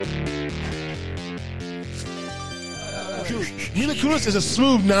Dude, Mila Kunis is a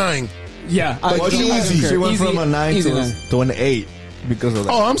smooth 9. Yeah, Like, easy. She went from a 9 easy to an 8 because of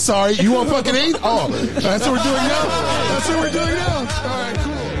that. Oh, I'm sorry. You want fucking 8? Oh, that's what we're doing now? That's what we're doing now? All right,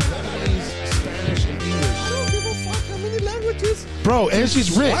 cool. Spanish and English. I don't give a fuck how many languages. Bro, and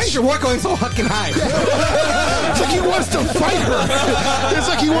she's rich. Why is your work going so fucking high? It's like he wants to fight her. It's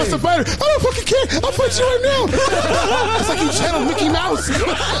like he wants to fight her. I don't fucking care. I'll fight you right now. It's like he channeled Mickey Mouse. You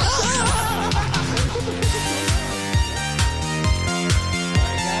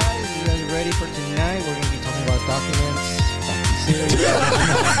guys ready for tonight? We're going to be talking about documents.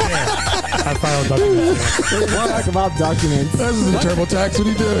 I filed documents. Talk about documents. This is a TurboTax. What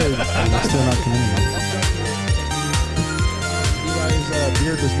are you doing? I'm still not committed. Eli's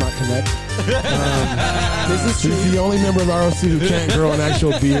beard does not connect. This is true. He's the only member of the ROC who can't grow an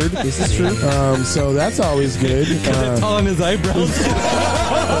actual beard. This is true. So that's always good. It's all on his eyebrows.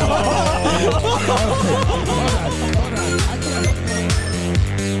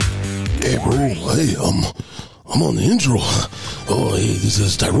 Hey, bro. Hey, I'm on the intro. Oh, hey, this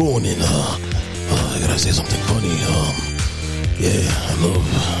is Tyrone, and I gotta say something funny. Yeah, I love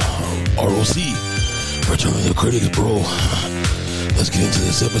ROC. Return of the Critics, bro. Let's get into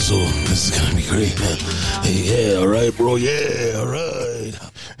this episode. This is gonna be great, man. Hey, yeah, all right, bro. Yeah, all right.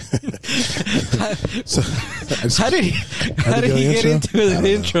 So, How did he get into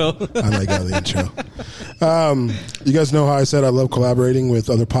the intro? I like how the intro. You guys know how I said I love collaborating with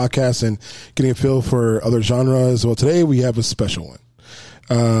other podcasts and getting a feel for other genres. Well, today we have a special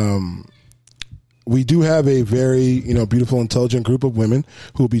one. We do have a very, beautiful, intelligent group of women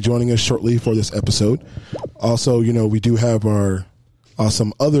who will be joining us shortly for this episode. Also, we do have our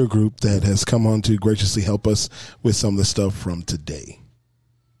awesome other group that has come on to graciously help us with some of the stuff from today.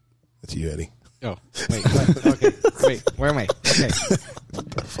 That's you, Eddie. Oh, wait. Okay. Wait, where am I? Okay.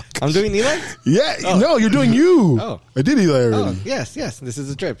 I'm doing Eli? Yeah, no, you're doing you. Oh. I did Eli already. Oh, yes. This is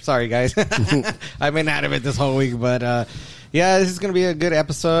a trip. Sorry, guys. I've been out of it this whole week, but yeah, this is going to be a good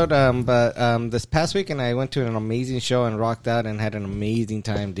episode. But this past weekend, I went to an amazing show and rocked out and had an amazing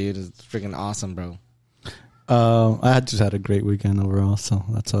time, dude. It's freaking awesome, bro. I just had a great weekend overall, so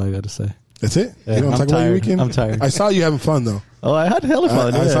that's all I got to say. That's it? Yeah, you don't I'm talk about your tired. weekend? I'm tired. I saw you having fun, though. Oh, I had hella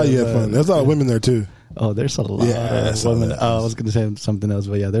fun. I saw you have fun. There's a lot of women there, too. Oh, there's a lot of women. I was going to say something else,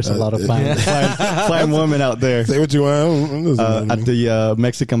 but yeah, there's a lot of flying women out there. Say what you want. At the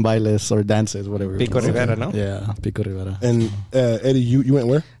Mexican bailes or dances, whatever. Pico Rivera, no? Yeah, Pico Rivera. And Eddie, you went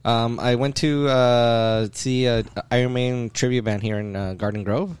where? I went to see Iron Maiden tribute band here in Garden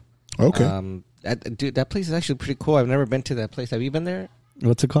Grove. Okay. Dude, that place is actually pretty cool. I've never been to that place. Have you been there?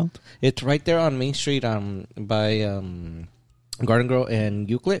 What's it called? It's right there on Main Street by Garden Grove and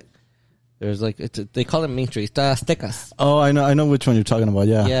Euclid. There's they call it Main Street. It's Aztecas. Oh, I know which one you're talking about.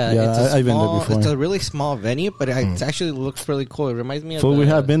 Yeah. I've been there before. It's a really small venue, but it actually looks really cool. It reminds me of. We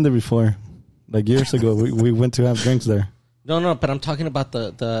have been there before, like years ago. we went to have drinks there. No, but I'm talking about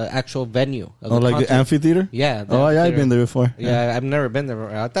the actual venue. Oh, like the amphitheater? Yeah. Oh, yeah, I've been there before. Yeah, I've never been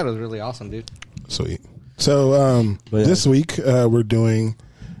there. I thought it was really awesome, dude. Sweet. So this week we're doing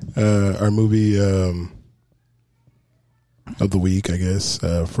our movie of the week, I guess,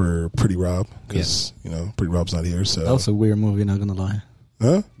 for Pretty Rob, because Pretty Rob's not here. So that was a weird movie. Not gonna lie.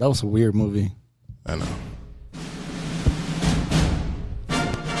 Huh? That was a weird movie. I know.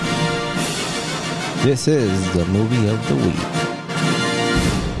 This is the movie of the week.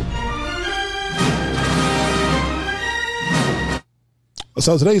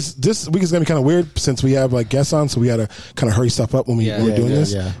 So this week is gonna be kind of weird since we have guests on, so we gotta kind of hurry stuff up when we're doing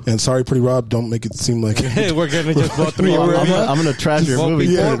this. Yeah. And sorry, Pretty Rob, don't make it seem like we're gonna just go through. I'm gonna trash your movie.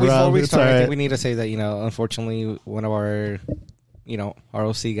 Before we start, I think we need to say that unfortunately, one of our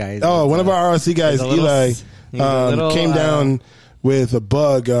ROC guys. Oh, one of our ROC guys, Eli, came down with a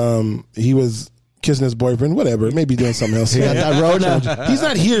bug. He was kissing his boyfriend, whatever, maybe doing something else. He got that Rona. He's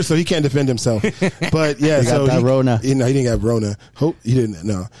not here, so he can't defend himself. But yeah, he got that Rona. He didn't have Rona. Hope he didn't.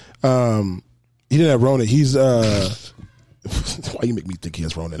 No, he didn't have Rona. He's why you make me think he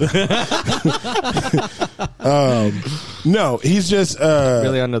has Rona? No, he's just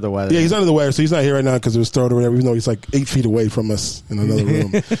really under the weather. Yeah, he's under the weather, so he's not here right now because it was thrown or whatever. Even though he's 8 feet away from us in another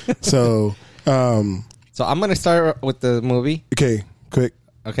room. So I'm gonna start with the movie. Okay, quick.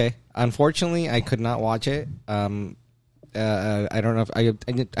 Okay. Unfortunately, I could not watch it. I don't know if I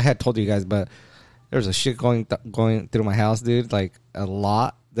had told you guys, but there was a shit going through my house, dude. Like a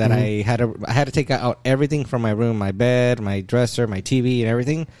lot that I had to take out everything from my room, my bed, my dresser, my TV, and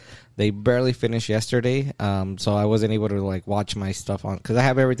everything. They barely finished yesterday, so I wasn't able to like watch my stuff on because I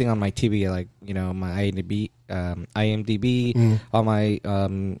have everything on my TV, like my IMDb, on my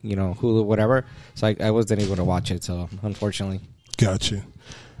Hulu, whatever. So I wasn't able to watch it. So unfortunately, Gotcha.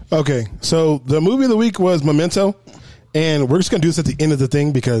 Okay, so the movie of the week was Memento, and we're just gonna do this at the end of the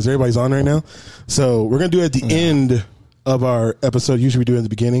thing because everybody's on right now. So we're gonna do it at the end of our episode. Usually we do it in the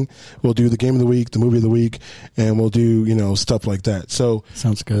beginning. We'll do the game of the week, the movie of the week, and we'll do stuff like that. So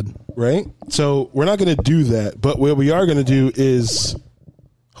sounds good, right? So we're not going to do that, but what we are going to do is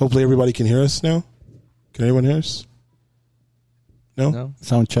hopefully everybody can hear us now. Can anyone hear us? No.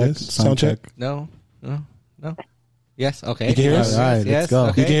 Sound check. Yes? Sound check. no. Yes. Okay. You can hear us? All right, Yes. let's go.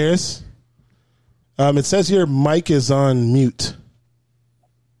 Okay. You can hear us. It says here mic is on mute.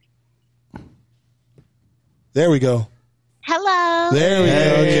 There we go. Hello. There we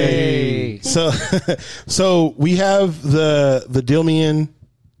go. Okay. So we have the Deal Me In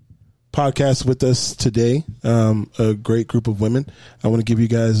podcast with us today. A great group of women. I want to give you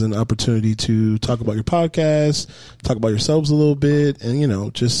guys an opportunity to talk about your podcast, talk about yourselves a little bit,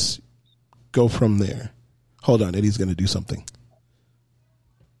 and just go from there. Hold on, Eddie's going to do something.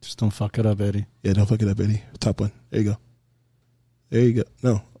 Just don't fuck it up, Eddie. Yeah, don't fuck it up, Eddie. Top one. There you go. There you go.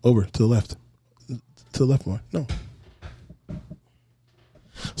 No, over to the left. To the left more. No.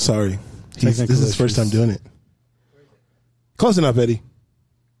 Sorry. This is his first time doing it. Close enough, Eddie.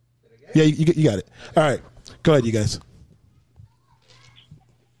 Yeah, you got it. All right. Go ahead, you guys.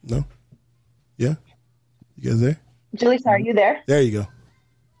 No? Yeah? You guys there? Julissa, are you there? There you go.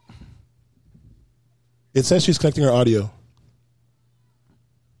 It says she's connecting her audio.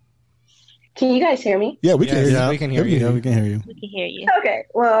 Can you guys hear me? Yeah, we can hear you. We can hear you. Yeah, we can hear you. We can hear you. Okay.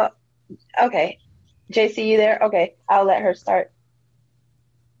 Well, okay. JC, you there? Okay. I'll let her start.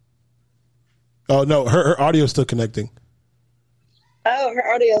 Oh, no. Her audio is still connecting. Oh,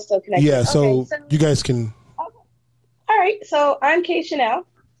 her audio is still connected. Yeah, so Okay, you guys can... All right. So I'm Kay Chanel,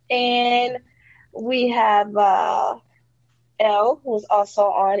 and we have Elle, who's also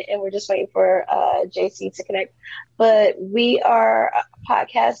on, and we're just waiting for JC to connect. But we are a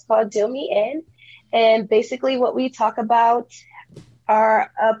podcast called Deal Me In, and basically what we talk about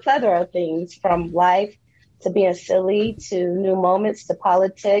are a plethora of things, from life to being silly to new moments to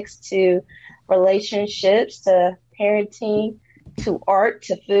politics to relationships to parenting to art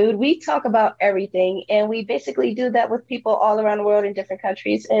to food. We talk about everything, and we basically do that with people all around the world in different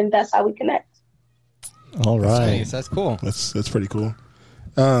countries, and that's how we connect. All right. Nice. That's cool. That's pretty cool.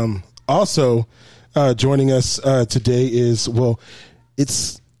 Also, joining us today is,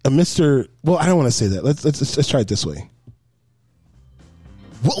 it's a Mr. Well, I don't want to say that. Let's try it this way.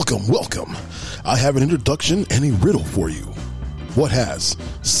 Welcome. I have an introduction and a riddle for you. What has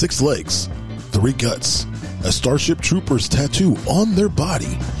 6 legs, 3 guts, a Starship Troopers tattoo on their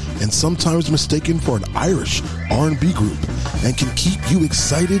body, and sometimes mistaken for an Irish R&B group, and can keep you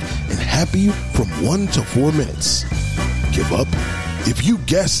excited and happy from 1 to 4 minutes? Give up? If you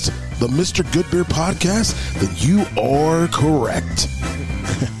guessed the Mr. Good Beer podcast, then you are correct.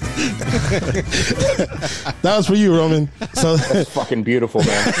 That was for you, Roman. So That's fucking beautiful,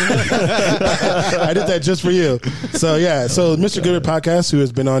 man. I did that just for you. So yeah, so Mr. Good Beer podcast, who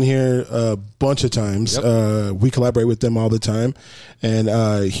has been on here a bunch of times. We collaborate with them all the time,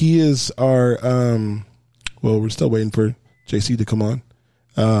 and he is our. We're still waiting for JC to come on,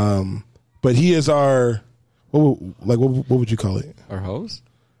 but he is our. What would you call it? Our host?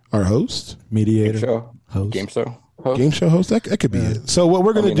 Our host, Mediator, Show. host. Game show. Host. game show host. That could be it. So what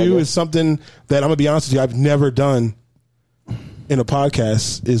we're gonna do is something that I'm gonna be honest with you, I've never done in a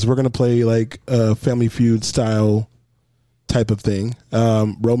podcast. Is we're gonna play like a Family Feud style type of thing.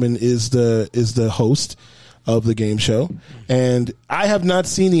 Roman is the host of the game show, and I have not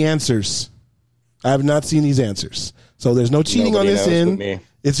seen the answers. I have not seen these answers. So there's no cheating Nobody on this knows end. but me.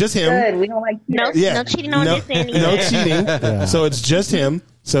 It's just him. Good. We don't like No, no cheating on this end no either. cheating. So it's just him.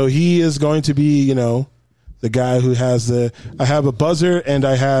 So he is going to be, the guy who has I have a buzzer and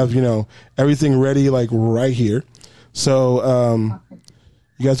I have, everything ready like right here. So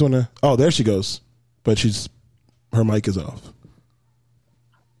you guys want to? Oh, there she goes. But her mic is off.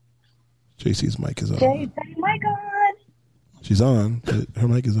 JC's mic is off. Jay, mic on. She's on, but her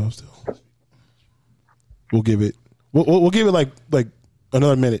mic is off still. We'll give it. We'll give it like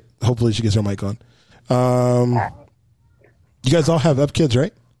another minute. Hopefully she gets her mic on. You guys all have kids,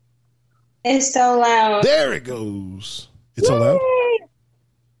 right? It's so loud. There it goes. It's so loud.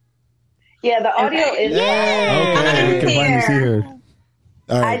 Yeah, the audio is. Okay, we can finally see her.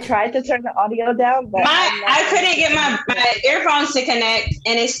 All I right. tried to turn the audio down, but I couldn't get my earphones to connect,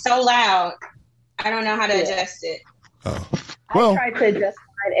 and it's so loud. I don't know how to adjust it. Oh. I Well, tried to adjust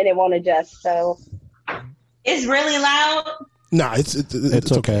and it won't adjust. So It's really loud. Nah, it's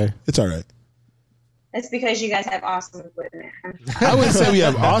okay. It's all right. That's because you guys have awesome equipment. I wouldn't say we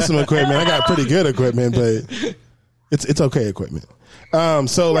have awesome equipment. I got pretty good equipment, but it's okay equipment.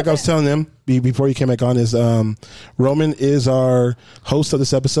 So like I was telling them before you came back on is Roman is our host of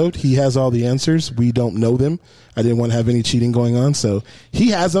this episode. He has all the answers. We don't know them. I didn't want to have any cheating going on, so he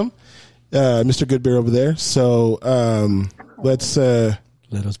has them. Mr. Goodbeer over there. So let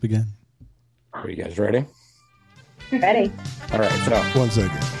us begin. Are you guys ready? ready. All right, so 1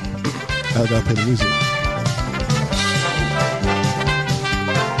 second. I gotta play the music.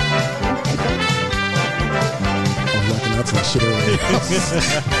 I'm knocking out some shit over here.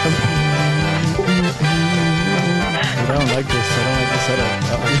 I don't like this. I don't like the setup. I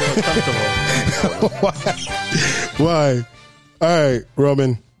feel comfortable. Why? All right,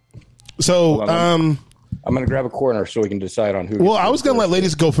 Roman. So, Hold on, I'm gonna grab a corner so we can decide on who. well, I was gonna let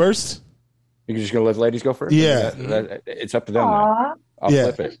ladies go first. You're just gonna let ladies go first? Yeah. It's up to them. Man. Aw. I'll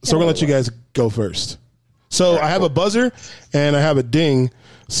Yeah. flip it. So we're gonna let you guys go first. So I have a buzzer and I have a ding.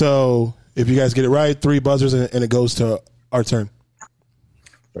 So if you guys get it right, 3 buzzers and it goes to our turn.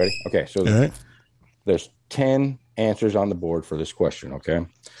 Ready? Okay. So All right. there's 10 answers on the board for this question. Okay.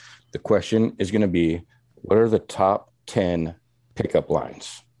 The question is going to be, what are the top 10 pickup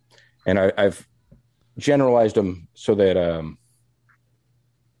lines? And I've generalized them so that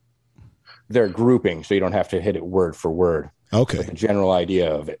they're grouping, so you don't have to hit it word for word. Okay. The general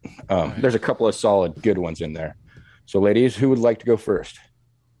idea of it. There's a couple of solid, good ones in there. So, ladies, who would like to go first?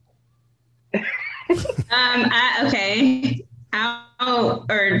 Okay.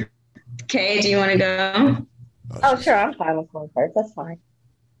 Kay, do you want to go? Oh, sure. I'm fine with going first. That's fine.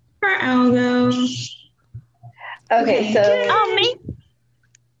 I'll go. Okay, so Oh, me?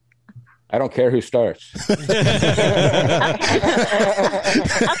 I don't care who starts. Okay,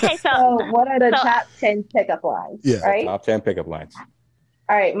 so what are the top 10 pickup lines? Yeah. Right? Top 10 pickup lines.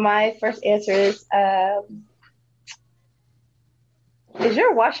 All right. My first answer is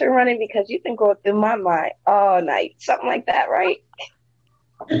your washer running? Because you've been going through my mind all night. Something like that, right?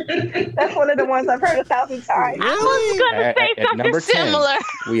 That's one of the ones I've heard 1,000 times. I was going to say At number something 10, similar.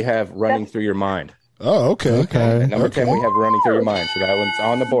 we have running through your mind. Oh, okay. At number 10, we have running through your mind. So that one's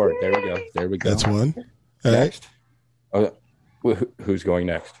on the board. There we go. There we go. That's one. All right. Next. Oh, who's going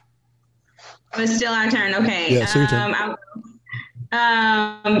next? It's still our turn. Okay. Yeah, it's your turn.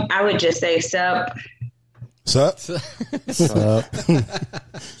 I would just say sup. Sup? Sup?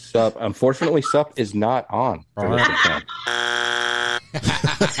 Sup. Unfortunately, sup is not on. For this attempt.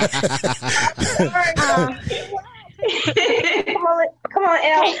 Come on,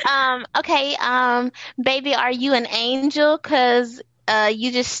 Elle. Okay, baby, are you an angel? Because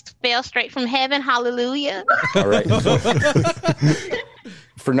you just fell straight from heaven. Hallelujah. All right. So,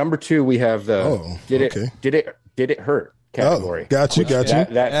 for number 2, we have the did it hurt category. Oh, got you.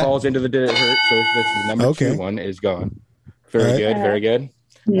 That falls into the did it hurt. So this is number 2 one is gone. Very good. Very good.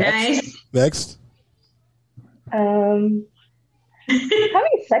 Nice. Next. How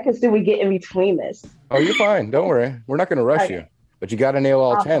many seconds do we get in between this? Oh, you're fine. Don't worry. We're not going to rush Okay. you. But you got to nail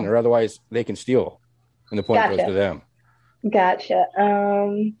all Awesome. 10, or otherwise they can steal. And the point goes Gotcha. to them. Gotcha.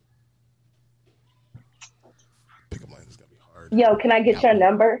 Yo, can I get your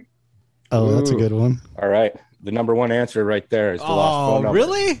number? Oh, that's a Ooh. good one. All right. The number 1 answer right there is the lost phone number.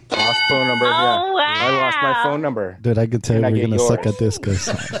 Really? Lost phone number. Oh, yeah. I lost my wow. phone number. Dude, I could tell Can I we're get going to suck yours? at this because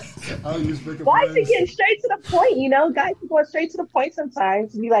Why is he getting straight to the point? You know, guys are going straight to the point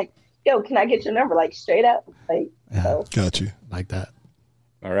sometimes. Be like, yo, can I get your number? Like, straight up. Like, so. Got you. like that.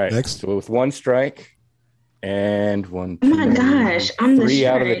 All right. Next. So with 1 strike and 1, Oh 2, my gosh, I'm the 3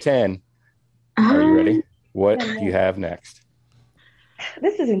 out of the strike. 10. Are you ready? What do you have next?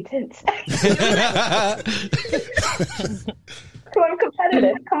 This is intense. Come on,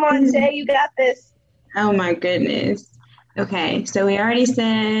 competitive. Come on, Jay, you got this. Oh my goodness. Okay, so we already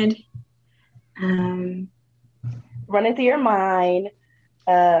said Running through your mind,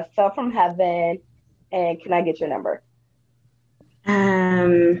 fell from heaven, and can I get your number?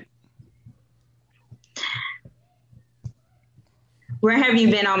 where have you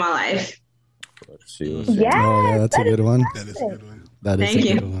been all my life? Let's see. Let's see. Yes, Oh, yeah, that's a good one. That is a good one. That is Thank a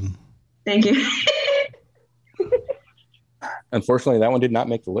you. good one. Thank you. Unfortunately, that one did not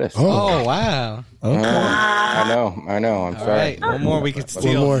make the list. Oh, wow. I know. I'm All sorry. right. One more we can One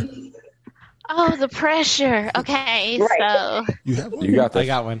steal. more. Oh, the pressure. Okay, Right. so You have one? You got this. I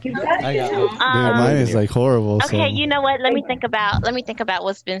got one. You got I got it. one. Dude, mine is like horrible. okay, so. you know what? Let me think about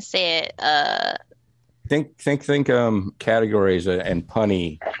what's been said. Think categories and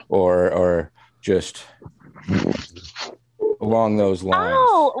punny or just along those lines.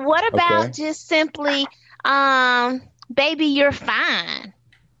 Oh, what about Okay. just simply, baby, you're fine.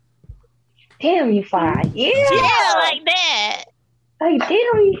 Damn, you fine. Yeah. Yeah, like that. Hey, damn,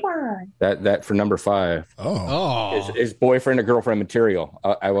 you fine. That for number 5 Oh. is boyfriend or girlfriend material.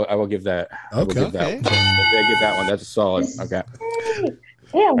 I will give that. I will Okay. give that. Okay. I give that one. That's a solid. Okay.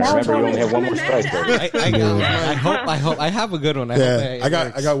 Damn, now Remember, you only have one more coming strike. back Baby. I got one. I hope I have a good one. I hope Yeah, it I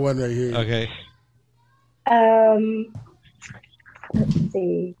works. got one right here. Okay. Let's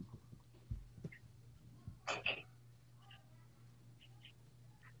see.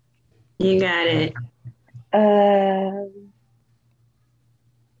 You got it.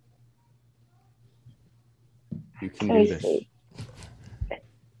 You can Let do me this. see.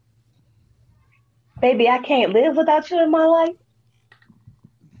 Baby, I can't live without you in my life.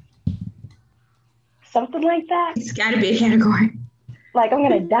 Something like that. It's got to be a category. Like I'm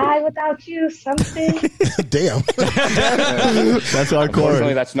gonna die without you. Something. Damn. That's our Unfortunately,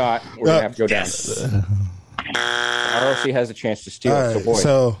 core. that's not. We're gonna have to go down. ROC has a chance to steal. All So right. boy,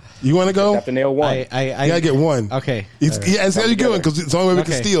 So you want to you go? have to nail one. You gotta get one. Okay. It's, yeah, it's gotta be good because it's the only way we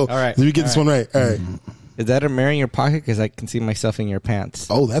can Okay. steal. All right. If you get this All one right. All right. Is that a mirror in your pocket? Because I can see myself in your pants.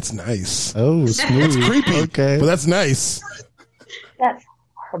 Oh, that's nice. Oh, smooth. It's creepy. Okay. But that's nice. That's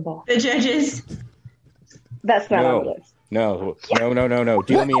horrible. The judges. That's not on the No. list. No.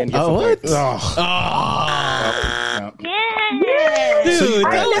 Deal me in. Get Oh, some what? points. Oh. No. Yeah. Dude,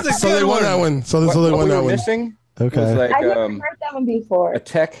 that was a So they good won one. that one. So they What won we that were one. missing was Okay. like I never heard that one before. a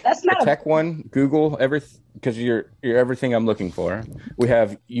tech That's not a- one. Google everything because you're everything I'm looking for. We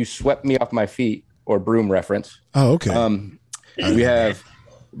have you swept me off my feet or broom reference. Oh, okay. We have.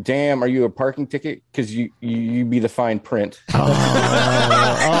 Damn, are you a parking ticket? Because you be the fine print.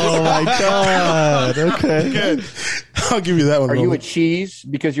 Oh my god. Okay. Good. I'll give you that one. Are you a Roman. cheese?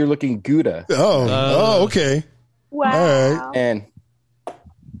 Because you're looking Gouda. Oh, okay. Wow. All right. And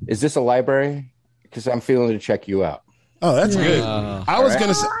is this a library? Because I'm feeling to check you out. Oh, that's good. I was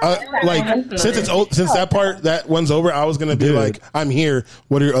gonna say, since it's old, since that one's over, I was gonna be Dude. like, I'm here.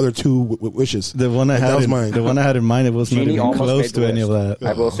 What are your other two wishes? The one I Like, had that was in, mine. the one I had in mind, it was not Jeannie even almost close made the to any of list. that.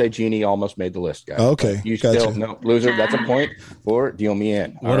 I will say Jeannie almost made the list, guys. Okay, But you gotcha. still no loser. That's a point for deal me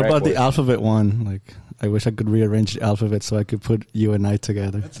in. What All right, about the boys. alphabet one? Like, I wish I could rearrange the alphabet so I could put you and I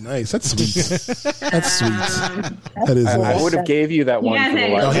together. That's nice. That's sweet. That's sweet. That is I nice. would have gave you that one guys for the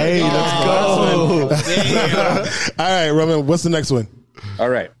had- library. Hey, let's go. All right, Roman. What's the next one? All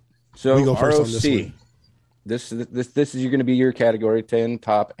right. So We go first on this ROC. one. This is going to be your category 10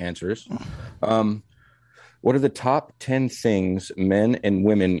 top answers. What are the top 10 things men and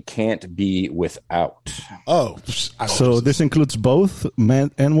women can't be without? Oh, So this includes both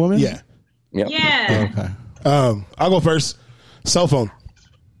men and women? yeah. Yep. Yeah. Okay. I'll go first. Cell phone.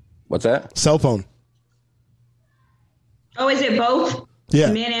 What's that? Cell phone. Oh, is it both?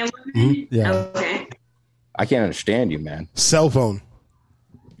 Yeah. Men and women? Yeah. Okay. I can't understand you, man. Cell phone.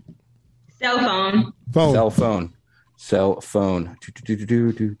 Cell phone. Phone. Cell phone. Cell phone.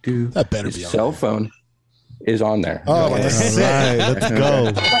 Do. That better be on Cell phone is on there. Oh, Go my ahead. God. All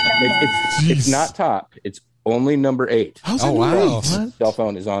right, let's go. It's not top. It's only number 8. How's Oh, that wow. right? Cell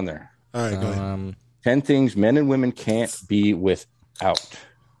phone is on there. All right, go ahead. 10 things men and women can't be without.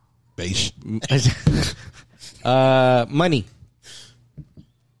 Beige. Money.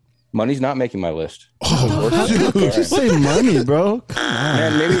 Money's not making my list. Just say money, bro.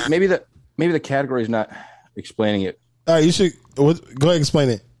 Man, maybe the category is not explaining it. All right, you should go ahead and explain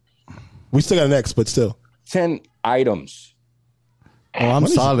it. We still got an X, but still. 10 items. Oh, I'm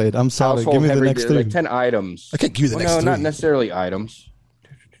solid. I'm solid. Household Give me the every next day, three. like 10 items. I can't give you the next No, not three. necessarily items.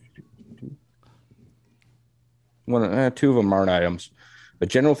 Two of them aren't items. But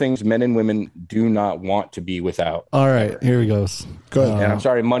general things men and women do not want to be without. All right, here we goes. Go ahead. And I'm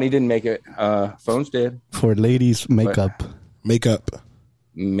sorry, money didn't make it. Phones did. For ladies, makeup. Makeup.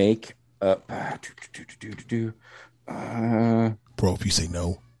 Make up. Bro, if you say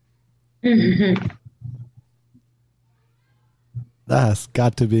no. That's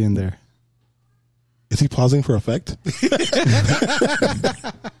got to be in there. Is he pausing for effect?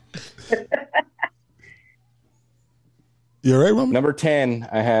 You all right, Roman? Number 10,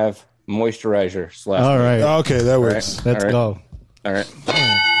 I have moisturizer. Slash All right, Okay, that works. All right. let's All go. All right.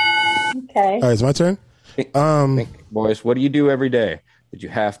 Okay. All right, it's my turn. Boys, what do you do every day that you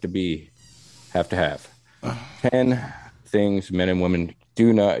have to have? 10 things men and women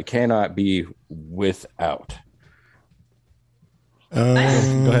cannot be without. Go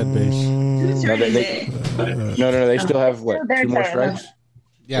ahead, Beige. Whose turn is it? No. They still have what? Their 2 more turn. strikes.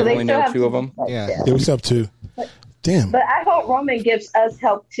 Yeah. So they only still know have 2 of them. Yeah. Yeah, we still have 2. Damn. But I hope Roman gives us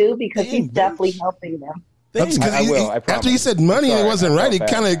help too because he's Dang, definitely helping them. That's I because will, I after promise. he said money and Sorry, it wasn't I right, felt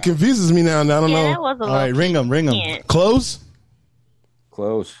it kind bad. of confuses me now. And I don't Yeah, know. that was a All little. right, ring them. Yeah. Close?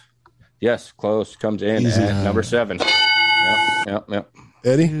 Close. Yes, close comes in Easy. at number 7. Yep.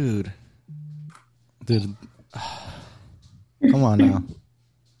 Eddie? Dude. Come on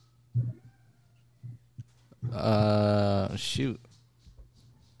now. Shoot.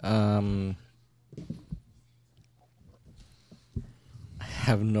 I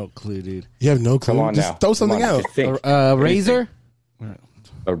have no clue, dude. You have no clue. Come on Just now. throw something Come on, out. just think. Razor?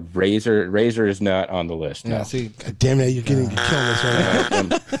 A razor is not on the list. No. Yeah, see. God damn it, you're killing us right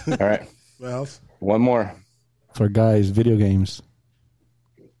now. All right. What else? One more. For guys, video games.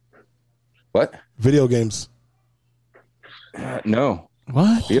 What? Video games. No.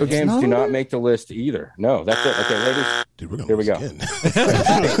 What? Video games No? do not make the list either. No, that's it. Okay, ladies, Dude, we're gonna here we go.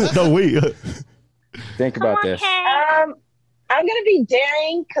 again. No, we. Think about this. I'm gonna be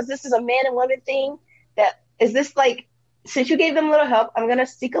daring because this is a man and woman thing. That is this like since you gave them a little help, I'm gonna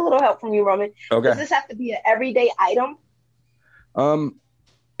seek a little help from you, Roman. Does Okay. this have to be an everyday item?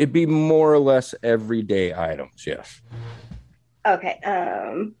 It'd be more or less everyday items, yes. Okay.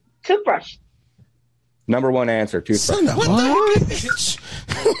 Toothbrush. Number 1 answer, toothbrush. Son of a bitch.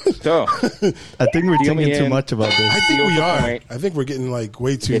 So, I think we're Deal me thinking too in. much about I this. think we are. Point. I think we're getting like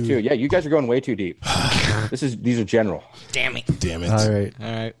way too. yeah, you guys are going way too deep. These are general. Damn it. Damn it. All right.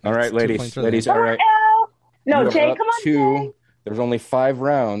 All right. All right, 2 ladies, points for them. all right. No, You are Jay, up come on, 2. Jay. There's only 5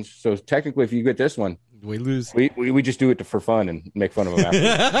 rounds, so technically, if you get this one, We lose. we just do it for fun and make fun of them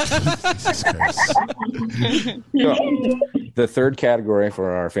after. Jesus Christ. So, the third category for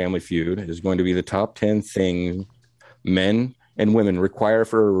our family feud is going to be the top 10 things men and women require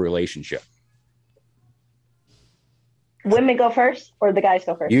for a relationship. Women go first, or the guys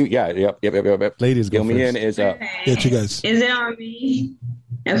go first? Yep. Ladies go Deal me in first. is up. Okay. Yeah, you guys. Is it on me?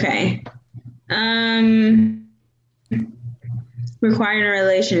 Okay. Requiring a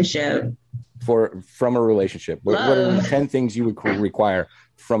relationship. From a relationship. What are the Love. 10 things you would require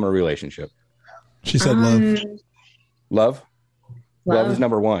from a relationship? She said love. Love? Love Love. is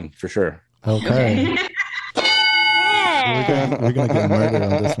number 1 for sure. Okay. Yeah. We're gonna get murdered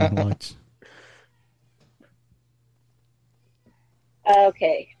on this one. Watch.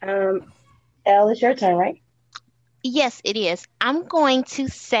 Okay. Elle, it's your turn, right? Yes, it is. I'm going to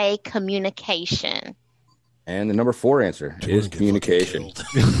say communication. And the number 4 answer Dude, is we're gonna get communication.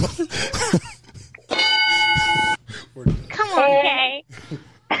 fucking killed. Come on, Kay.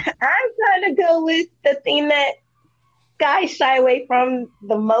 I'm trying to go with the thing that guys shy away from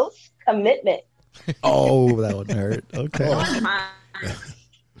the most: commitment. Oh, that would hurt. Okay.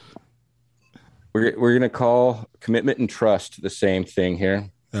 We're going to call commitment and trust the same thing here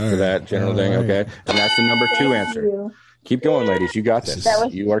All for right. that general thing. All right. Okay. And that's the number 2 Thank answer. you. Keep going, ladies. You got this. That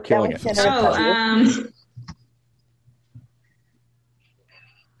was- You are killing that it. was generous of you.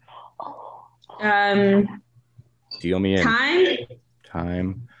 Deal me in.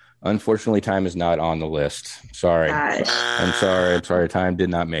 Time. Unfortunately, time is not on the list. Sorry. Gosh. I'm sorry. Time did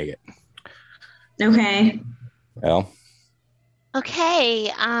not make it. Okay. Elle?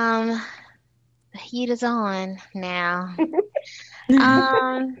 Okay. The heat is on now.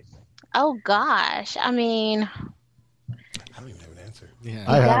 Oh gosh. I mean, I don't even have an answer. Yeah.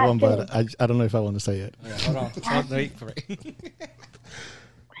 I have Got one, but it. I don't know if I want to say it. Yeah, hold on. Oh, wait for it.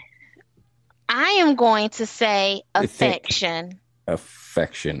 I am going to say I think- affection.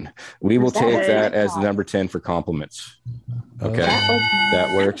 Affection. We will take that as number 10 for compliments. Okay.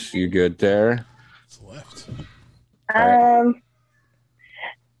 That works. You good there? What's left?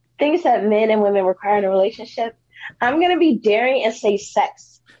 Things that men and women require in a relationship. I'm gonna be daring and say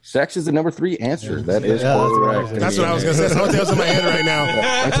sex. Sex is the number 3 answer. That is Yeah, correct. That's what I was going to say. Something else in my head right now.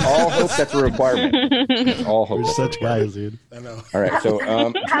 Let's all hope that's a requirement. Let's all hope. We're that. such guys, dude. I know. All right. So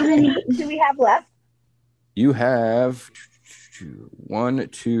How many do we have left? you have 1,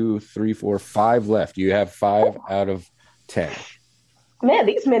 2, 3, 4, 5 left. You have 5 out of 10. Man,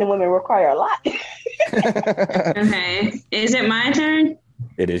 these men and women require a lot. Okay. Is it my turn?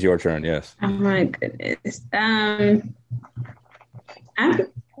 It is your turn. Yes. Oh my goodness.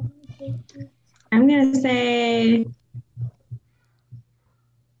 I'm gonna say.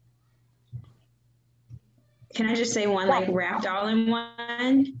 Can I just say one like wrapped all in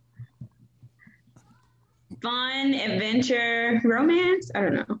one? Fun, adventure, romance? I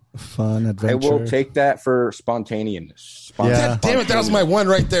don't know. Fun I adventure. will take that for spontaneous. Yeah. Damn it, that was my one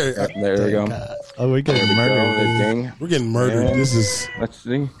right there. There we go. God. Oh, we're There getting we go. murdered. The dude. ding. We're getting murdered. Yeah. This is. Let's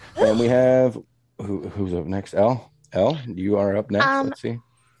see. And we have who's up next? Elle. Elle, you are up next. Um, Let's see.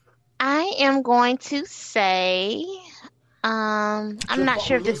 I am going to say I'm not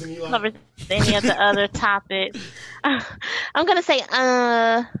sure if this covers any of the other topics. I'm gonna say,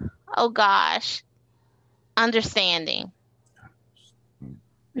 oh gosh, understanding.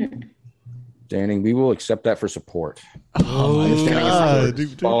 Standing, we will accept that for support. Oh my God,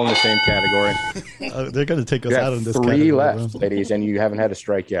 dude. All in the same category. They're gonna take us You out have in this 3 category, left, bro. ladies, and you haven't had a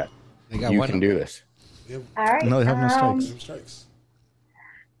strike yet. They got You one can of do them. this. All right. No, they have no strikes.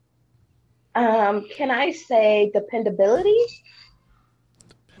 Can I say dependability?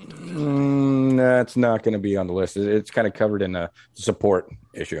 That's not going to be on the list. It's kind of covered in a support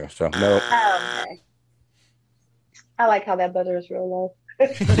issue. So, no. Oh, okay. I like how that butter is real low. All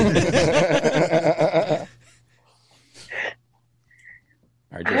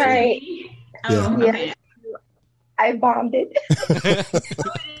right, All Jesse. right. Oh, Yeah. okay. I bombed it.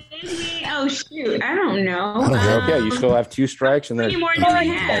 Oh, shoot. I don't know. You're okay. You still have 2 strikes, and there's How many more do we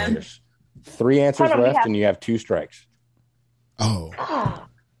have? answers. 3 answers Hold on, we left, have- and you have 2 strikes. Oh. Oh.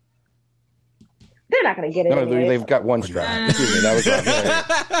 They're not going to get it. No, anyway. they've got 1 strike. Excuse me, that was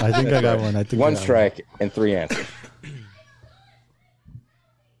wrong. I think I got one. I think 1 I got strike and 3 answers.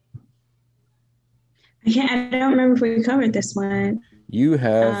 I don't remember if we covered this one. You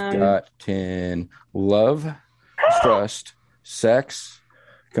have got 10 love, trust, sex,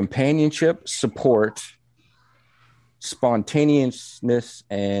 companionship, support, spontaneousness,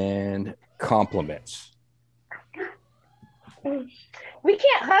 and compliments. We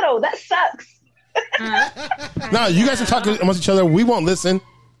can't huddle. That sucks. No, you guys are talking amongst each other. We won't listen.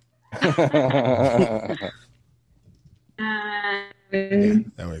 That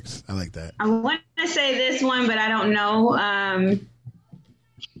works. I like that. I want to say this one, but I don't know.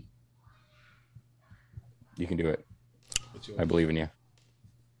 You can do it. I believe in you.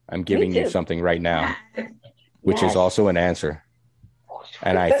 I'm giving you too. something right now, which is also an answer.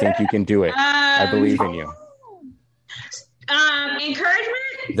 And I think you can do it. I believe in you. Encouragement?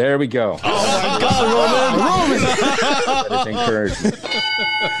 There we go. Oh my God, That is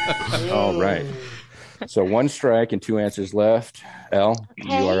encouragement. All right. So 1 strike and 2 answers left. Elle,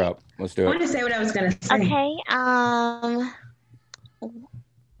 you are up. Let's do I want it. to say what I was going to say. Okay.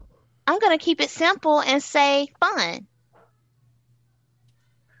 I'm gonna keep it simple and say fun.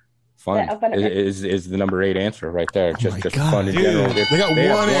 Fun Yeah, I'm gonna- is the number 8 answer right there. Just God, fun in dude. general. They got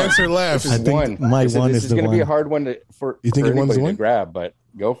have one answer left. This is I think one. my this one this is the going to be a one. hard one for You think for your one's the anybody one? to grab, but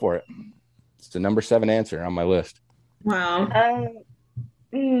go for it. It's the number 7 answer on my list. Wow.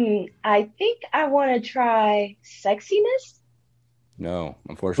 I think I want to try sexiness. No,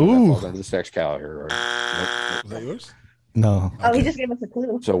 unfortunately, Ooh. that falls under the sex category. Is that yours? No. Oh, he just gave us a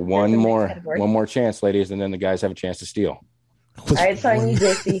clue. So That's one the next more category. chance, ladies, and then the guys have a chance to steal. All right, it's on you,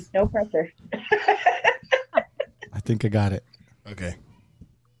 JC. No pressure. I think I got it. Okay.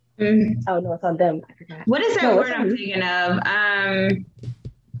 Oh no, it's on them. I forgot. What is that No, word it's I'm on you. thinking of?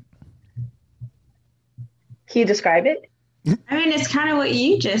 Can you describe it? I mean, it's kind of what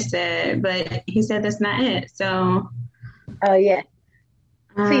you just said, but he said that's not it. So, Oh yeah.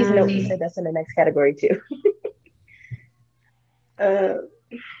 Please note he um, said that's in the next category too.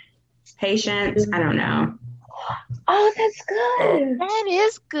 patience. I don't know. Oh, that's good. That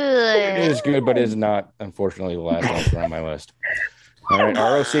is good. It is good, but it is not, unfortunately, the last answer on my list. All right,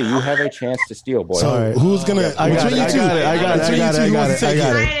 ROC, you have a chance to steal, boy. So All right. who's gonna? I got between it. you I two- got it. I got it. I between you got two, it. who I wants to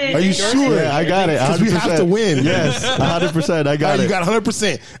got take it. Are you sure? Yeah, I got it. Because we have to win. Yes, 100%. I All got right, it. you got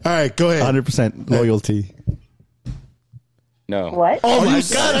 100%. All right, go ahead. 100% loyalty. No. What? Oh my you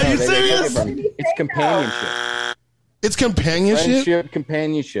God, are you They take serious? it from you. It's companionship. It's companionship. Friendship,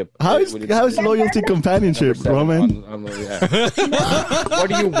 companionship. How is loyalty companionship, Roman? Yeah. What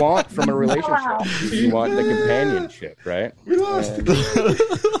do you want from a relationship? You want the companionship, right?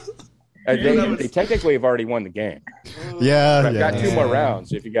 They technically have already won the game. Yeah, But I've yeah. got 2 more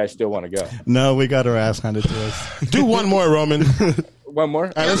rounds if you guys still want to go. No, we got our ass handed to us. Do one more, Roman. One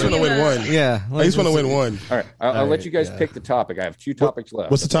more? I just want to win one. Yeah. I just want to win one. All right. I'll let you guys pick the topic. I have 2 topics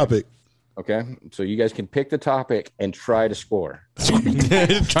left. What's the topic? Okay. So you guys can pick the topic and try to score. Trying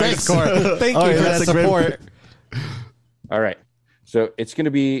to score. Thank Oh, you yeah, for that's that a great support. All right. So it's going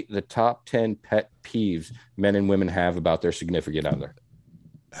to be the top 10 pet peeves men and women have about their significant other.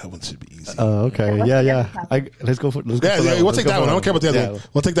 That one should be easy. Oh, okay. Yeah. Let's go for. Let's go Yeah, for yeah, that we'll one. take Let's that go one. I for don't care about the other Yeah. one.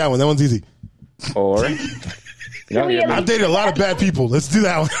 We'll take that one. That one's easy. Or I've dated a lot of bad people. Let's do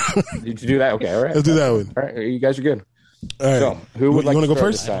that one. did you do that? Okay. All right. Let's do that one. All right. You guys are good. All right. So who would You like wanna to go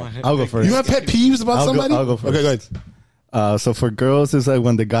start first? this time? I'll go first. You have pet peeves about somebody? I'll go first. Okay, go ahead. So for girls, it's like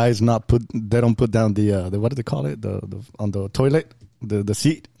when the guys they don't put down the what do they call it? The on the toilet, the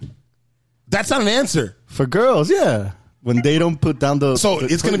seat. That's not an answer. For girls, yeah. When they don't put down the So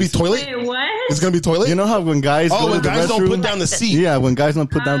it's going to be toilet? Wait, what? It's gonna be toilet. You know how when guys go when to the guys don't restroom- put down the seat. Yeah, when guys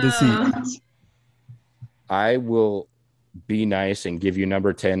don't put down the seat. I will be nice and give you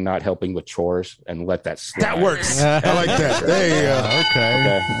number 10, not helping with chores, and let that slide. That works. I like that. There you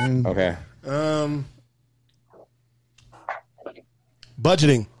go. Okay.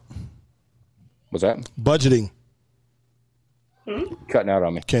 Budgeting. What's that? Budgeting. Cutting out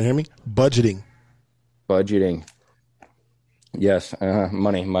on me. Can't hear me? Budgeting. Yes,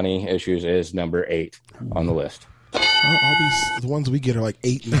 money issues is number 8 on the list. All these the ones we get are like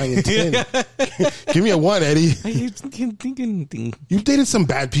 8, 9, and 10. Give me a 1, Eddie. You've dated some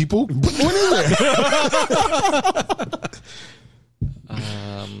bad people. Put one in there.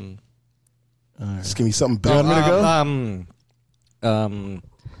 Just give me something better. You want me to go?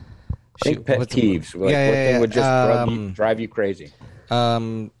 Think pet peeves. Like, what thing would just drive you crazy?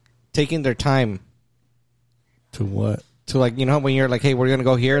 Taking their time. To what? To like, you know, when you're like, hey, we're gonna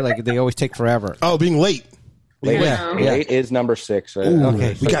go here, like they always take forever. Oh, being late. Late is number 6.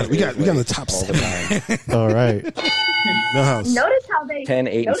 Okay, we got in the top 7. All right. No house. Notice how they 10,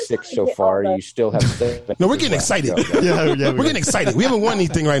 8, and 6 so far. You still have 7. No, we're getting excited. Yeah, we're getting excited. We haven't won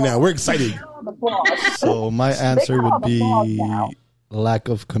anything right now. We're excited. So my answer would be lack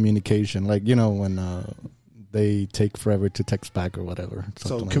of communication. Like, you know, when they take forever to text back or whatever.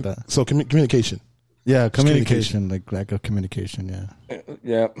 Something like that. So communication. Yeah, communication. Like lack of communication, yeah.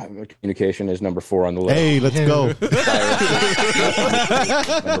 Yeah, communication is number 4 on the list. Hey, let's go. Number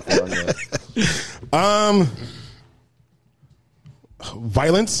 4 on the list.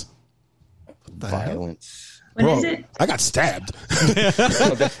 Violence. Violence. What Bro, is it? I got stabbed.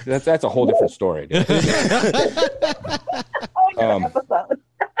 No, that's a whole different story. Dude.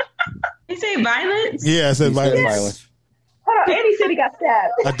 You say violence? Yeah, I said violence. Violence. Hold on, Andy said he got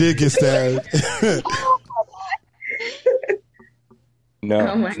stabbed. I did get stabbed. No,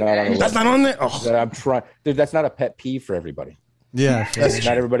 Oh my it's not on the gosh. list. That's not on there. Oh, That I'm trying. Dude, that's not a pet peeve for everybody. Yeah. that's Not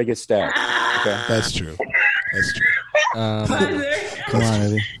true. everybody gets stabbed. Okay. That's true. That's true. Come on,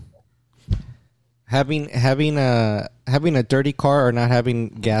 Eddie. Having a dirty car or not having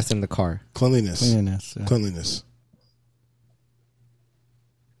gas in the car. Cleanliness. Cleanliness. Yeah. Cleanliness.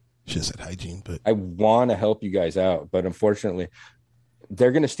 Should have said hygiene, but I want to help you guys out, but unfortunately,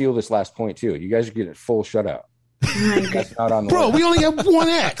 they're going to steal this last point too. You guys are getting full shutout. That's not on the bro, list. we only have 1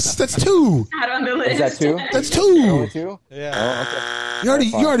 X. That's 2. Not on the list. Is that 2? That's Only 2. 2? Yeah. Oh, okay.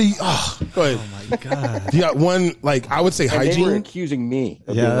 You already. Oh, go ahead. Oh my god. You got 1. Like I would say And they were hygiene. accusing me.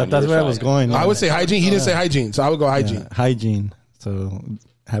 Of being Yeah, on that's your where I was side. going. I would say hygiene. He didn't say hygiene, so I would go hygiene. Yeah, hygiene. So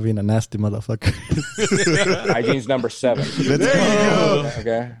having a nasty motherfucker. Hygiene's number 7. There you go.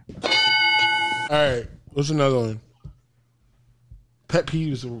 Okay. All right. What's another one? Pet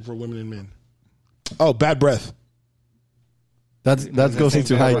peeves for women and men. Oh, bad breath. that goes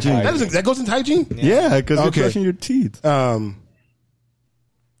into hygiene. That goes into hygiene. Yeah, because Okay. you're brushing your teeth. Fuck,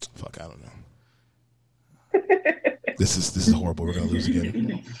 I don't know. This is horrible. We're gonna lose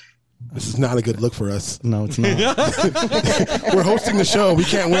again. This is not a good look for us. No, it's not. We're hosting the show. We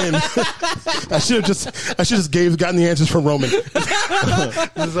can't win. I should have just gotten the answers from Roman.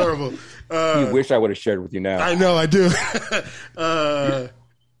 This is horrible. You wish I would have shared with you now. I know, I do.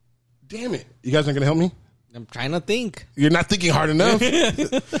 Damn it! You guys aren't gonna help me. I'm trying to think. You're not thinking hard enough.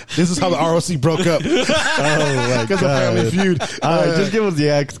 This is how the ROC broke up. Oh my Because of Family Feud. Just give us the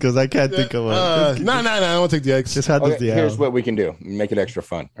X because I can't think of one. No, I don't want to take the X. Just had Okay, this the here's L. what we can do. Make it extra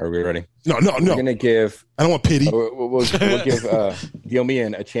fun. Are we ready? No. We're gonna give. I don't want pity. We'll give Deal Me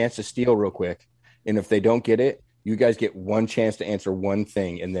In a chance to steal real quick, and if they don't get it, you guys get 1 chance to answer one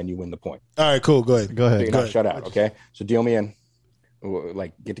thing, and then you win the point. All right, cool. Go ahead. Go So ahead. you're not shut out. Okay. So Deal Me In.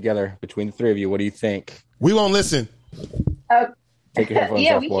 Like get together between the 3 of you. What do you think? We won't listen. Take your headphones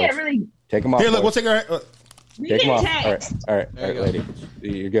Yeah, off, we boys. can't really. Take them off. Here, look. We'll boys. take our. We Take them can off. text. All right, lady.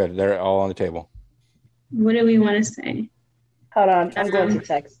 You're good. They're all on the table. What do we want to say? Hold on, I'm going to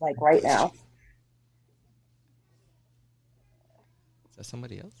text like right now. Is that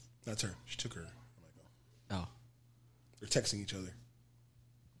somebody else? That's her. She took her. Oh. They're texting each other.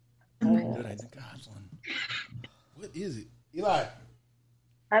 What is it, Eli?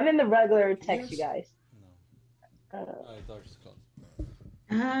 I'm in the regular text, you guys. I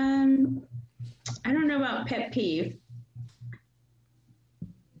don't know about pet peeve.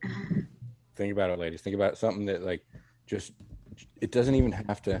 Think about it, ladies. Think about something that like just it doesn't even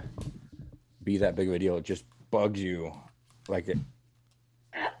have to be that big of a deal. It just bugs you, like it.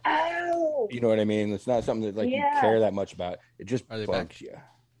 Oh. You know what I mean? It's not something that like you care that much about. It just Are they bugs back? you.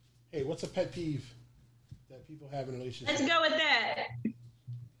 Hey, what's a pet peeve that people have in a relationship? Let's go with that.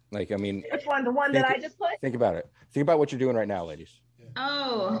 Like I mean, Which one? The one that I just put? think about it. Think about what you're doing right now, ladies. Yeah.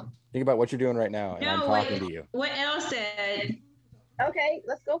 Oh. Think about what you're doing right now, and I'm talking to you. What Elle said. Okay,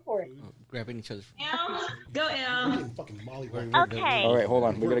 let's go for it. Grabbing each other's. Elle, go Elle. Okay. All right, hold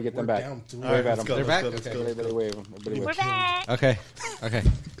on. We gotta get them back. Wave at them. They're back. Everybody wave them. Everybody We're wave. back. Okay. All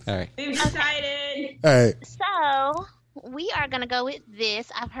right. We've decided. All right. So we are gonna go with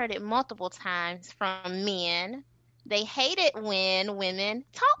this. I've heard it multiple times from men. They hate it when women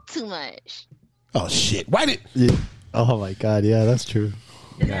talk too much. Oh shit! Why did? Yeah. Oh my god, yeah, that's true.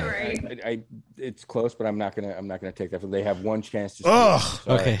 Is that right? It's close, but I'm not gonna take that. They have one chance to. Oh.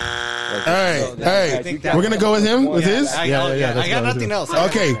 Okay. All right. We're gonna go with him with his. I got nothing else.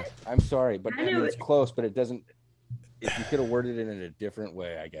 Okay. I'm sorry, but it's close, but it doesn't. If you could have worded it in a different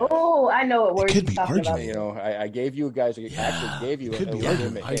way, I guess. Oh, I know what word could you're be talking about. arguing. You know, I gave you guys. Actually, gave you a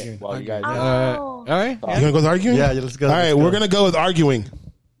legitimate hint while you guys. All right. You gonna go with arguing? Yeah, let's go. All right, we're gonna go with arguing.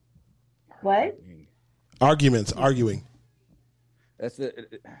 What? Arguments, arguing. That's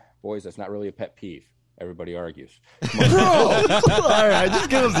boys. That's not really a pet peeve. Everybody argues. Bro, all right, just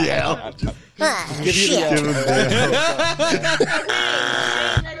give us the L. Give you the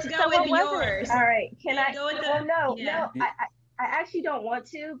Let's go So with what was yours. All right. Can I? Go with the- Well, no, yeah. no. I actually don't want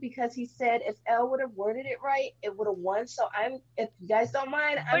to because he said if Elle would have worded it right, it would have won. So if you guys don't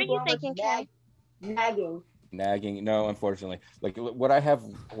mind, What are I'm you going thinking, with Kay? nagging. Nagging. No, unfortunately. Like what I have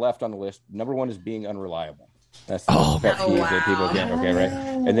left on the list. Number one is being unreliable. That's the pet peeve that people get. Okay, right.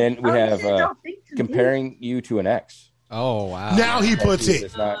 And then we have comparing you to an ex. Oh wow. Now he puts it.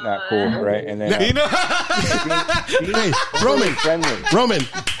 It's not cool, right? And then Hey, Roman. friendly. Roman.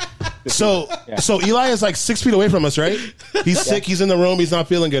 So Eli is like 6 feet away from us, right? He's sick. He's in the room. He's not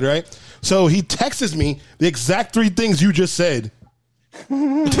feeling good, right? So he texts me the exact 3 things you just said.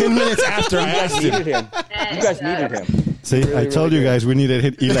 10 minutes after I asked him. You guys needed him. See, Really, I told really you guys we needed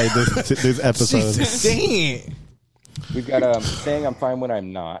to hit Eli this episode. Dang. We've got saying I'm fine when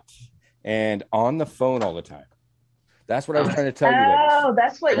I'm not, and on the phone all the time. That's what I was trying to tell you. Oh,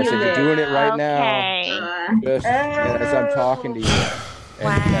 that's what I you said you're did. doing it right Okay. now. Just as I'm talking to you. And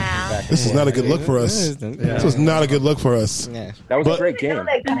Wow. back and This is forth. not a good look for us. This was not a good look for us. Yeah. That was a But- great game. That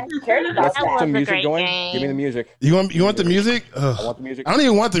Let's was get some a music great going. game. Give me the music. You want the music? Ugh. I want the music. I don't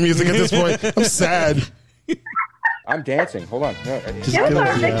even want the music at this point. I'm sad. I'm dancing. Hold on. No, Just Give us give our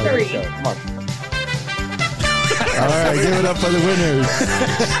us the L. victory. Come on. All right, give it up for the winners.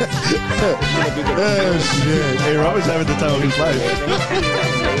 Oh shit! Hey, Robert's having the time of his life.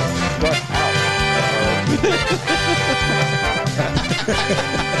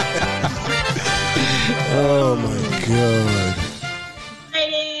 Oh my god.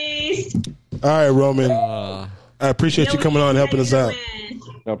 Ladies. All right, Roman. I appreciate you coming on and helping us out.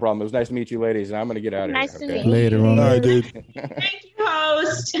 No problem. It was nice to meet you, ladies, and I'm going to get out of Nice here. to Okay? meet you. Later, All Roman. right, dude. Thank you,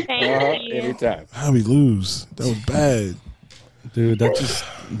 host. Thank you. Anytime. How we lose? That was bad. Dude, that just.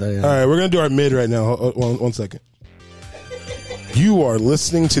 All right, we're gonna do our mid right now. One second. You are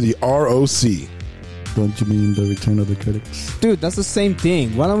listening to the ROC. Don't you mean the Return of the Critics? Dude, that's the same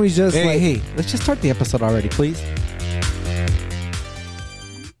thing. Why don't we just Hey, let's just start the episode already, please.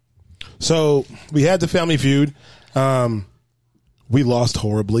 So we had the Family Feud. We lost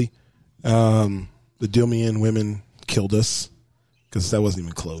horribly. The Dilmian women killed us because that wasn't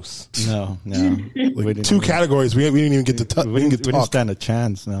even close. No. Like 2 categories. We didn't even get to touch. We didn't get to We didn't talk. stand a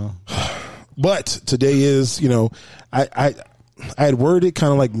chance. No. But today is, I had worded it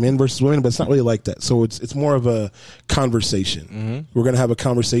kind of like men versus women, but it's not really like that. So it's more of a conversation. We're gonna have a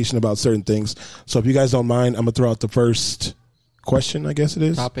conversation about certain things. So if you guys don't mind, I'm gonna throw out the first question. I guess it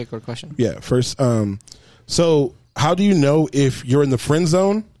is Topic or question? Yeah, first. So how do you know if you're in the friend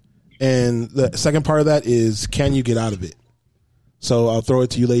zone? And the second part of that is, can you get out of it? So I'll throw it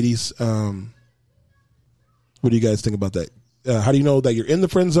to you, ladies. What do you guys think about that? How do you know that you're in the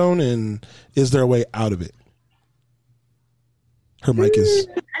friend zone, and is there a way out of it? Her mic is.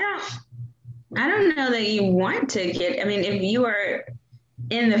 I don't know that you want to get. I mean, if you are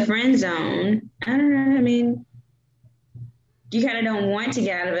in the friend zone, I don't know. I mean, you kind of don't want to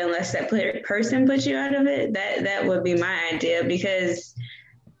get out of it unless that person puts you out of it. That would be my idea, because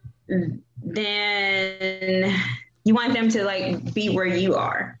then you want them to like be where you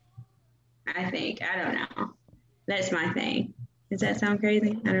are. I think. I don't know. That's my thing. Does that sound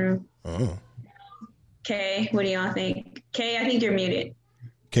crazy? I don't know. Oh. Kay, what do y'all think? Kay, I think you're muted.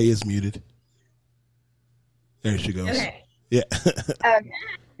 Kay is muted. There she goes. Okay. Yeah.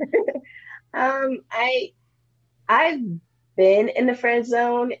 I've been in the friend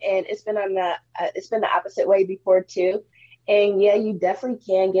zone, and it's been the opposite way before too. And yeah, you definitely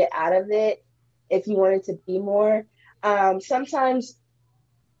can get out of it if you wanted to be more. Sometimes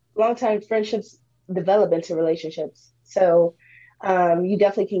long-time friendships develop into relationships. So you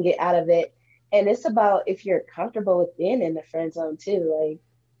definitely can get out of it. And it's about if you're comfortable with being in the friend zone too. Like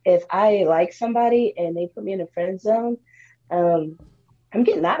if I like somebody and they put me in a friend zone, I'm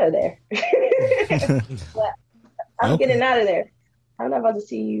getting out of there. I'm getting out of there. I'm not about to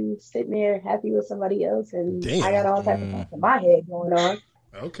see you sitting there happy with somebody else, and I got all types of thoughts in my head going on.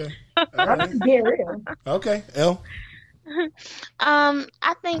 Okay. I'm just being real. Okay, Elle.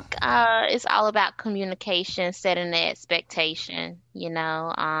 I think it's all about communication, setting the expectation.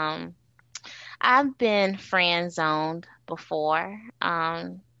 I've been friend zoned before.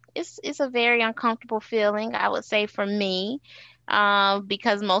 It's a very uncomfortable feeling, I would say, for me,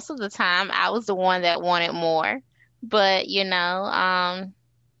 because most of the time I was the one that wanted more. But yeah,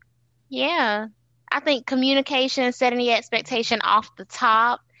 I think communication, setting the expectation off the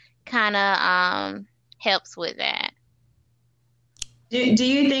top, kind of helps with that. Do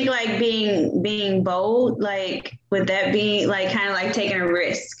you think like being bold, like would that be like kind of like taking a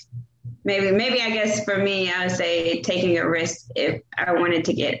risk? Maybe I guess for me, I would say taking a risk if I wanted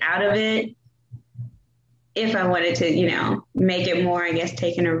to get out of it. If I wanted to, make it more, I guess,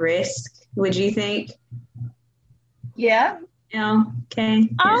 taking a risk. Would you think? Yeah. Oh, okay.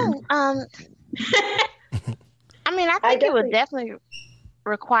 Oh, I mean, I think it would definitely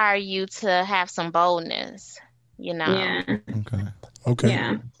require you to have some boldness, Yeah. Okay.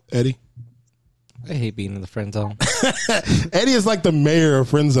 Yeah. Eddie? I hate being in the friend zone. Eddie is like the mayor of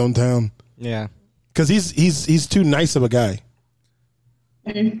friend zone town. Yeah. Because he's too nice of a guy.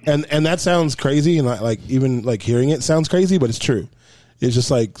 And that sounds crazy, and even hearing it sounds crazy, but it's true. It's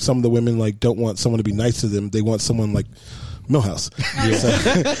just like some of the women don't want someone to be nice to them. They want someone like Millhouse. Yeah.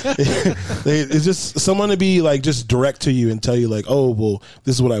 So, it's just someone to be just direct to you and tell you oh, well,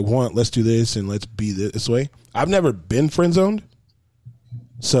 this is what I want. Let's do this and let's be this way. I've never been friend zoned,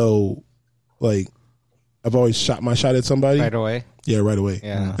 so I've always shot my shot at somebody Right away. Yeah, right away.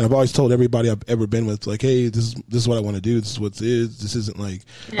 Yeah. And I've always told everybody I've ever been with, hey, this is what I want to do. This is what it is. This isn't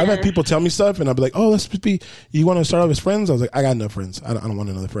I've had people tell me stuff, and I'll be oh, let's be. You want to start off as friends? I was I got enough friends. I don't want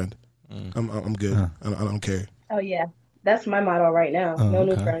another friend. I'm good. I don't care. Oh yeah, that's my motto right now. No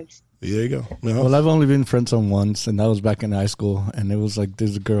new friends. There you go. Well, I've only been friends on once, and that was back in high school. And it was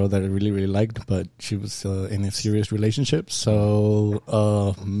there's a girl that I really, really liked, but she was in a serious relationship. So,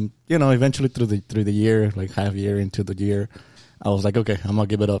 eventually through the year, half year into the year, I was okay, I'm gonna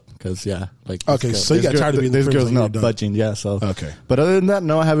give it up because okay, so you got tired of being this girl's not budging, yeah. So okay, but other than that,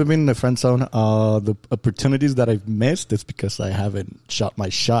 no, I haven't been in the friend zone. The opportunities that I've missed is because I haven't shot my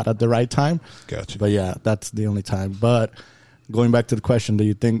shot at the right time. Gotcha. But yeah, that's the only time. But going back to the question,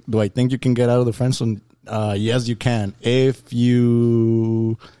 do I think you can get out of the friend zone? Yes, you can if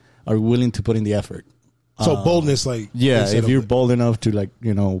you are willing to put in the effort. So boldness, if you're bold enough to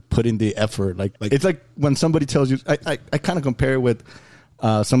put in the effort, it's like when somebody tells you, I kind of compare it with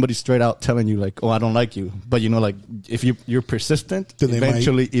somebody straight out telling you oh, I don't like you, but if you're persistent, then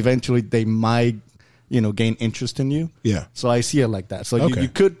eventually they might gain interest in you. Yeah. So I see it like that. So you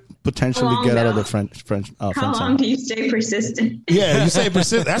could potentially get out of the friend How long do you stay persistent? Yeah, you say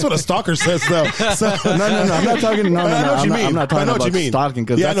persistent. That's what a stalker says, though. So, no. I'm not talking. No. I'm not talking about stalking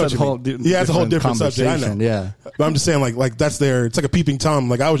because that's a whole. That's a whole different subject. I know. Yeah, but I'm just saying, that's their. It's like a peeping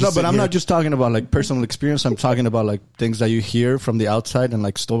tom. I was just. No, but I'm not just talking about personal experience. I'm talking about things that you hear from the outside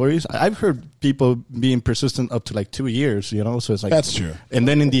and stories. I've heard people being persistent up to 2 years. So it's that's true. And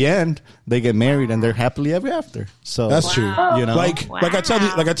then in the end, they get married and they're happily ever after. So that's true.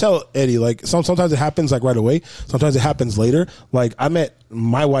 I tell Eddie, sometimes it happens right away. Sometimes it happens later. I met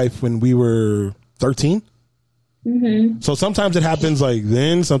my wife when we were 13. Mm-hmm. So sometimes it happens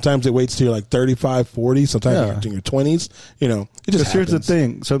then. Sometimes it waits till you're 35, 40. Sometimes you're in your 20s. It just happens. Here's the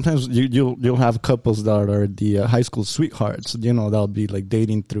thing. Sometimes you'll have couples that are the high school sweethearts. They'll be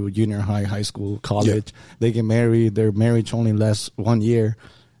dating through junior high school, college. Yeah. They get married. Their marriage only lasts 1 year,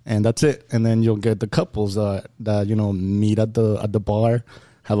 and that's it. And then you'll get the couples that meet at the bar,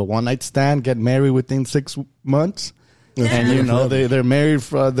 have a one-night stand, get married within 6 months, and they're married.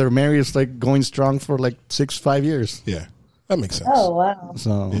 Their marriage is going strong for 5 years. Yeah, that makes sense. Oh wow,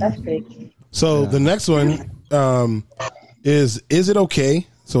 so that's big. So the next one is it okay?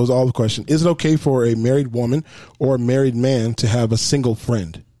 So it's all the question: is it okay for a married woman or a married man to have a single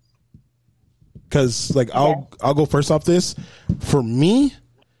friend? Because I'll go first off this. For me,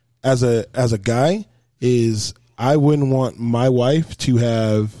 as a guy, is I wouldn't want my wife to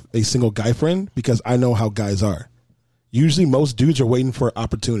have a single guy friend because I know how guys are. Usually most dudes are waiting for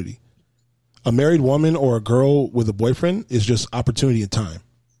opportunity. A married woman or a girl with a boyfriend is just opportunity and time.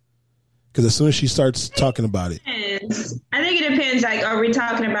 Because as soon as she starts talking about it. I think it depends. Are we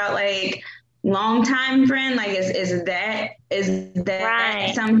talking about longtime friend? Like, is that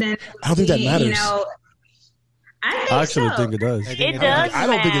Right. something? I don't think that matters. You know, I I actually so. think it does. It does. I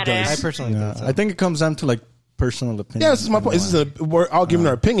don't think it matter. does. I personally Yeah, think so. I think it comes down to like personal opinion. Yeah, this is my point. This is we're all giving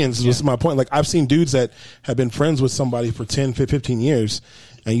our opinions. This is my point. Like, I've seen dudes that have been friends with somebody for 10, 15 years,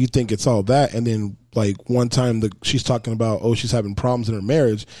 and you think it's all that, and then like one time she's talking about, oh, she's having problems in her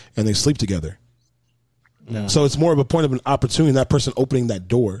marriage, and they sleep together. Yeah. So it's more of a point of an opportunity, that person opening that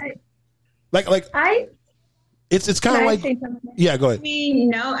door. Like it's kind of Can I like, say something? yeah, go ahead.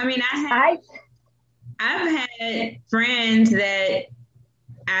 No, I mean, I've had friends that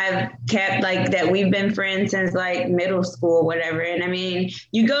I've kept, like, that we've been friends since like middle school or whatever. And I mean,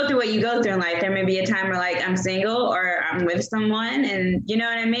 you go through what you go through in life. There may be a time where like I'm single or I'm with someone, and you know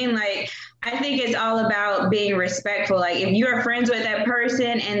what I mean? Like, I think it's all about being respectful. Like, if you're friends with that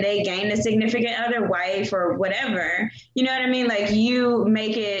person and they gain a significant other, wife or whatever, you know what I mean? Like, you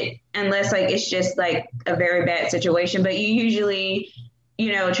make it, unless like it's just like a very bad situation, but you usually,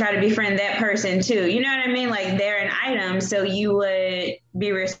 you know, try to befriend that person too. You know what I mean? Like, they're an item. So you would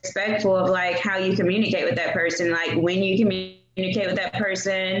be respectful of like how you communicate with that person. Like, when you communicate with that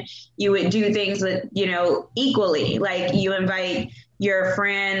person, you would do things with, you know, equally. Like, you invite your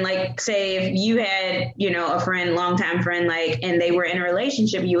friend, like, say if you had, you know, a friend, longtime friend, like, and they were in a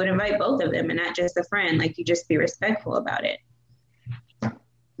relationship, you would invite both of them and not just the friend. Like, you just be respectful about it.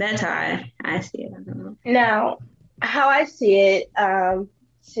 That's how I see it. I don't know. Now, how I see it,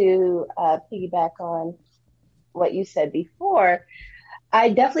 to piggyback on what you said before, I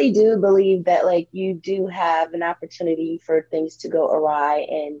definitely do believe that, like, you do have an opportunity for things to go awry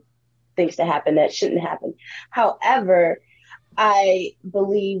and things to happen that shouldn't happen. However, I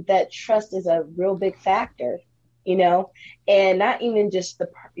believe that trust is a real big factor, you know, and not even just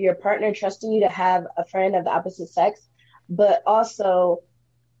your partner trusting you to have a friend of the opposite sex, but also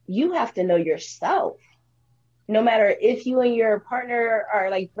you have to know yourself. No matter if you and your partner are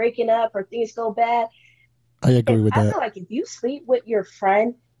like breaking up or things go bad. I agree with I that. feel like if you sleep with your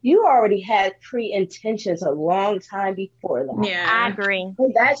friend, you already had pre-intentions a long time before that. Yeah, I agree.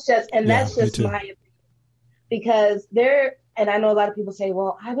 And that's just me too. my opinion. Because and I know a lot of people say,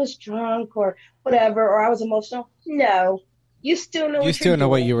 well, I was drunk or whatever, or I was emotional. No, you still know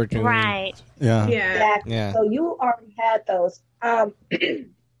what you were doing. Right. Yeah. Exactly. Yeah. So you already had those. I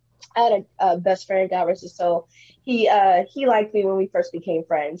had a best friend, God rest his soul. He liked me when we first became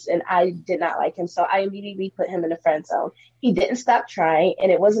friends, and I did not like him. So I immediately put him in the friend zone. He didn't stop trying,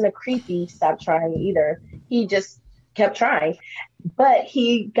 and it wasn't a creepy stop trying either. He just kept trying. But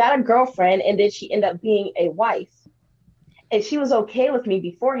he got a girlfriend, and then she ended up being a wife. And she was okay with me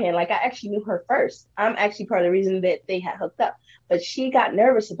beforehand. Like, I actually knew her first. I'm actually part of the reason that they had hooked up. But she got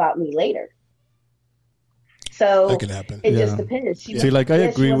nervous about me later. So That can happen. it just depends. See, like, I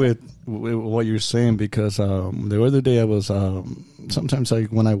agree with what you're saying, because the other day I was sometimes, like,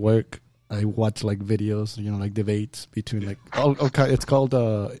 when I work, I watch like videos, you know, like debates between like it's called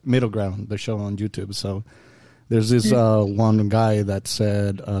Middle Ground, the show on YouTube. So there's this one guy that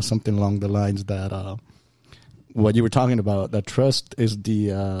said something along the lines that what you were talking about, that trust is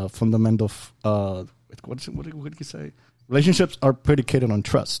the fundamental. What did you say? Relationships are predicated on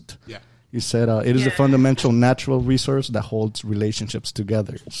trust. Yeah. You said it is a fundamental natural resource that holds relationships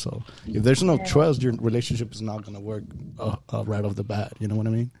together. So if there's no trust, your relationship is not going to work right off the bat. You know what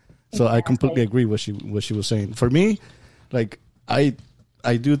I mean? So I completely agree with what she was saying. For me, like, I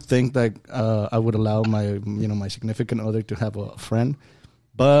do think that I would allow my significant other to have a friend,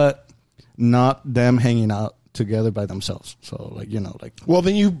 but not them hanging out together by themselves. So, like, you know, like, well,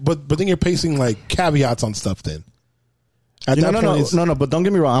 then but then you're placing like caveats on stuff then. No. But don't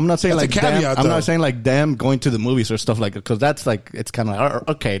get me wrong. I'm not saying That's like a caveat, them, I'm though. not saying like them going to the movies or stuff like it, because that's like, it's kind of like,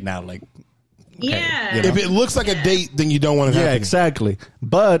 okay, now, like, Yeah. you know? If it looks like a date, then you don't want to have Yeah, it. exactly.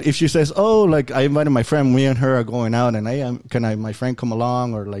 But if she says, "Oh, like, I invited my friend, me and her are going out, and hey, my friend come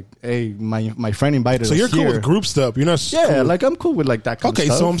along?" Or like, "Hey, my friend invited So us you're cool here." with group stuff. You're not. Yeah, cool with- like, I'm cool with like that kind okay,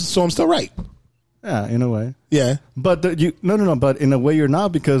 of stuff. so I'm still right. Yeah, in a way. Yeah. But no. But in a way, you're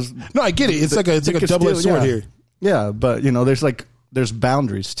not, because No, I get it. It's like a double-edged sword here. Yeah, but you know, there's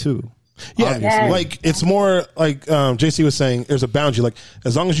boundaries too. Yeah, obviously. like it's more like JC was saying. There's a boundary. Like,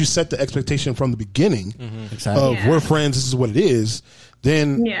 as long as you set the expectation from the beginning Exactly. of we're friends, this is what it is.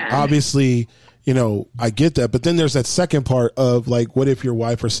 Then obviously, you know, I get that. But then there's that second part of like, what if your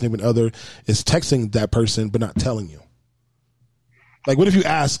wife or significant other is texting that person but not telling you? Like, what if you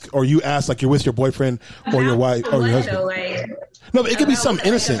ask like you're with your boyfriend or your wife or your husband? Though, like, No, but it could be something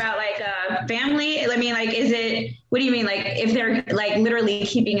innocent. About like family? I mean, like, is it? What do you mean? Like, if they're like literally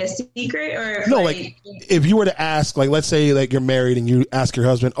keeping a secret, or if, No, like if you were to ask, like, let's say like you're married and you ask your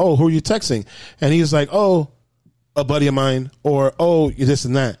husband, "Oh, who are you texting?" and he's like, "Oh, a buddy of mine," or "Oh, this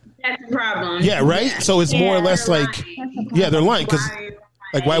and that." That's the problem. Yeah, right. Yeah. So it's more or less they're like, lying. yeah, they're lying because,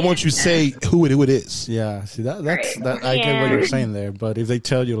 like, why won't you say who it is? Yeah, see that's Right. that I get what Yeah. you're saying there, but if they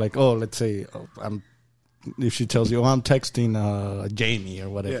tell you like, oh, let's say if she tells you, oh, I'm texting Jamie or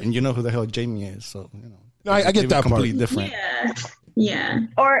whatever, Yeah. and you know who the hell Jamie is, so you know, No, I get it's that part. completely different. Yeah.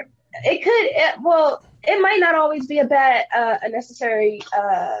 Or it might not always be a bad, a necessary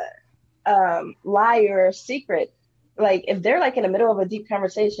lie or secret. Like if they're like in the middle of a deep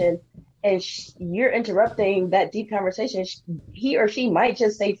conversation and you're interrupting that deep conversation, he or she might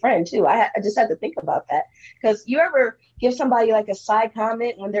just say friend too. I just had to think about that, because you ever give somebody like a side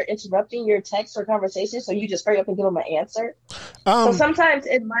comment when they're interrupting your text or conversation, so you just hurry up and give them an answer. So sometimes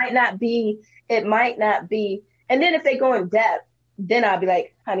it might not be, and then if they go in depth, then I'll be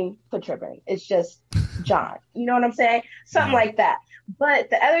like, honey, quit tripping. It's just John. You know what I'm saying? Something like that. But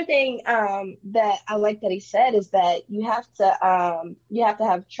the other thing that I like that he said is that you have to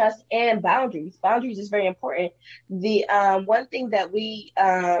have trust and boundaries. Boundaries is very important. The one thing that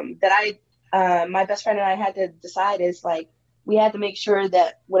my best friend and I had to decide is like we had to make sure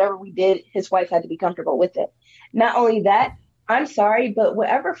that whatever we did, his wife had to be comfortable with it. Not only that, I'm sorry, but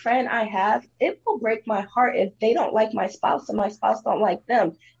whatever friend I have, it will break my heart if they don't like my spouse and my spouse don't like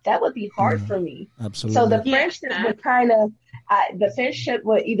them. That would be hard for me. Absolutely. So the friendship would the friendship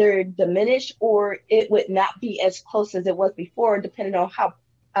would either diminish or it would not be as close as it was before, depending on how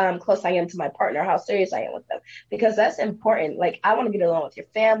close I am to my partner, how serious I am with them. Because that's important. Like, I want to get along with your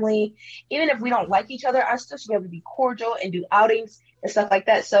family. Even if we don't like each other, I still should be able to be cordial and do outings and stuff like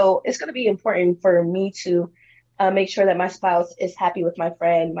that. So it's going to be important for me to make sure that my spouse is happy with my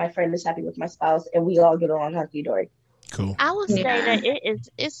friend is happy with my spouse, and we all get along hunky-dory. Cool. I would say that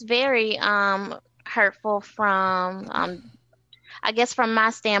it's very hurtful from I guess from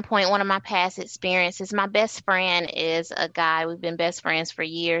my standpoint, one of my past experiences, my best friend is a guy. We've been best friends for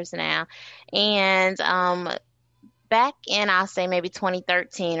years now. And back in, I'll say maybe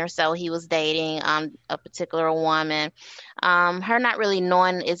 2013 or so, he was dating a particular woman. Her not really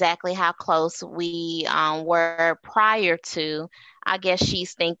knowing exactly how close we were prior to. I guess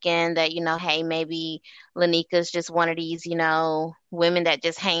she's thinking that, hey, maybe Lanika's just one of these, women that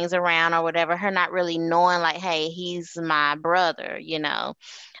just hangs around or whatever. Her not really knowing like, hey, he's my brother,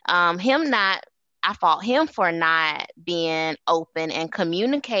 I fault him for not being open and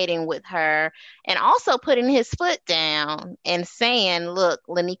communicating with her, and also putting his foot down and saying, look,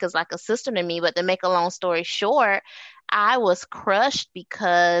 Lanika's like a sister to me. But to make a long story short, I was crushed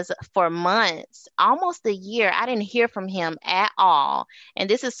because for months, almost a year, I didn't hear from him at all. And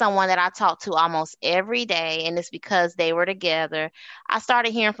this is someone that I talk to almost every day, and it's because they were together. I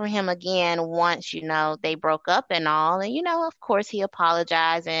started hearing from him again once, they broke up and all. And, of course, he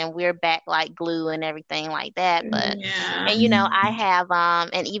apologized, and we're back like glue and everything like that. But, and, I have,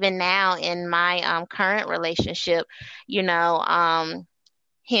 and even now in my current relationship, him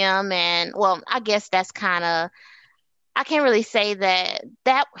and, well, I guess that's kind of, I can't really say that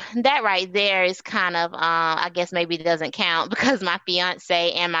right there is kind of, I guess maybe it doesn't count, because my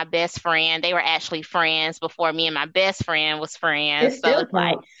fiance and my best friend, they were actually friends before me and my best friend was friends. So it's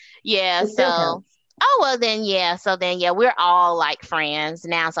like, oh, well then, we're all like friends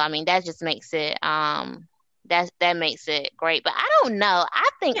now. So, I mean, that just makes it, that makes it great. But I don't know. I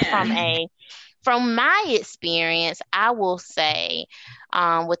think from my experience, I will say,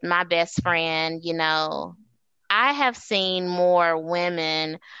 with my best friend, I have seen more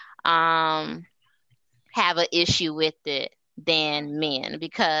women have an issue with it than men,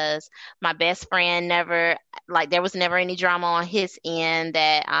 because my best friend there was never any drama on his end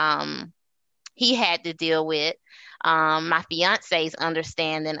that he had to deal with. My fiance's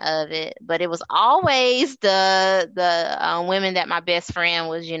understanding of it, but it was always the women that my best friend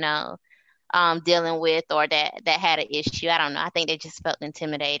was, dealing with, or that had an issue. I don't know. I think they just felt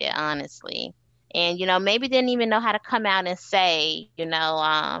intimidated, honestly. And, maybe didn't even know how to come out and say,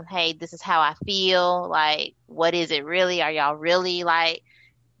 hey, this is how I feel. Like, what is it really? Are y'all really like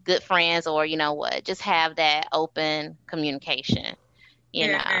good friends, or, what? Just have that open communication,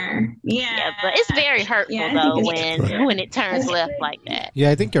 Yeah, but it's very hurtful though when it turns left like that. Yeah,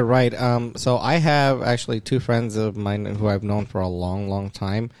 I think you're right. So I have actually two friends of mine who I've known for a long, long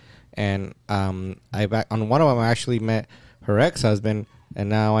time. And on one of them I actually met her ex-husband, and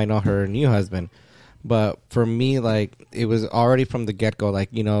now I know her new husband. But for me, like, it was already from the get-go, like,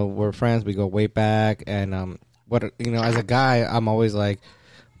 we're friends, we go way back, and as a guy, I'm always like,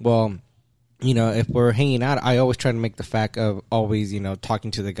 well, you know, if we're hanging out, I always try to make the fact of always, you know,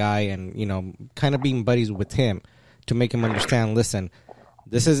 talking to the guy and, you know, kind of being buddies with him to make him understand, listen,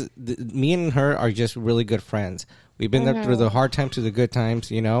 this is, me and her are just really good friends. We've been there through the hard times to the good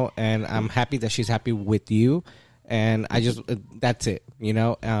times, you know, and I'm happy that she's happy with you. And I just, that's it, you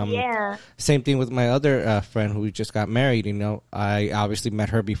know. Same thing with my other friend who just got married, you know. I obviously met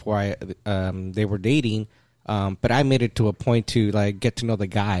her before they were dating, but I made it to a point to, like, get to know the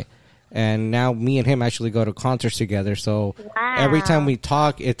guy. And now me and him actually go to concerts together. So every time we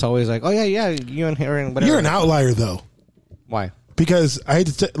talk, it's always like, oh, yeah, you and her and whatever. You're an outlier, though. Why? Because I hate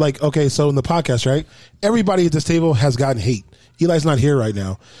to like, okay, so in the podcast, right? Everybody at this table has gotten hate. Eli's not here right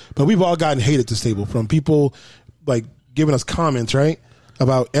now, but we've all gotten hate at this table from people like giving us comments, right?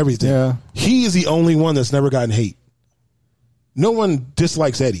 About everything. Yeah. He is the only one that's never gotten hate. No one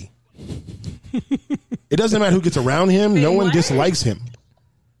dislikes Eddie. It doesn't matter who gets around him. No one dislikes him.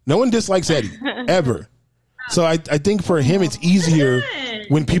 No one dislikes Eddie, ever. So I think for him, it's easier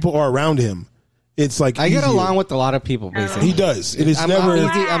when people are around him. It's like I get along with a lot a basically. He does. It is never.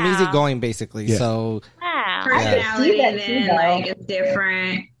 I'm easy going, basically. Yeah. So personality then like it's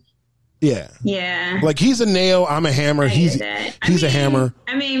different. Yeah. Like he's a nail. I'm a hammer. He's a hammer.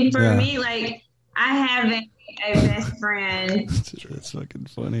 I mean, for me, like I have a best friend. It's fucking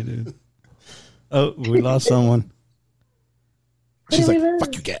funny, dude. Oh, we lost someone. She's like,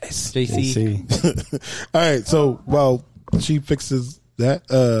 fuck you guys. JC. All right. So while she fixes that,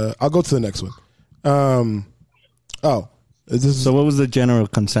 I'll go to the next one. So what was the general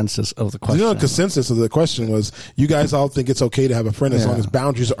consensus of the question? The general consensus of the question was you guys all think it's okay to have a friend as long as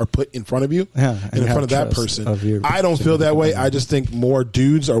boundaries are put in front of you and in front of that person. I don't feel that way. I just think more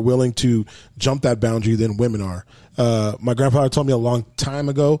dudes are willing to jump that boundary than women are. My grandfather told me a long time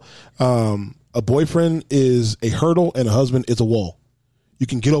ago, a boyfriend is a hurdle and a husband is a wall. You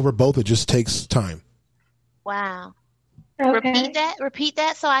can get over both. It just takes time. Wow. Okay. Repeat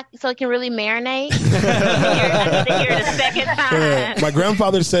that so it can really marinate. I need to hear it a second time. My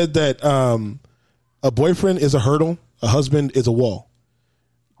grandfather said that a boyfriend is a hurdle, a husband is a wall.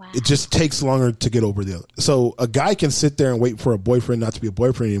 Wow. It just takes longer to get over the other. So a guy can sit there and wait for a boyfriend not to be a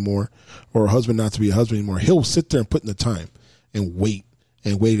boyfriend anymore or a husband not to be a husband anymore. He'll sit there and put in the time and wait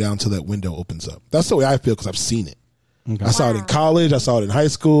it out until that window opens up. That's the way I feel because I've seen it. Okay. I saw it in college. I saw it in high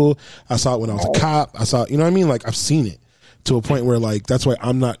school. I saw it when I was a cop. I saw it, you know what I mean? Like I've seen it to a point where like, that's why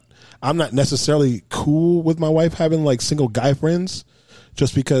I'm not necessarily cool with my wife having like single guy friends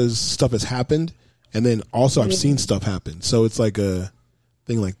just because stuff has happened. And then also I've seen stuff happen. So it's like a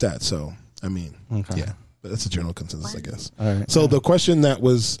thing like that. So, I mean, yeah, but that's a general consensus, I guess. All right. So the question that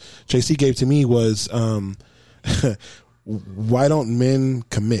was JC gave to me was, why don't men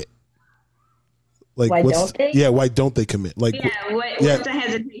commit? Like, why don't they? Yeah, why don't they commit? Like, what's the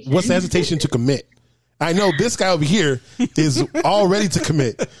hesitation? What's the hesitation to commit? I know this guy over here is all ready to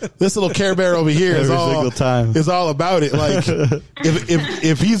commit. This little Care Bear over here is all about it. Like,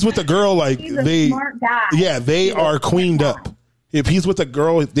 if he's with a girl, like he's a smart guy. They are queened up. If he's with a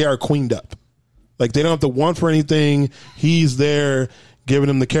girl, they are queened up. Like they don't have to want for anything. He's there giving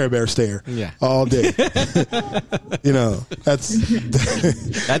him the Care Bear stare all day. You know, that's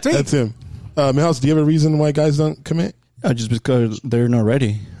him. Milhouse, do you have a reason why guys don't commit? Just because they're not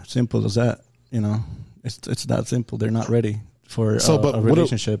ready. Simple as that. You know, it's that simple. They're not ready for a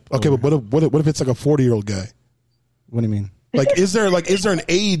relationship. But what if it's like a 40-year-old guy? What do you mean? Like, is there an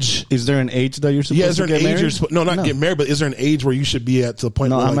age? Is there an age that you're supposed to get married? Get married, but is there an age where you should be at to the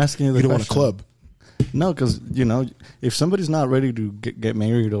point where I'm asking you don't want a club? No, because, you know, if somebody's not ready to get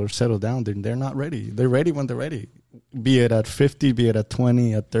married or settle down, then they're not ready. They're ready when they're ready. Be it at 50, be it at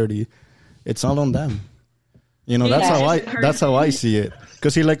 20, at 30. It's all on them. You know, that's how I see it.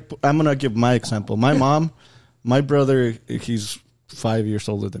 Because I'm going to give my example. My mom, my brother, he's 5 years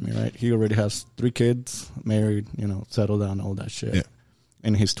older than me, right? He already has 3 kids, married, you know, settled down, all that shit. Yeah.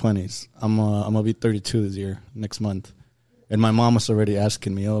 In his 20s. I'm going to be 32 this year, next month. And my mom was already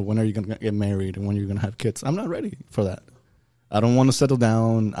asking me, when are you going to get married and when are you going to have kids? I'm not ready for that. I don't want to settle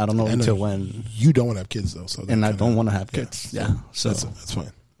down. I don't know until when. You don't want to have kids, though. So and I don't want to have kids. Yeah. So that's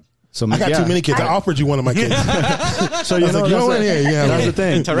fine. So I got too many kids. I offered you one of my kids. So you know, that's the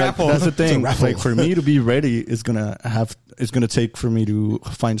thing. It's a raffle. That's the thing. Like for me to be ready is gonna take for me to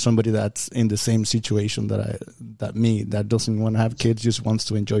find somebody that's in the same situation that doesn't want to have kids, just wants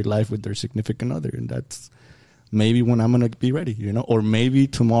to enjoy life with their significant other, and that's maybe when I'm gonna be ready, you know, or maybe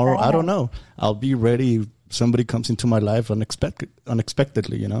tomorrow. I don't know. I'll be ready. Somebody comes into my life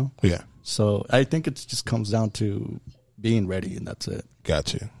unexpectedly, you know. Yeah. So I think it just comes down to being ready, and that's it.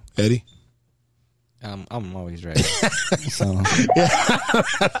 Gotcha. Eddie? I'm always ready. So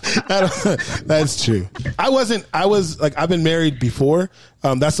That's true. I've been married before.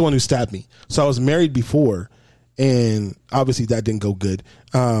 That's the one who stabbed me. So I was married before, and obviously that didn't go good.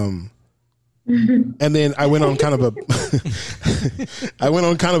 And then I went on kind of a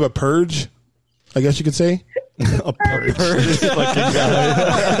purge, I guess you could say. a purge.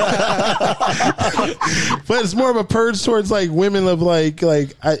 But it's more of a purge towards like women of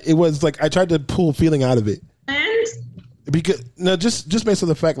it was like I tried to pull feeling out of it. And Because just based on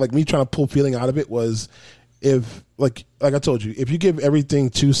the fact, like me trying to pull feeling out of it was, if like I told you, if you give everything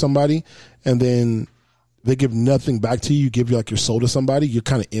to somebody and then they give nothing back to you, you give like your soul to somebody, you're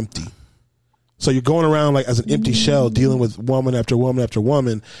kind of empty. So you're going around like as an empty shell, dealing with woman after woman after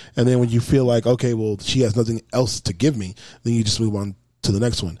woman, and then when you feel like, okay, well, she has nothing else to give me, then you just move on to the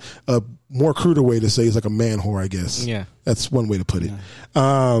next one. A more cruder way to say is like a man whore, I guess. Yeah, that's one way to put it.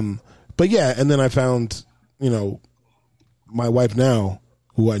 But yeah, and then I found, my wife now,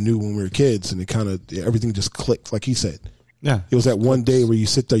 who I knew when we were kids, and it kind of everything just clicked, like he said. Yeah, it was that one day where you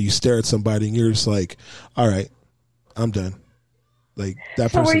sit there, you stare at somebody, and you're just like, all right, I'm done. Like that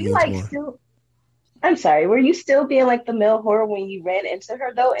So person were you means like more. still? I'm sorry. Were you still being like the male whore when you ran into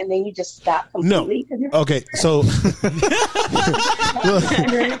her though, and then you just stopped No. completely? 'Cause you're- Okay, so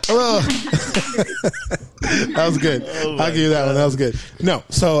hello. That was good. I'll give you that one. That was good. No,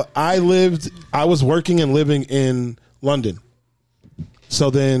 so I was working and living in London. So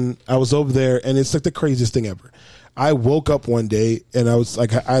then I was over there, and it's like the craziest thing ever. I woke up one day and I was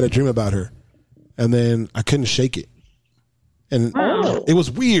like, I had a dream about her, and then I couldn't shake it. And it was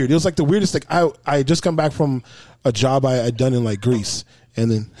weird. It was like the weirdest thing. I had just come back from a job I had done in like Greece,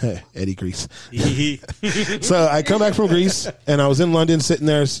 and then Eddie Greece. So I come back from Greece, and I was in London, sitting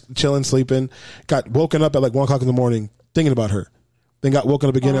there chilling, sleeping. Got woken up at like 1 o'clock in the morning thinking about her. Then got woken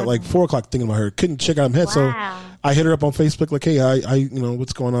up again at like 4 o'clock thinking about her. Couldn't check out my head, so I hit her up on Facebook like, hey, I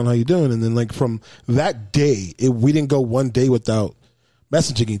what's going on? How you doing? And then like from that day, we didn't go one day without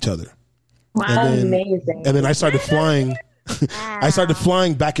messaging each other. Wow, amazing. And then I started flying. I started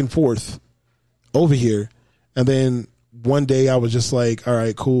flying back and forth over here, and then one day I was just like, all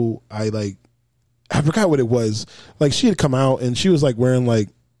right, cool. I forgot what it was. Like she had come out and she was like wearing like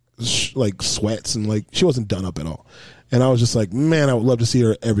sweats, and like she wasn't done up at all. And I was just like, man, I would love to see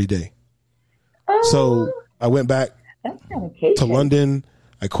her every day. So I went back to London.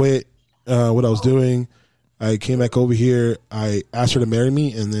 I quit what I was doing. I came back over here. I asked her to marry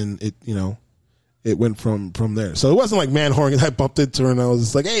me, and then it went from there. So it wasn't like man whoring. I bumped into her and I was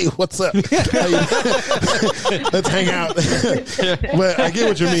just like, hey, what's up? Let's hang out. But I get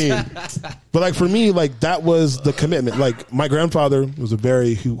what you mean. But like for me, like that was the commitment. Like my grandfather was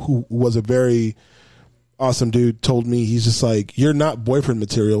who was a very awesome dude, told me, he's just like, you're not boyfriend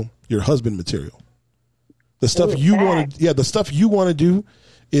material, you're husband material. The stuff you want to do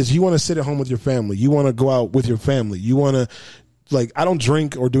is you want to sit at home with your family. You want to go out with your family. You want to, like, I don't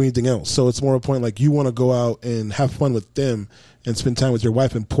drink or do anything else. So it's more a point like you want to go out and have fun with them and spend time with your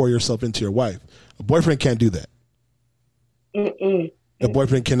wife and pour yourself into your wife. A boyfriend can't do that. A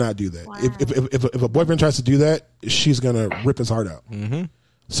boyfriend cannot do that. Wow. If a boyfriend tries to do that, she's going to rip his heart out. Mm-hmm.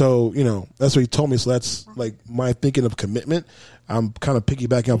 So, that's what he told me. So that's like my thinking of commitment. I'm kind of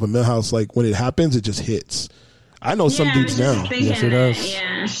piggybacking off of Millhouse. Like when it happens, it just hits. I know some dudes now. Yes, it does.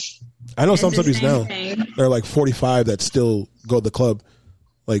 Yeah. I know some dudes now. They're like 45 that still go to the club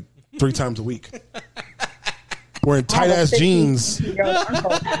like 3 times a week. Wearing tight ass jeans.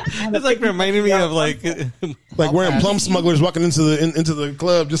 It's like reminding me of like wearing plum smugglers walking into the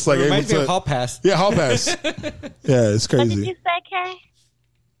club, just like, it reminds me of Hall Pass. Yeah, Hall Pass. Yeah, it's crazy. What did you say, Kay?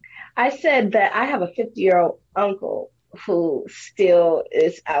 I said that I have a 50-year-old uncle who still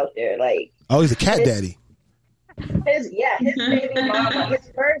is out there. Like, oh, he's a cat daddy. His baby mama,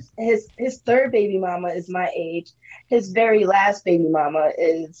 his third baby mama is my age. His very last baby mama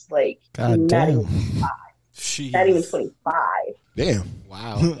is like not even 25. Not even 25. Damn.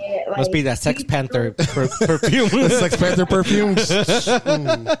 Wow. Yeah, like, must be that Sex Panther perfume. Sex Panther perfumes.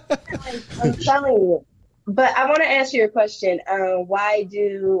 I'm telling you. But I want to answer your question. Why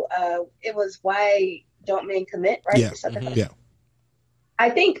don't men commit, right? Yeah. Mm-hmm. Yeah. I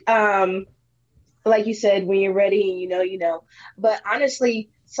think, like you said, when you're ready and you know. But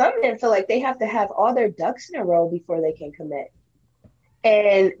honestly, some men feel like they have to have all their ducks in a row before they can commit.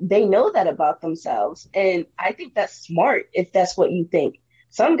 And they know that about themselves. And I think that's smart if that's what you think.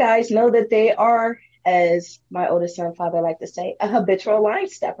 Some guys know that they are, as my oldest son father like to say, a habitual line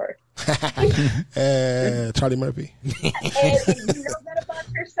stepper. Charlie Murphy. And if you know that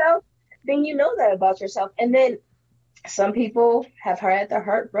about yourself, then you know that about yourself. And then some people have had their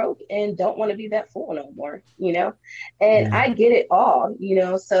heart broke and don't want to be that fool no more, and I get it all,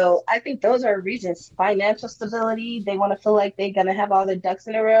 so I think those are reasons. Financial stability, they want to feel like they're going to have all their ducks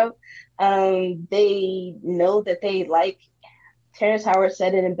in a row. They know that they like, Terrence Howard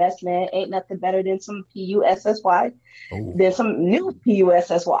said, an investment ain't nothing better than some PUSSY, than some new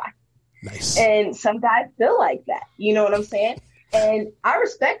PUSSY. Nice. And some guys feel like that, you know what I'm saying? And I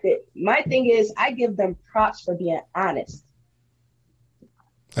respect it. My thing is, I give them props for being honest.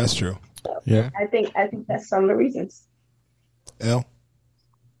 That's true. So Yeah. I think that's some of the reasons. L.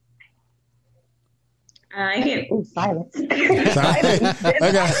 I get silence. Silence. Okay.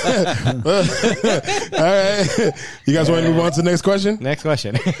 All right. You guys want to move on to the next question? Next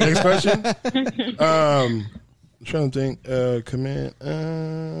question. Next question. I'm trying to think. Command.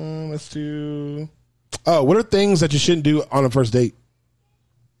 Let's do. Oh, what are things that you shouldn't do on a first date?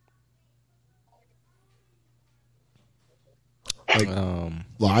 Like,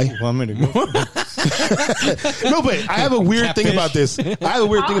 lie. Want me to go? No, but I have a weird thing about this.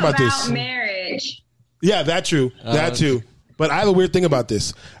 Marriage. Yeah, that true. That too. But I have a weird thing about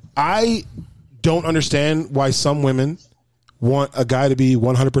this. I don't understand why some women want a guy to be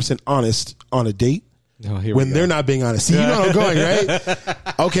 100% honest on a date when they're not being honest. See, you know where I'm going,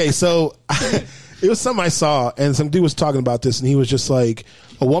 right? Okay, so it was something I saw, and some dude was talking about this, and he was just like,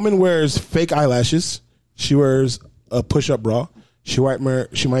 a woman wears fake eyelashes. She wears a push-up bra. She might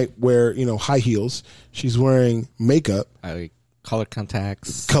wear, high heels. She's wearing makeup. Color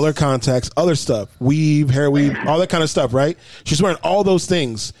contacts, other stuff, weave, hair weave, all that kind of stuff, right? She's wearing all those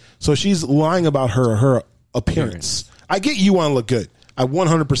things. So she's lying about her appearance. I get you want to look good. I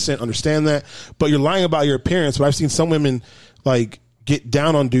 100% understand that. But you're lying about your appearance. But I've seen some women, like, get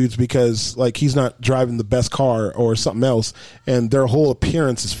down on dudes because, like, he's not driving the best car or something else, and their whole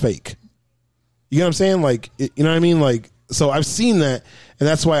appearance is fake. You know what I'm saying? Like, you know what I mean? Like, so I've seen that, and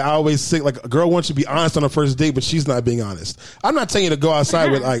that's why I always say, like, a girl wants you to be honest on a first date, but she's not being honest. I'm not telling you to go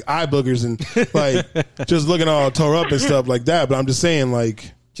outside with, like, eye boogers and, like, just looking all tore up and stuff like that, but I'm just saying,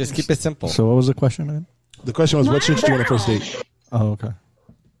 like... Just keep it simple. So what was the question again? The question was, what should you do on a first date? Oh, okay.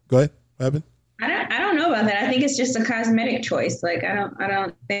 Go ahead. What happened? I don't know about that. I think it's just a cosmetic choice. Like, I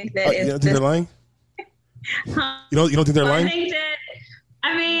don't think that You don't think they're lying? You don't think they're lying? I think that,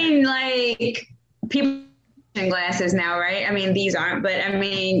 like, people in glasses now, right? I mean, these aren't, but I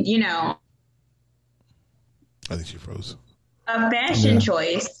mean, I think she froze. A fashion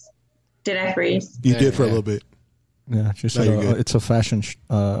choice. Did I freeze? You did for a little bit. Yeah, she said it's a fashion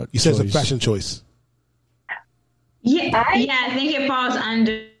you said it's a fashion choice. Yeah, I think it falls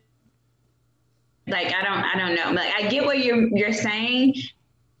under, like, I don't know. Like, I get what you're saying.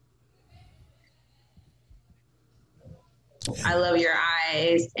 I love your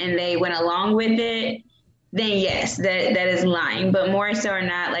eyes, and they went along with it. Then yes, that is lying. But more so or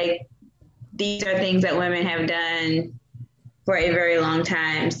not, like, these are things that women have done for a very long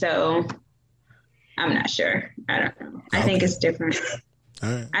time. So I'm not sure. I don't know. I think it's different. All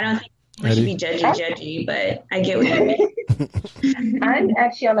right. I don't think we should be judgy, but I get what you mean. I'm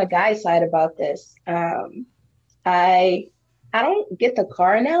actually on the guy side about this. I don't get the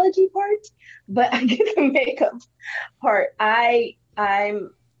car analogy part, but I get the makeup part. I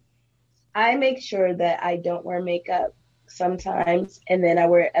make sure that I don't wear makeup sometimes, and then I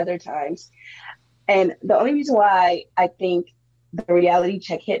wear it other times. And the only reason why I think the reality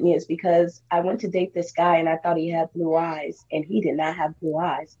check hit me is because I went to date this guy and I thought he had blue eyes, and he did not have blue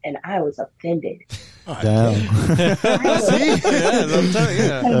eyes, and I was offended. Damn.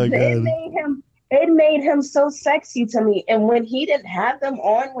 It made him so sexy to me. And when he didn't have them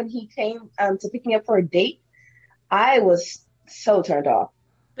on when he came to pick me up for a date, I was so turned off.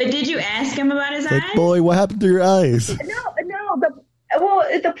 But did you ask him about his eyes? Boy, what happened to your eyes? No.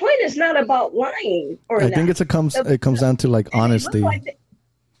 The point is not about lying or I think it comes down to, like, honesty.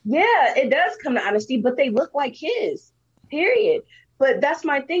 It does come to honesty, but they look like his, period. But that's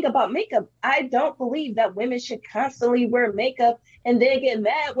my thing about makeup. I don't believe that women should constantly wear makeup and then get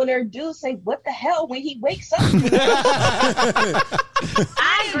mad when their dudes say, "What the hell?" when he wakes up. I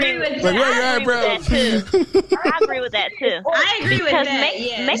agree with that. I agree with that too. I agree with that.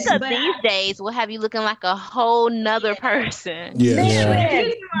 Yes, makeup these days will have you looking like a whole nother person.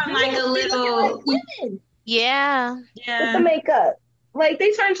 Yeah. Like a little women. Yeah. With the makeup. Like,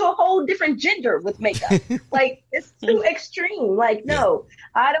 they turn to a whole different gender with makeup. Like, it's too extreme. Like, no,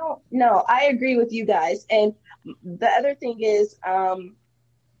 I don't know. I agree with you guys. And the other thing is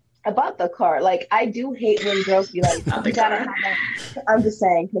about the car. Like, I do hate when girls be like, you gotta have that. I'm just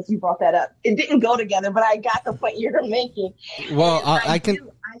saying, because you brought that up. It didn't go together, but I got the point you're making. Well, I think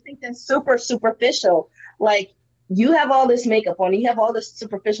that's super superficial. Like, you have all this makeup on, you have all this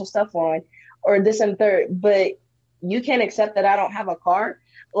superficial stuff on, or this and third, but you can't accept that I don't have a car.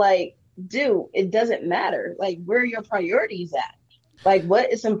 Like, dude, it doesn't matter. Like, where are your priorities at? Like,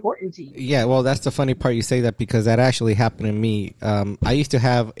 what is important to you? Yeah, well, that's the funny part you say that, because that actually happened to me. I used to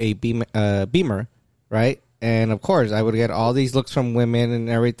have a Beamer, right? And of course, I would get all these looks from women and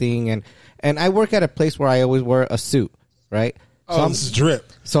everything. And I work at a place where I always wear a suit, right? So this is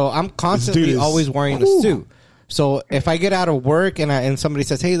drip. So I'm constantly always wearing a suit. So if I get out of work and somebody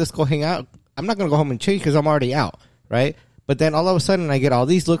says, hey, let's go hang out, I'm not going to go home and change because I'm already out, right? But then all of a sudden I get all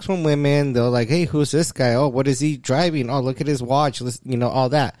these looks from women. They're like, hey, who's this guy? Oh, what is he driving? Oh, look at his watch. All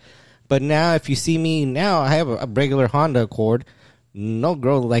that. But now if you see me now, I have a regular Honda Accord. No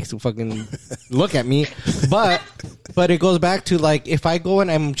girl likes to fucking look at me. But it goes back to, like, if I go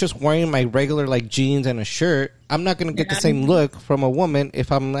and I'm just wearing my regular, like, jeans and a shirt, I'm not going to get the same look from a woman if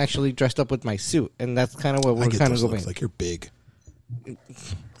I'm actually dressed up with my suit. And that's kind of what we're kind of going. Like, you're big.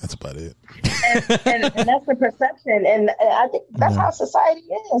 That's about it. And that's the perception. And I think that's how society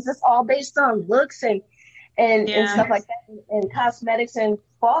is. It's all based on looks and stuff like that, and cosmetics and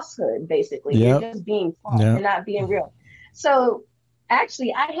falsehood, basically. Yep. You're just being false and not being real. So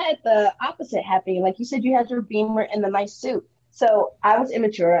actually, I had the opposite happening. Like you said, you had your Beamer and the nice suit. So I was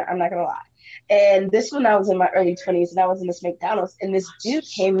immature, I'm not going to lie. And this when I was in my early 20s, and I was in this McDonald's, and this dude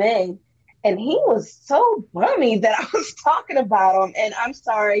came in, and he was so bummy that I was talking about him. And I'm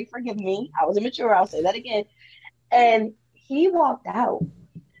sorry, forgive me. I was immature. I'll say that again. And he walked out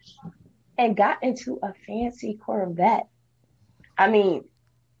and got into a fancy Corvette. I mean,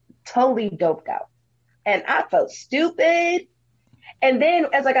 totally doped out. And I felt stupid. And then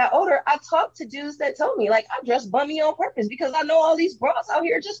as I got older, I talked to dudes that told me, like, I dress bummy on purpose because I know all these bras out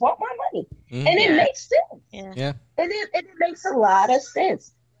here just want my money. And it makes sense. Yeah. It makes a lot of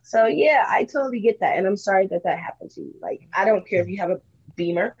sense. So, yeah, I totally get that. And I'm sorry that happened to you. Like, I don't care if you have a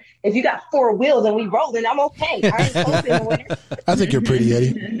Beamer. If you got 4 wheels and we rolling, I'm okay. I ain't close in the winter. I think you're pretty,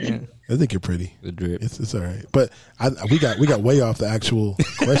 Eddie. I think you're pretty. It's all right. But we got way off the actual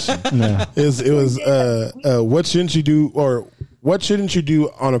question. It was what shouldn't you do, or what shouldn't you do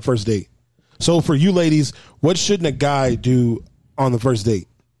on a first date? So for you ladies, what shouldn't a guy do on the first date?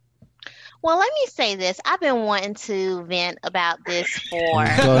 Well, let me say this. I've been wanting to vent about this for.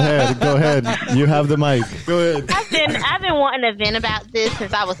 Go ahead. You have the mic. Go ahead. I've been wanting to vent about this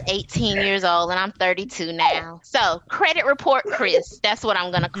since I was 18 years old, and I'm 32 now. So, credit report Chris. That's what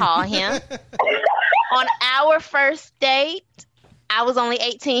I'm going to call him. On our first date, I was only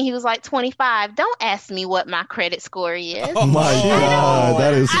 18. He was like 25. Don't ask me what my credit score is. Oh my God,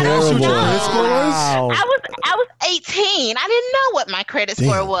 that is horrible. Wow. I was 18. I didn't know what my credit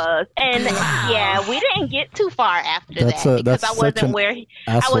score was, and yeah, we didn't get too far after that because I wasn't where he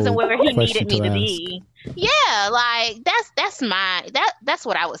needed me to be. Yeah, like that's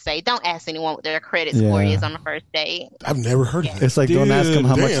what I would say. Don't ask anyone what their credit score is on the first date. I've never heard of it. It's like, don't ask them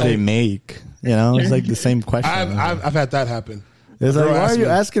how much they make. You know, it's like the same question. I've had that happen. It's like, why are you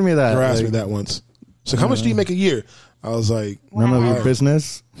asking me that? Girl asked me that once. So how much do you make a year? I was like, none of your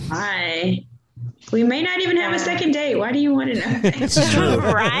business. Why? We may not even have a second date. Why do you want to know? It's true.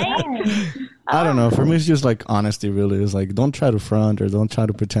 Right? I don't know. For me, it's just like honesty, really. It's like, don't try to front or don't try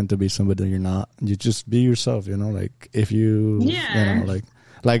to pretend to be somebody that you're not. You just be yourself, you know? Like, if you,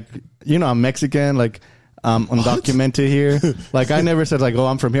 you know, I'm Mexican, like, undocumented here. Like, I never said, like, oh,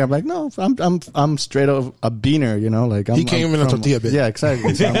 I'm from here. I'm like, no, I'm straight up a beaner, you know? Like, he came in a tortilla bit. Yeah,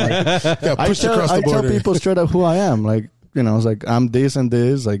 exactly. So I'm like, I tell people straight up who I am. Like, you know, it's like, I'm this and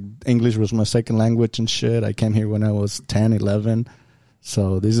this. Like, English was my second language and shit. I came here when I was 10, 11.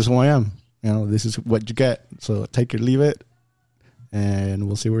 So this is who I am. You know, this is what you get. So take it, leave it, and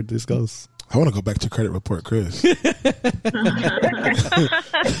we'll see where this goes. I want to go back to credit report, Chris.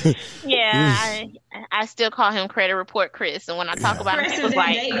 Yeah, I still call him credit report Chris. And when I talk about him, it's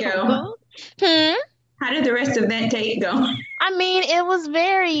like, how did the rest of that date go? I mean, it was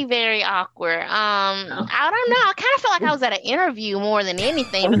very, very awkward. I don't know. I kind of felt like I was at an interview more than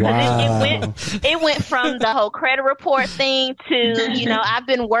anything because it went from the whole credit report thing to, you know, I've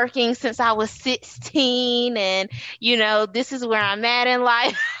been working since I was 16 and, you know, this is where I'm at in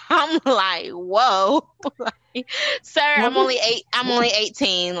life. I'm like, whoa. Sir, I'm only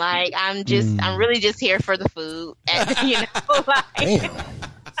 18. Like, I'm really just here for the food. And, you know, like,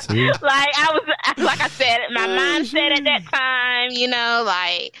 like I was, like I said, my mindset at that time, you know,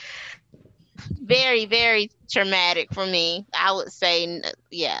 like very, very traumatic for me. I would say,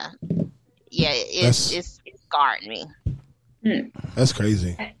 it's scarred me. That's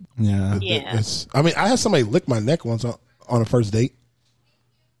crazy. Yeah. I mean, I had somebody lick my neck once on a first date.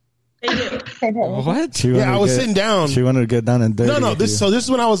 What? Yeah, I was sitting down. She wanted to get down and dirty. No. This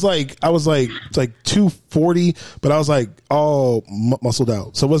is when I was like 240, but I was like all muscled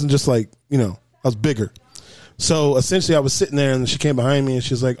out. So it wasn't just like, you know, I was bigger. So essentially, I was sitting there, and she came behind me, and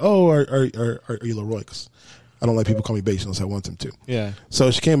she's like, "Oh, are you Leroy?" 'Cause I don't let people call me Beige unless I want them to. Yeah. So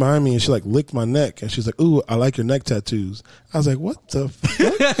she came behind me, and she like licked my neck, and she's like, "Ooh, I like your neck tattoos." I was like, "What the fuck?" You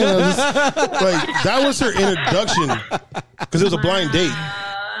know, like that was her introduction because it was a blind date.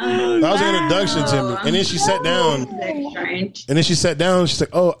 That was her introduction to me, and then she sat down. She's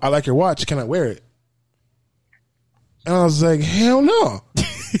like, "Oh, I like your watch. Can I wear it?" And I was like, "Hell no."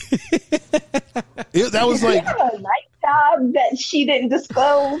 That was like a night job that she didn't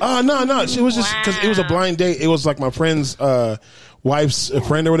disclose. Oh no, she was just because it was a blind date. It was like my friend's wife's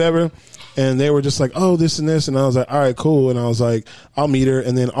friend or whatever, and they were just like, "Oh, this and this," and I was like, "All right, cool," and I was like, "I'll meet her,"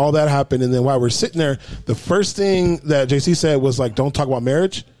 and then all that happened, and then while we're sitting there, the first thing that JC said was like, "Don't talk about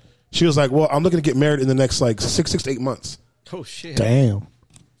marriage." She was like, "Well, I'm looking to get married in the next like six to 8 months." Oh shit! Damn.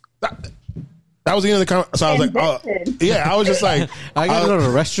 That was the end of the conversation. So I was like, "Oh, yeah." I was just like, I gotta go to the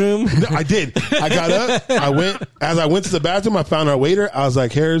restroom. No, I did. I got up. I went. As I went to the bathroom, I found our waiter. I was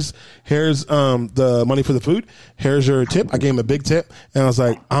like, "Here's the money for the food. Here's your tip." I gave him a big tip, and I was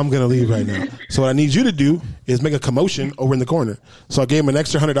like, "I'm gonna leave right now. So what I need you to do is make a commotion over in the corner." So I gave him an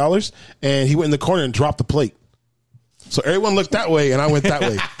extra $100, and he went in the corner and dropped the plate. So everyone looked that way, and I went that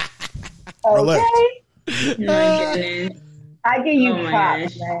way. I left. I give you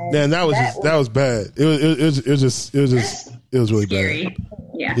props, man. Man, that was bad. It was really scary. bad.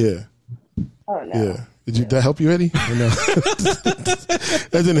 Yeah. Oh no. Yeah. Did that help you, Eddie? Or no?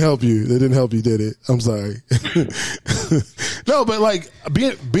 That didn't help you. That didn't help you, did it? I'm sorry. No, but like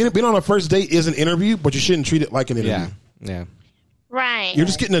being on a first date is an interview, but you shouldn't treat it like an interview. Yeah. Right. You're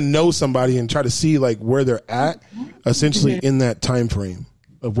just getting to know somebody and try to see like where they're at, essentially in that time frame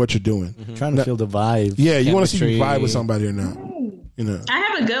of what you're doing. Trying to feel the vibe. Yeah, you want to see if you vibe with somebody or not. You know. I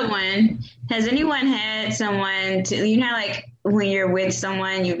have a good one. Has anyone had someone like when you're with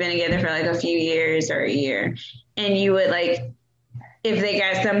someone, you've been together for like a few years or a year, and you would like, if they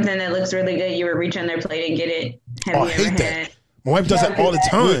got something that looks really good, you would reach on their plate and get it. Have you ever had? That. My wife does that all the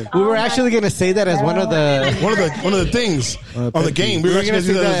time. We were actually going to say that as one of the things on the game. We were going to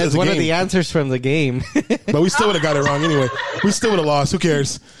say that as one game. of the answers from the game. But we still would have got it wrong anyway. We still would have lost. Who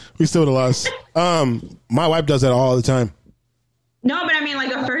cares? We still would have lost. My wife does that all the time. No, but I mean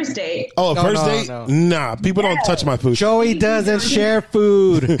like a first date. Oh, first date? No. Nah, people don't touch my food. Joey doesn't share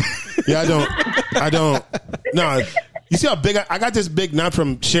food. Yeah, I don't. No. You see how big I got this big not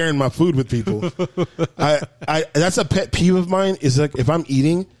from sharing my food with people. I that's a pet peeve of mine is like if I'm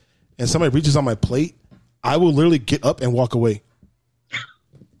eating and somebody reaches on my plate, I will literally get up and walk away.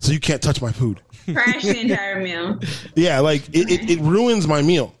 So you can't touch my food. Crash the entire meal. Yeah, like it ruins my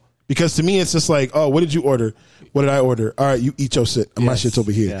meal. Because to me it's just like, oh, what did you order? What did I order? All right, you eat your shit. My shit's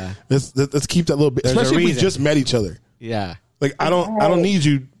over here. Yeah. Let's keep that little bit. There's especially if we just met each other. Yeah. Like I don't need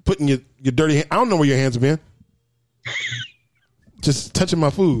you putting your dirty hand. I don't know where your hands have been. Just touching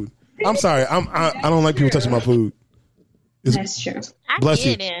my food. I'm sorry. I don't like people touching my food. That's true. Bless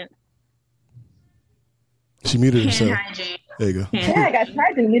you. She muted herself. Hygiene. There you go. Yeah, I got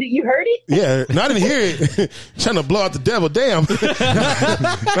tried to mute it. You heard it? Yeah, no, I didn't hear it. Trying to blow out the devil. Damn.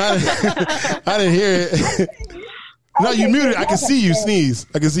 I didn't hear it. No, you muted. I can see you sneeze.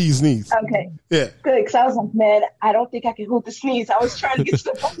 Okay. Yeah. Good, because I was like, man, I don't think I can hold the sneeze. I was trying to get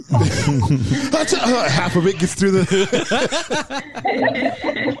to the half of it gets through the.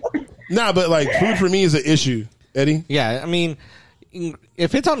 Nah, but like food for me is an issue, Eddie. Yeah, I mean,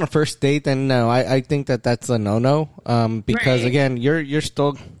 if it's on a first date, then no, I think that's a no. Because again, you're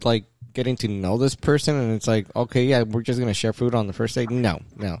still like getting to know this person, and it's like, okay, yeah, we're just gonna share food on the first date. No.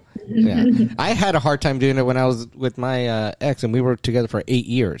 Yeah, I had a hard time doing it when I was with my ex, and we were together for 8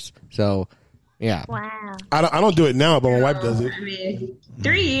 years. So, yeah. Wow. I don't do it now, but my wife does it. I mean,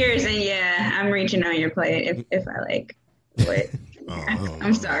 3 years, and yeah, I'm reaching on your plate if I like what.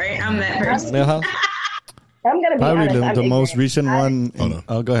 I'm sorry, I'm that person. I'm gonna be probably honest, the most recent one.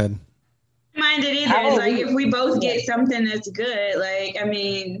 Oh, go ahead. Mind it either. It's like if we both get something that's good, like I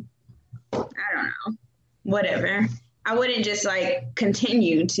mean, I don't know, whatever. I wouldn't just like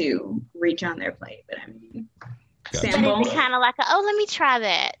continue to reach on their plate, but I mean, sample. But it's kind of like let me try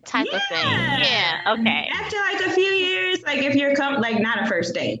that type of thing. Yeah. Okay. After like a few years, like if you're like not a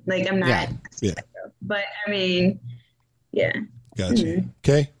first date, like I'm not. Yeah. But I mean, yeah. Gotcha. Mm-hmm.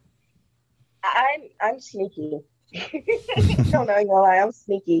 Okay. I'm sneaky. I'm not gonna lie, I'm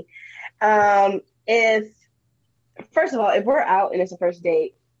sneaky. If first of all, if we're out and it's a first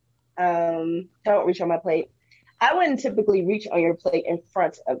date, don't reach on my plate. I wouldn't typically reach on your plate in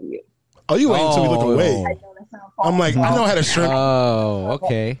front of you. Oh, you wait until we look away. I know that sounds I'm like, I know how to shrimp. Oh,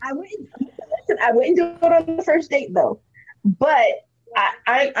 okay. I wouldn't do it on the first date though, but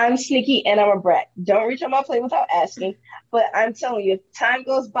I'm sneaky and I'm a brat. Don't reach on my plate without asking. But I'm telling you, if time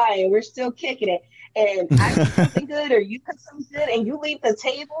goes by and we're still kicking it, and I cook something good or you cook something good, and you leave the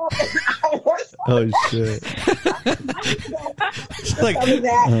table, Oh shit! like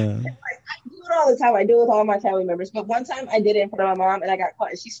that. I do it all the time. I do it with all my family members. But one time I did it in front of my mom, and I got caught,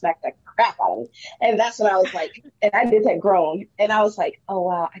 and she smacked the crap out of me. And that's when I was like, and I did that grown, and I was like, oh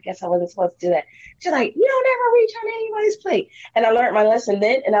wow, I guess I wasn't supposed to do that. She's like, you don't ever reach on anybody's plate. And I learned my lesson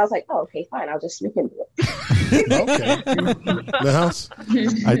then, and I was like, oh okay, fine, I'll just sneak into it. Okay. The house.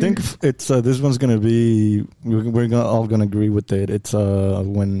 I think it's this one's gonna be. We're all gonna agree with it. It's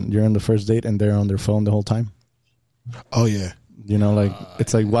when you're on the first date and they're on their phone the whole time. Oh yeah. You know, like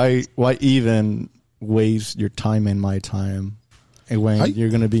it's like why even waste your time and my time, and when you're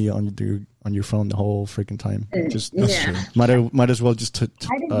gonna be on your phone the whole freaking time. Just might as well just should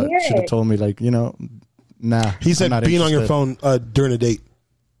have told me, like, you know, nah. He said being on your phone during a date.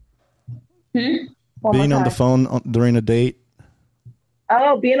 Being on the phone during a date.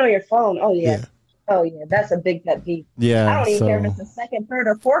 Oh, being on your phone. Oh yeah. Oh yeah, that's a big pet peeve. Yeah, I don't even care if it's the second, third,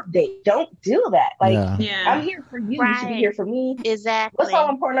 or fourth date. Don't do that. Like, I'm here for you. You should be here for me. Exactly. What's so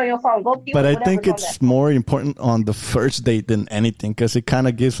important on your phone? Go. But I think it's more important on the first date than anything, because it kind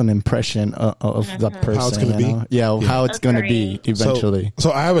of gives an impression of that person. How it's going to be. Yeah, how it's going to be eventually.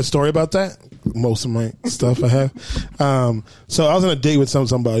 So I have a story about that. Most of my stuff I have. So I was on a date with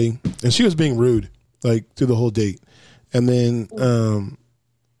somebody, and she was being rude, like, through the whole date, and then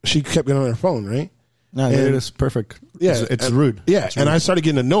she kept getting on her phone, right? No, it is perfect. Yeah, it's rude. Yeah, it's and rude. I started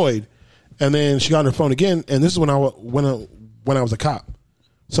getting annoyed, and then she got on her phone again, and this is when I was a cop.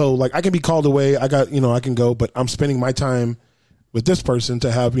 So like I can be called away, I can go, but I'm spending my time with this person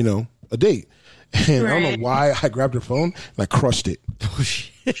to have a date, and I don't know why I grabbed her phone and I crushed it. Oh,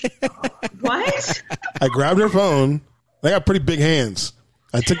 shit. What? I grabbed her phone. I got pretty big hands.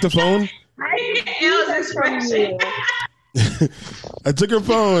 I took the phone. I took her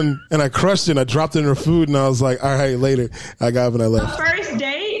phone and I crushed it and I dropped it in her food and I was like, all right, later. I got up and I left. First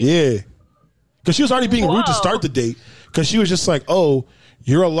date? Yeah. Because she was already being rude to start the date. Because she was just like, oh,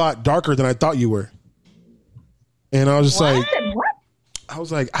 you're a lot darker than I thought you were. And I was just like, I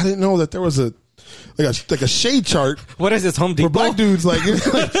was like, I didn't know that there was a shade chart. What is this, Home Depot? For black dudes,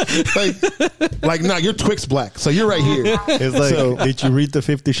 nah, you're Twix black, so you're right here. It's like, did you read the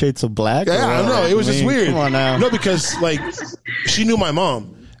 50 Shades of Black? Yeah, I know. It was just weird. Come on now. No, because like she knew my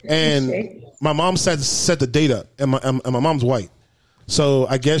mom, and my mom set the date up, and my mom's white, so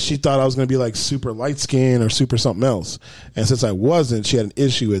I guess she thought I was going to be like super light skin or super something else, and since I wasn't, she had an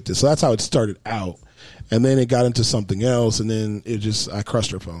issue with this. So that's how it started out. And then it got into something else, and then I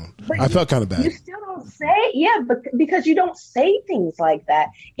crushed her phone. I felt kind of bad. You still don't say, but because you don't say things like that,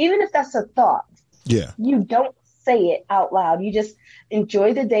 even if that's a thought. Yeah. You don't say it out loud. You just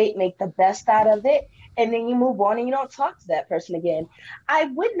enjoy the date, make the best out of it, and then you move on and you don't talk to that person again. I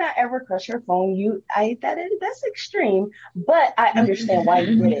would not ever crush your phone. That's extreme, but I understand why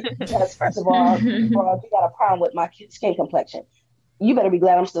you did it. Because first of all, you got a problem with my skin complexion. You better be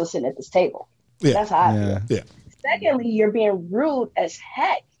glad I'm still sitting at this table. Yeah. That's how I feel. Yeah. Secondly, you're being rude as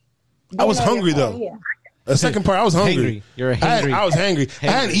heck. I was hungry though. Yeah. The second part, I was hungry. Hangry. You're hangry. I was hangry.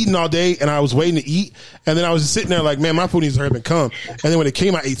 I hadn't eaten all day, and I was waiting to eat. And then I was just sitting there like, man, my food needs to hurry up and come. And then when it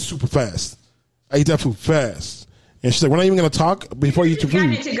came, I ate super fast. I ate that food fast. And she's like, we're not even going to talk before you eat your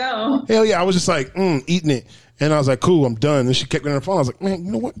food. Got it to go. Hell yeah. I was just like, eating it. And I was like, cool, I'm done. And she kept getting on her phone. I was like, man,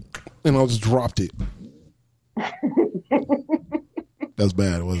 you know what? And I just dropped it. That's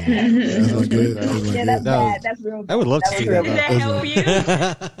bad, wasn't it? That's not good. That's bad. That's real. I would love to see that. Did that help you?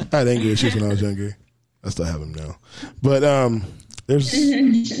 I had anger issues when I was younger. I still have them now. But there's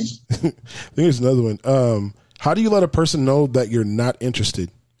another one. How do you let a person know that you're not interested,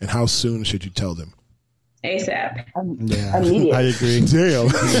 and how soon should you tell them? ASAP. Immediately. I agree. Damn.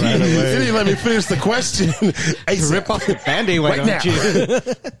 You didn't let me finish the question. Rip off the Band-Aid, why don't you?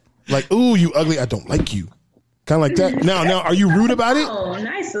 Like, ooh, you ugly. I don't like you. Kind of like that. Now, are you rude about it? Oh,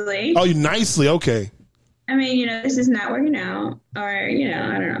 nicely. Oh, you nicely. Okay. I mean, this is not working out. Or, I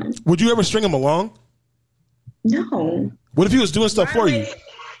don't know. Would you ever string him along? No. What if he was doing stuff for you?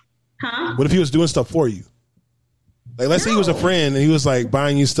 Huh? What if he was doing stuff for you? Like, let's say he was a friend and he was like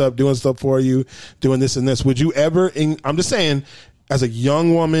buying you stuff, doing stuff for you, doing this and this. Would you ever, I'm just saying, as a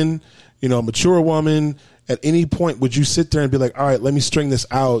young woman, mature woman, at any point, would you sit there and be like, all right, let me string this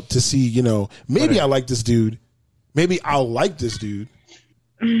out to see, maybe I like this dude. Maybe I'll like this dude.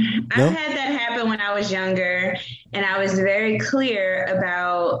 I've had that happen when I was younger, and I was very clear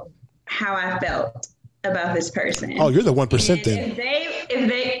about how I felt about this person. Oh, you're the 1% then. If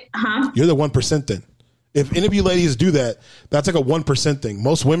they, You're the 1% then. If any of you ladies do that, that's like a 1% thing.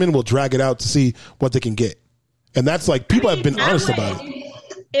 Most women will drag it out to see what they can get. And that's like, people have been honest about it.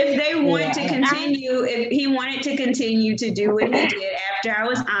 If they want to continue, if he wanted to continue to do what he did after I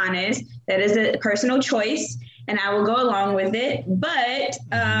was honest, that is a personal choice, and I will go along with it. But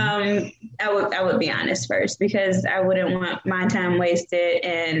I would be honest first, because I wouldn't want my time wasted,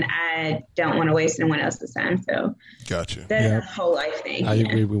 and I don't want to waste anyone else's time. So, gotcha. That's a whole life thing. I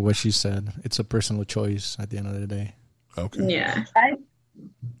agree with what she said. It's a personal choice at the end of the day. Okay. Yeah.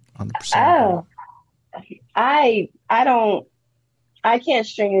 100%. I can't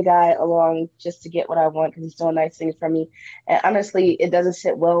string a guy along just to get what I want because he's doing nice things for me. And honestly, it doesn't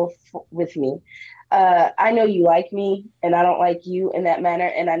sit well with me. I know you like me and I don't like you in that manner.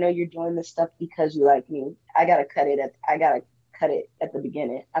 And I know you're doing this stuff because you like me. I gotta cut it at the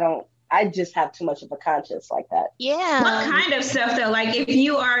beginning. I just have too much of a conscience like that. Yeah. What kind of stuff though? Like if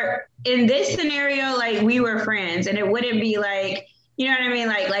you are in this scenario, like we were friends and it wouldn't be like, you know what I mean?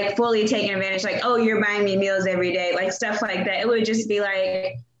 Like fully taking advantage, like, oh, you're buying me meals every day, like stuff like that. It would just be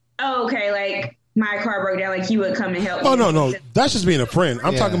like, oh, okay, like my car broke down, like you would come and help me. Oh, no. That's just being a friend.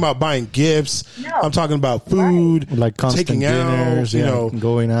 I'm talking about buying gifts. No. I'm talking about food, like constant taking dinners, out,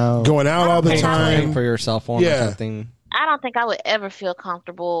 going out all the time. Paying for your cell phone or something. I don't think I would ever feel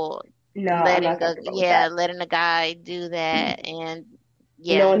comfortable letting a guy do that. And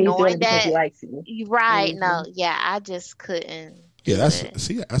knowing that he likes you. Right. No, I just couldn't. Yeah, that's a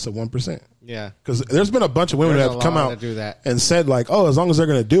 1%. Yeah, because there's been a bunch of women that have come out do that and said like, oh, as long as they're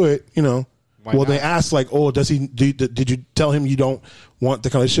going to do it, Why not? They ask like, oh, does he? Did you tell him you don't want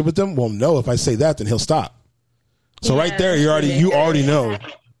the kind of relationship with them? Well, no. If I say that, then he'll stop. So right there, you already know.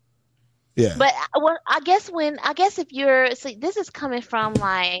 Yeah. But I guess if you're this is coming from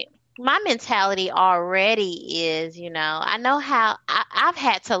like my mentality already is, I know how I've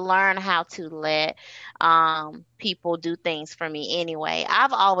had to learn how to let people do things for me anyway.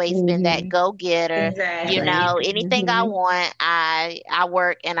 I've always been that go-getter. Exactly. Anything I want, I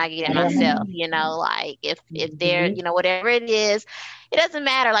work and I get it myself. Like if they're, whatever it is, it doesn't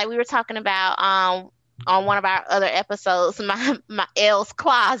matter. Like we were talking about on one of our other episodes, my L's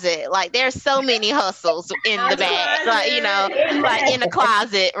closet. Like there's so many hustles in the bag, like in the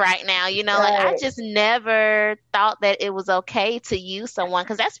closet right now. Like I just never thought that it was okay to use someone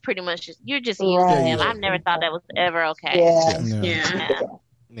because that's pretty much you're just using them. I've never thought that was ever okay.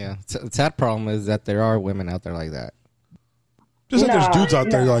 Yeah. The sad problem is that there are women out there like that. Just like there's dudes out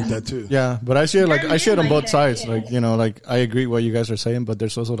there like that too. Yeah, but I see it on both sides. Like like I agree what you guys are saying, but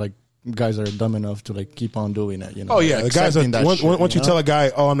there's also like guys that are dumb enough to like keep on doing it. Oh yeah, the guys are once you tell a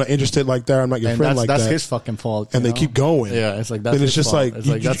guy, oh, I'm not interested like that, I'm not your friend like that. That's his fucking fault. And they keep going. Yeah, it's like that's. Then it's just fault.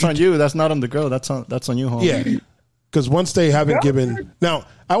 Like that's on you. That's not on the girl. That's on you, homie. Yeah, because once they haven't given. Now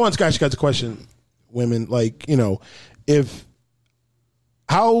I want to ask you guys a question, women. Like if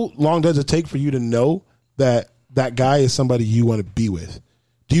how long does it take for you to know that guy is somebody you want to be with?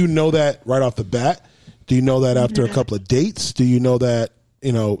 Do you know that right off the bat? Do you know that after a couple of dates? Do you know that?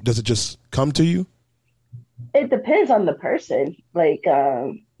 Does it just come to you? It depends on the person. Like,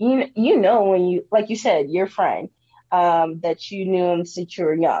 when you, like you said, your friend, that you knew him since you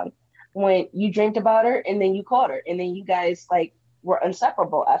were young, when you dreamed about her and then you called her and then you guys like were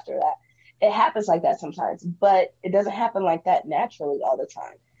inseparable after that. It happens like that sometimes, but it doesn't happen like that naturally all the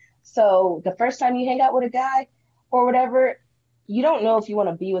time. So the first time you hang out with a guy or whatever, you don't know if you want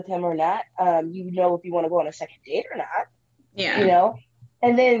to be with him or not. You know if you want to go on a second date or not. Yeah.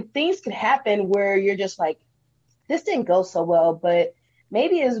 And then things could happen where you're just like, this didn't go so well, but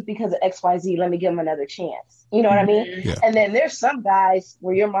maybe it's because of XYZ. Let me give him another chance. You know what I mean? Yeah. And then there's some guys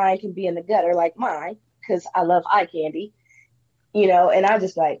where your mind can be in the gutter like mine, because I love eye candy, and I'm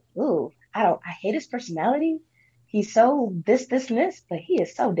just like, ooh, I hate his personality. He's so this, and this, but he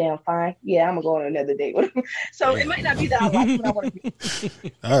is so damn fine. Yeah, I'm going to go on another date with him. So it might not be that I like what I want to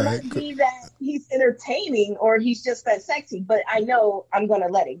be. All right. It might be that he's entertaining or he's just that sexy, but I know I'm going to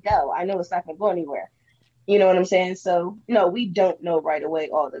let it go. I know it's not going to go anywhere. You know what I'm saying? So, no, we don't know right away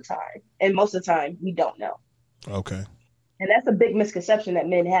all the time. And most of the time, we don't know. Okay. And that's a big misconception that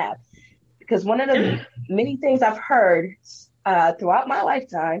men have. Because one of the many things I've heard throughout my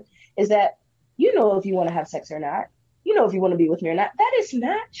lifetime is that you know if you want to have sex or not. You know if you want to be with me or not. That is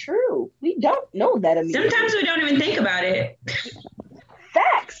not true. We don't know that immediately. Sometimes we don't even think about it.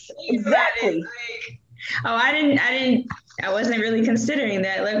 Facts. Exactly. I wasn't really considering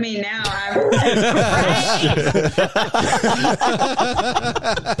that. Let me now.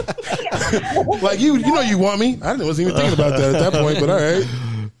 Like you want me? I wasn't even thinking about that at that point, but all right.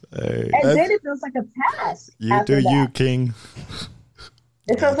 And then it feels like a task. You after do that. you, King.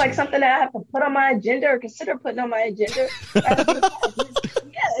 It feels like something that I have to put on my agenda or consider putting on my agenda.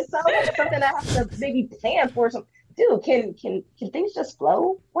 It sounds like something I have to maybe plan for. Dude, can things just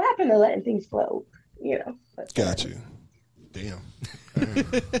flow? What happened to letting things flow? You know. Got you. Damn.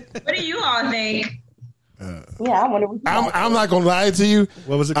 What do you all think? Yeah, I wonder. I'm not gonna lie to you.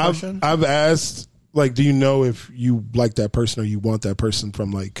 What was the question? I've asked, like, do you know if you like that person or you want that person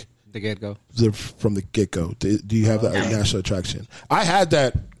from like The get-go. from the get go? Do you have that natural attraction? I had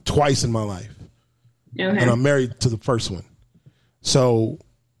that twice in my life, and I'm married to the first one. So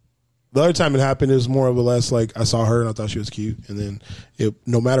the other time it happened, it was more of a less like I saw her and I thought she was cute, and then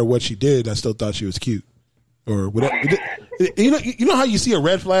no matter what she did, I still thought she was cute, or whatever. You know how you see a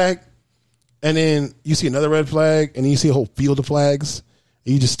red flag, and then you see another red flag, and then you see a whole field of flags,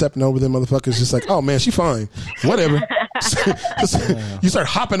 and you just stepping over them motherfuckers, just like, oh man, she fine, whatever. You start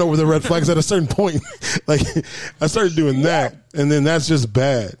hopping over the red flags at a certain point. Like I started doing that, and then that's just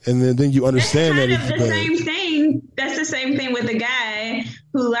bad. And then you understand that it's the bad. same thing. That's the same thing with a guy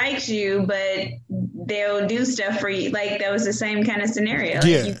who likes you, but they'll do stuff for you. Like that was the same kind of scenario.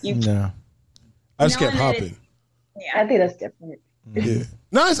 Yeah, Like I just kept hopping. I think that's different. Yeah,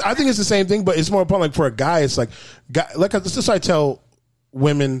 no, I think it's the same thing, but it's more upon like for a guy, it's like this is what I tell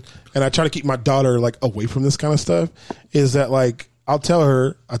women, and I try to keep my daughter like away from this kind of stuff, is that like I told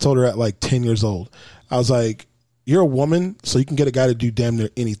her at like 10 years old, I was like, you're a woman, so you can get a guy to do damn near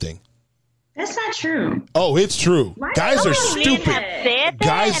anything. That's not true. Oh, it's true. Why Guys are do you stupid. Said that,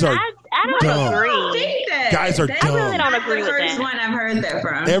 Guys are I don't dumb. agree. Guys are That's dumb. I really don't agree the with first that. one I've heard that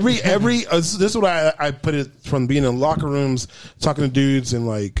from. This is what I put it from being in locker rooms, talking to dudes and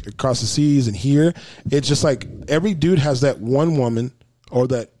like across the seas and here. It's just like every dude has that one woman or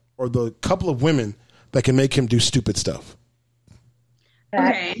the couple of women that can make him do stupid stuff.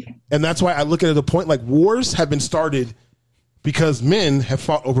 Okay. And that's why I look at it at a point like wars have been started because men have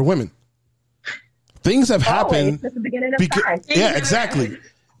fought over women. Things have happened. It's the beginning of time. Yeah, exactly.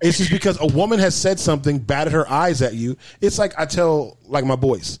 It's just because a woman has said something, batted her eyes at you. It's like I tell like my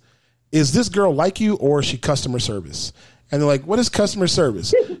boys, is this girl like you or is she customer service? And they're like, what is customer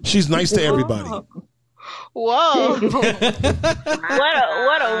service? She's nice to everybody. Whoa. what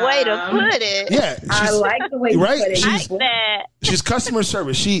a way to put it. Yeah, I like the way you right? put it. She's, Like that. she's customer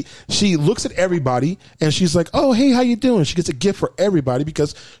service. She looks at everybody and she's like, oh, hey, how you doing? She gets a gift for everybody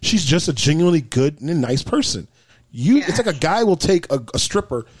because she's just a genuinely good and nice person. It's like a guy will take a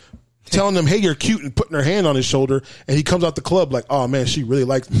stripper telling them, hey, you're cute, and putting her hand on his shoulder, and he comes out the club like, oh man, she really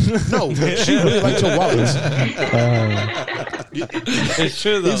likes me. No, she really likes your wallets. It's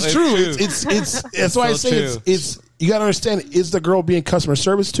true though. It's true. It's that's why I say it's you gotta understand, is the girl being customer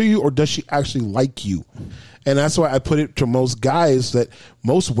service to you or does she actually like you? And that's why I put it to most guys that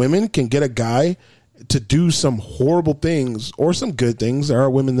most women can get a guy to do some horrible things or some good things. There are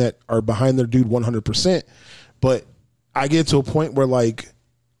women that are behind their dude 100%, but I get to a point where like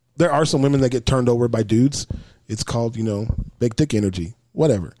there are some women that get turned over by dudes. It's called, big dick energy,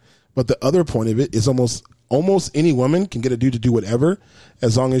 whatever. But the other point of it is almost any woman can get a dude to do whatever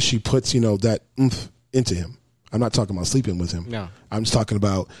as long as she puts, that oomph into him. I'm not talking about sleeping with him. No. I'm just talking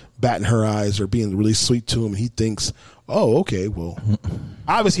about batting her eyes or being really sweet to him. And he thinks, oh, okay, well,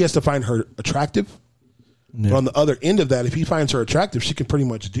 obviously he has to find her attractive. Yeah. But on the other end of that, if he finds her attractive, she can pretty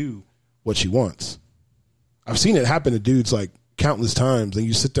much do what she wants. I've seen it happen to dudes like countless times, and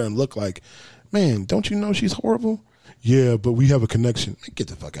you sit there and look like, man, don't you know she's horrible? Yeah, but we have a connection. Man, get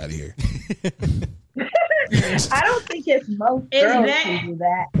the fuck out of here. I don't think it's most girls who do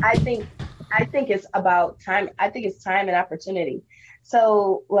that. I think it's about time. I think it's time and opportunity.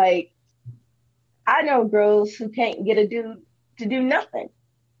 So, like, I know girls who can't get a dude to do nothing.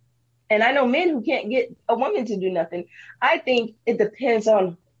 And I know men who can't get a woman to do nothing. I think it depends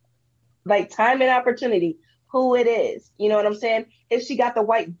on, like, time and opportunity, who it is. You know what I'm saying? If she got the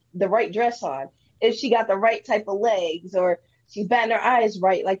right dress on, if she got the right type of legs, or she's batting her eyes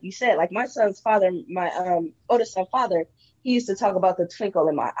right, like you said. Like my son's father, my oldest son's father, he used to talk about the twinkle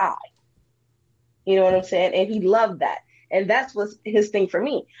in my eye. You know what I'm saying? And he loved that. And that's what's his thing for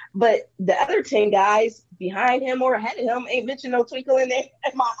me. But the other 10 guys behind him or ahead of him ain't mentioning no twinkle in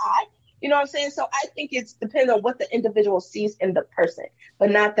my eye. You know what I'm saying? So I think it depends on what the individual sees in the person, but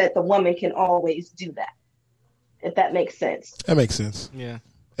not that the woman can always do that. If that makes sense. That makes sense. Yeah.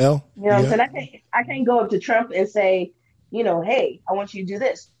 L? You know what I'm saying? I can't go up to Trump and say, hey, I want you to do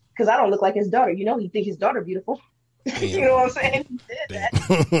this. Because I don't look like his daughter. He think his daughter beautiful. You know what I'm saying? He did that.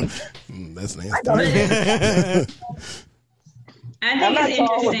 That's nasty. I think I'm not it's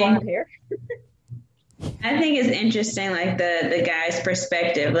tall with interesting. blonde hair. I think it's interesting, like the guy's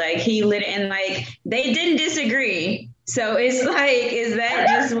perspective. Like he lit and like they didn't disagree. So it's like, is that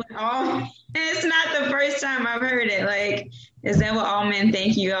just what all? It's not the first time I've heard it. Like, is that what all men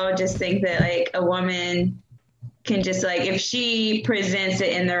think? You all just think that like a woman can just like, if she presents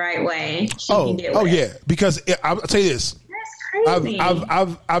it in the right way, she can get with it. Yeah. Because I'll tell you this. That's crazy.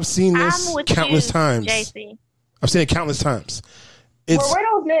 I've seen this I'm with countless you, times. JC. I've seen it countless times. It's Where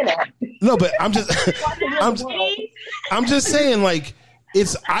those men at? no, but I'm just I'm just saying, like,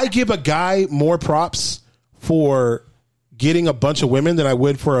 I give a guy more props for getting a bunch of women than I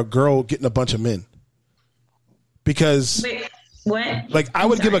would for a girl getting a bunch of men. Because Wait, what? like I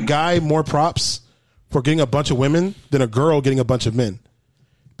would give a guy more props for getting a bunch of women than a girl getting a bunch of men.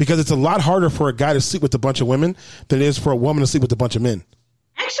 Because it's a lot harder for a guy to sleep with a bunch of women than it is for a woman to sleep with a bunch of men.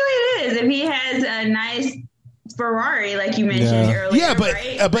 Actually, it is. If he has a nice Ferrari, like you mentioned earlier. Yeah, but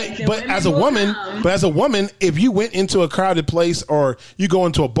right? but as a woman, if you went into a crowded place or you go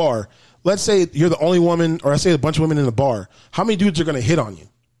into a bar, let's say you're the only woman, or I say a bunch of women in the bar, how many dudes are going to hit on you?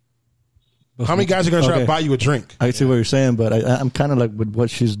 How many guys are going to try to buy you a drink? I see what you're saying, but I'm kind of like with what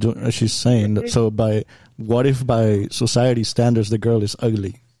she's doing. She's saying. So what if by society standards the girl is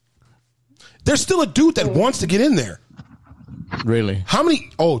ugly? There's still a dude that wants to get in there. Really? How many?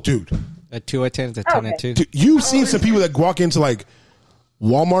 Oh, dude. A 2 out of 10 is a 10 out of 2. Dude, you've seen some people that walk into like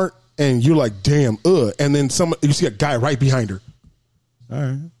Walmart and you're like, damn, and then you see a guy right behind her. All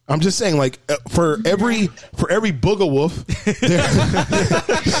right. I'm just saying, like, for every booger wolf,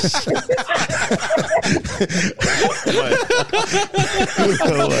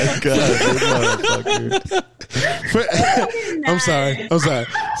 Oh my god! I'm sorry.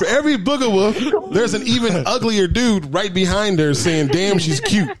 For every booger wolf, there's an even uglier dude right behind her saying, "Damn, she's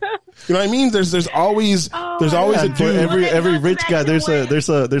cute." You know what I mean? There's always a dude. For every rich guy, there's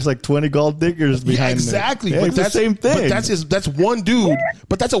like 20 gold diggers behind. Exactly, there. but It's that's the same thing. But that's one dude.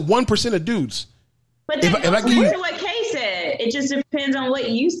 But that's a 1% of dudes. But If that's I give you- what Kay said. It just depends on what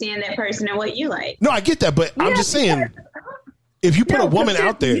you see in that person and what you like. No, I get that, but I'm just saying, if you put a woman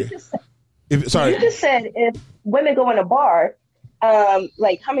out there, You just said if women go in a bar,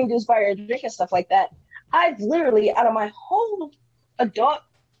 like how many dudes buy her a drink and stuff like that. I've literally, out of my whole adult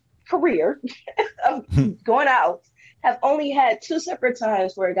career of going out, have only had 2 separate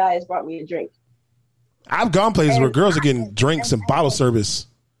times where a guy has brought me a drink. I've gone places where girls are getting drinks and bottle service,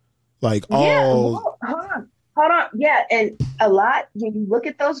 like all. Yeah, hold on. Yeah, and a lot when you look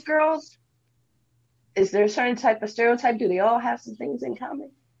at those girls, is there a certain type of stereotype? Do they all have some things in common?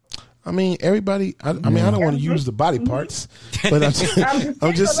 I mean, everybody. I mean, I don't want to use the body parts, but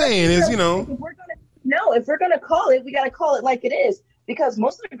I'm just saying is, you know. If we're gonna call it, we gotta call it like it is. Because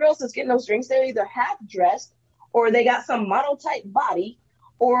most of the girls that's getting those drinks, they're either half dressed, or they got some model type body,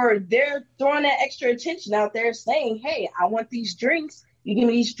 or they're throwing that extra attention out there, saying, "Hey, I want these drinks. You give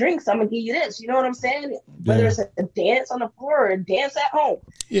me these drinks, I'm gonna give you this." You know what I'm saying? Whether it's a dance on the floor or a dance at home,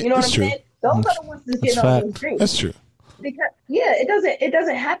 Yeah, you know what that's I'm true. saying? Those are the ones that's getting all those drinks. That's true. Because it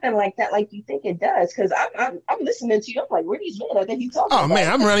doesn't happen like that, like you think it does. Because I'm listening to you, I'm like, where these men are that you talking Oh about?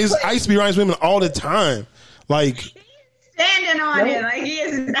 man, I used to be around these women all the time. Like, Standing on it like he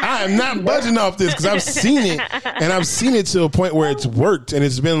is. I am not budging off this because I've seen it, and I've seen it to a point where it's worked, and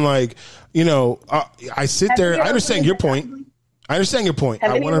it's been like, you know, I sit there. I understand your point. I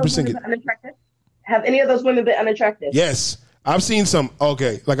 100% get. Have any of those women been unattractive? Yes. I've seen some,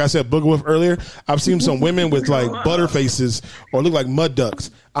 like I said, Booger Wolf earlier, I've seen some women with like butter faces or look like mud ducks.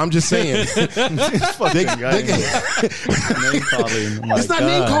 I'm just saying. It's not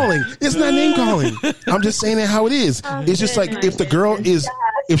name calling. It's not name calling. I'm just saying it how it is. It's just like if the girl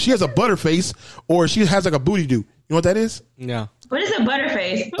if she has a butter face or she has like a booty do. You know what that is? No. What is a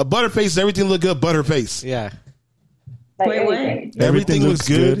butterface? A butter face is everything look good, but her face. Yeah. Like Wait, what? Everything looks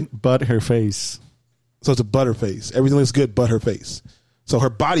good, but her face. So it's a butter face. Everything looks good but her face. So her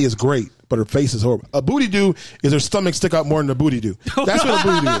body is great, but her face is horrible. A booty do is her stomach stick out more than a booty do. That's what a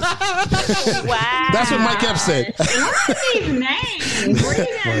booty do is. Wow. That's what Mike Epps said. What are these names? Where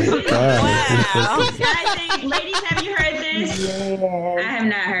you guys Wow. ladies, have you heard this? Yeah. I have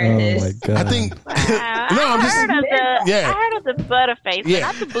not heard this. My God. I think. Wow. I'm just. I heard of the butterface, Yeah. but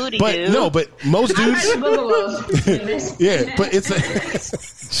not the booty But dude. no, but most I heard dudes. the Boogaloo. Yeah, but it's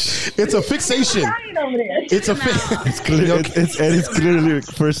a fixation. Crying over there. It's a It's clearly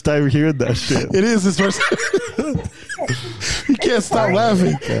first time hearing that shit. It is his first. You can't stop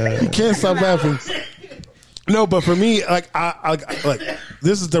laughing. You can't stop laughing. No, but for me, like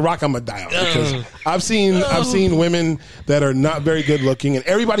this is the rock I'm gonna die on because I've seen women that are not very good looking, and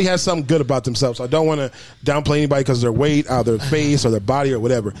everybody has something good about themselves. So I don't want to downplay anybody because of their weight, their face, or their body, or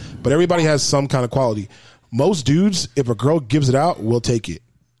whatever. But everybody has some kind of quality. Most dudes, if a girl gives it out, will take it.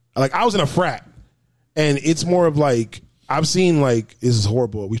 Like I was in a frat, and it's more of like I've seen like this is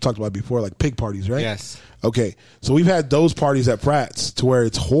horrible. We've talked about it before, like pig parties, right? Yes. Okay, so we've had those parties at frats to where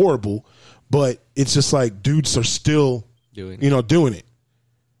it's horrible, but it's just like dudes are still doing it,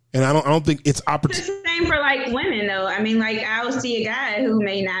 and I don't think it's opportunity. It's the same for like women though. I mean, like I'll see a guy who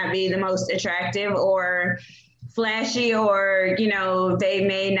may not be the most attractive or flashy, or they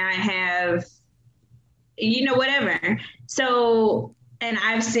may not have whatever. So. And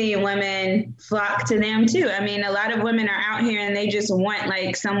I've seen women flock to them too. I mean, a lot of women are out here and they just want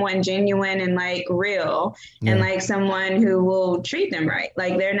like someone genuine and like real and like someone who will treat them right.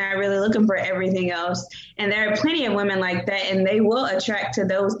 Like they're not really looking for everything else. And there are plenty of women like that, and they will attract to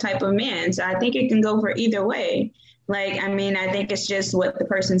those type of men. So I think it can go for either way. Like, I mean, I think it's just what the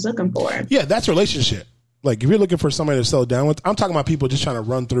person's looking for. Yeah, that's a relationship. Like if you're looking for somebody to settle down with, I'm talking about people just trying to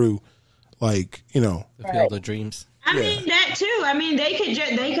run through like, the field of dreams. I mean that too. I mean they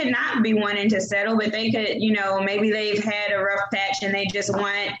could not be wanting to settle, but they could, maybe they've had a rough patch and they just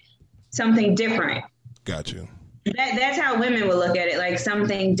want something different. Got you. That's how women would look at it. Like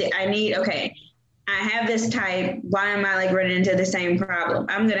something I have this type. Why am I like running into the same problem?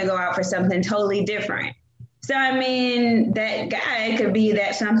 I'm gonna go out for something totally different. So I mean that guy could be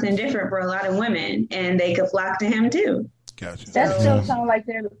that something different for a lot of women, and they could flock to him too. Gotcha. That still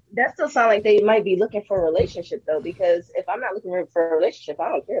sound like they might be looking for a relationship though, because if I'm not looking for a relationship, I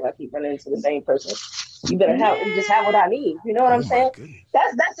don't care if I keep running into the same person. You better just have what I need. You know what I'm saying? Goodness.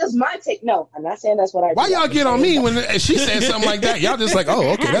 That's just my take. No, I'm not saying that's what I. Why do. y'all get on me when she said something like that? Y'all just like,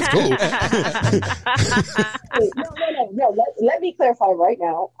 oh, okay, that's cool. No. Let me clarify right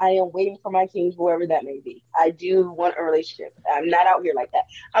now. I am waiting for my king, whoever that may be. I do want a relationship. I'm not out here like that.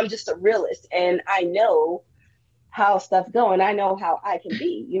 I'm just a realist, and I know how stuff go, and I know how I can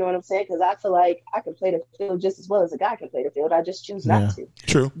be. You know what I'm saying? Because I feel like I can play the field just as well as a guy can play the field. I just choose not to.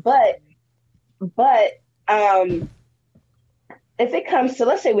 True. But if it comes to,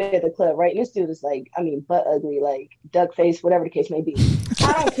 let's say we're at the club, right? And this dude is like, butt ugly, like duck face, whatever the case may be.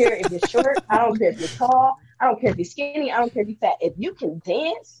 I don't care if you're short. I don't care if you're tall. I don't care if you're skinny. I don't care if you're fat. If you can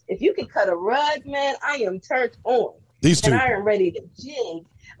dance, if you can cut a rug, man, I am turned on. These two. And I am ready to jig.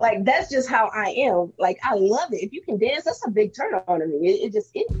 Like, that's just how I am. Like, I love it. If you can dance, that's a big turn on to me. It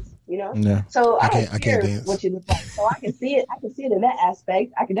just is, Yeah. So I can't dance. what you look like. So I can see it. I can see it in that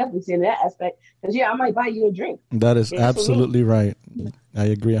aspect. I can definitely see it in that aspect. Because, I might buy you a drink. That is absolutely right. I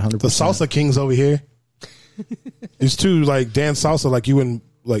agree 100%. The salsa kings over here. These two, like, dance salsa like you and,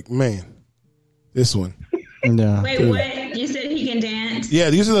 like, man, this one. Yeah. Wait, what? You said he can dance?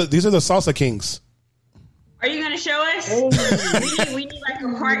 Yeah, these are the salsa kings. Are you going to show us? we need like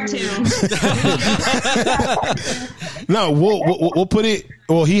a part two. No, we'll put it.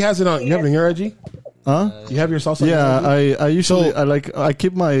 Well, he has it on. You have it in your IG? Huh? You have your salsa? Yeah, I usually I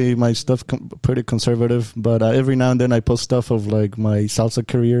keep my stuff pretty conservative, but every now and then I post stuff of like my salsa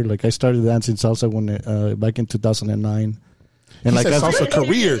career. Like I started dancing salsa when back in 2009. And he said salsa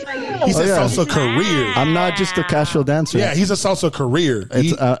career. He said salsa career. I'm not just a casual dancer. Yeah, he's a salsa career.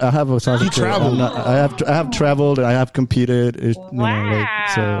 I have a salsa career. Traveled. I have traveled and I have competed.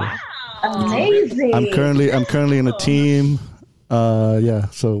 Amazing. I'm currently in a team.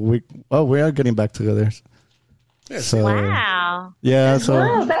 So we are getting back together. So, wow. Yeah. So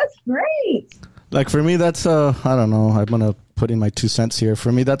wow, that's great. Like for me, that's I don't know. I'm gonna put in my 2 cents here.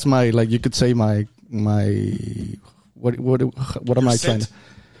 For me, that's my you could say my. What am I trying to?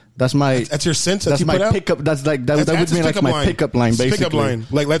 That's your sense. That's my pickup. That's like that would mean like my pickup line, basically. Pickup line,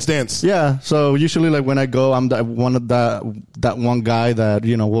 like let's dance. Yeah. So usually, like when I go, I'm that one guy that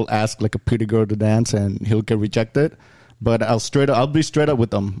will ask like a pretty girl to dance, and he'll get rejected. But I'll be straight up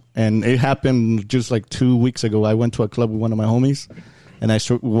with them. And it happened just like 2 weeks ago. I went to a club with one of my homies, and I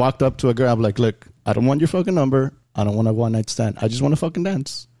walked up to a girl. I'm like, look, I don't want your fucking number. I don't want a one night stand. I just want to fucking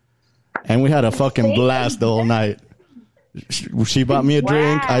dance. And we had a fucking blast the whole night. She bought me a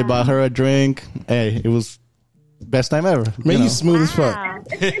drink. I bought her a drink. Hey, it was best time ever. Man, you smooth as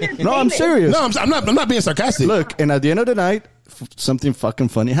fuck. No, I'm serious. No, I'm not being sarcastic. Look, and at the end of the night, something fucking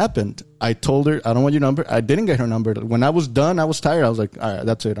funny happened. I told her, I don't want your number. I didn't get her number. When I was done, I was tired. I was like, all right,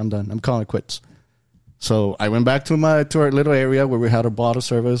 that's it. I'm done. I'm calling it quits. So I went back to our little area where we had a bottle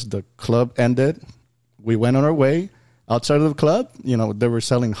service. The club ended. We went on our way. Outside of the club, they were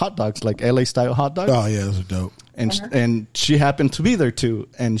selling hot dogs, like LA style hot dogs. Oh yeah, those are dope. and she happened to be there too,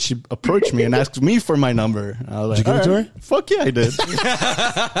 and she approached me and asked me for my number. I was like, Did you give it to her? Fuck yeah, I did.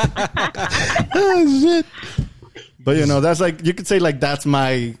 Oh shit. But that's like, you could say like that's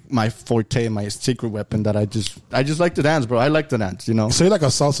my forte, my secret weapon that I just like to dance, bro. I like to dance, So you're like a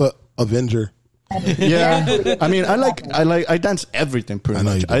salsa avenger. Yeah, I mean, I dance everything pretty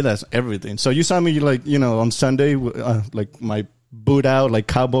much. I dance everything. So you saw me like on Sunday, like my boot out, like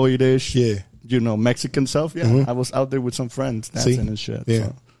cowboy-ish. Yeah. Mexican self. Yeah, I was out there with some friends dancing and shit. Yeah,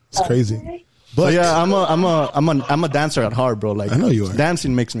 so. It's crazy. But yeah, I'm a dancer at heart, bro. Like, I know you are.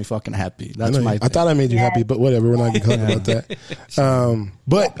 Dancing makes me fucking happy. That's my thing. I thought I made you happy, but whatever. We're not gonna talk about that.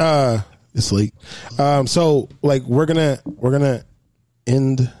 But it's late. So like we're gonna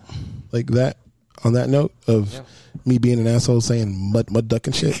end like that on that note of me being an asshole saying mud duck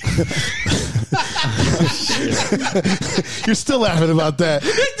and shit. You're still laughing about that.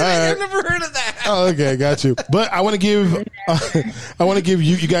 I've never heard of that. Oh, okay, got you. But I want to give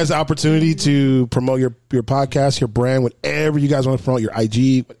you guys the opportunity to promote your podcast, your brand, whatever you guys want to promote, your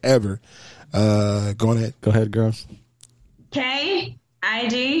IG, whatever. Go ahead. Go ahead, girls. Okay,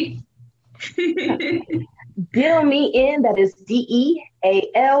 IG. Deal Me In, that is DEAL.MEIN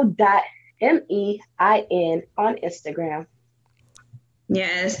on Instagram.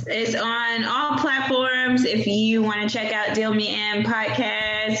 Yes, it's on all platforms. If you want to check out Deal Me In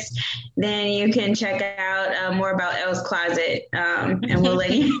podcast, then you can check out more about Elle's Closet, and we'll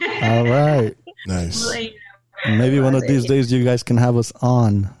let you. All right. Nice. We'll let you know Maybe one of these days you guys can have us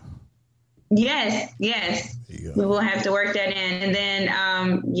on. Yes. We will have to work that in, and then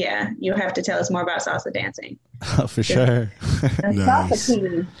you'll have to tell us more about salsa dancing. For sure. Nice.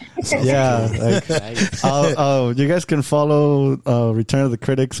 Yeah. Like, you guys can follow Return of the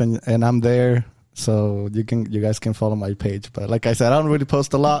Critics, and I'm there. So you guys can follow my page. But like I said, I don't really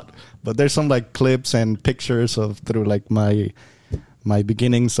post a lot, but there's some like clips and pictures through like my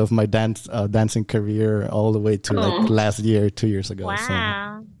beginnings of my dancing career all the way to like last year, 2 years ago. Wow.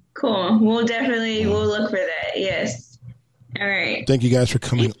 So. Cool. We'll look for that. Yes. All right. Thank you guys for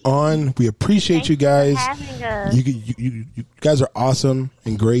coming on. We appreciate you guys. Having us. You guys are awesome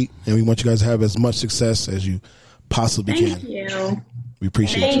and great, and we want you guys to have as much success as you possibly can. Thank you. We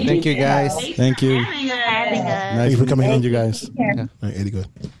appreciate you. Thank you, guys. Thank you. Having us. Nice Thank you for coming on, you guys. All right, Eddie, good.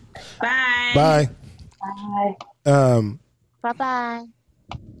 Bye. Bye. Bye. Bye-bye.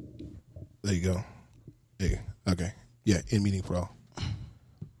 There you go. There you go. Okay. Yeah, in meeting for all.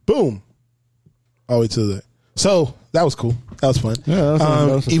 Boom. All the way to the. So that was cool. That was fun. Yeah,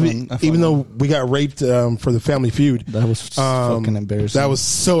 that was even fun. even though we got raped for the Family Feud, That was fucking embarrassing. that was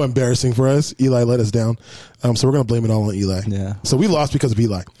so embarrassing for us. Eli let us down, so we're gonna blame it all on Eli. Yeah. So we lost because of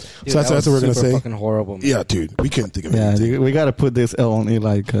Eli. Dude, So that's what we're gonna say. Fucking horrible. Man. Yeah, dude, we couldn't think of anything. Yeah, we got to put this L on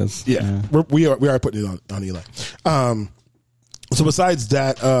Eli because We are putting it on Eli. So besides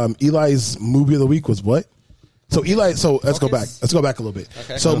that, Eli's movie of the week was what? So Eli, let's go back. Let's go back a little bit.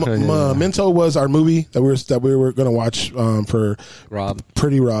 Okay. So Memento was our movie that we were going to watch for Rob.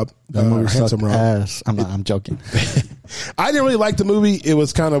 Pretty Rob, that movie handsome sucked Rob. ass. I'm joking. I didn't really like the movie. It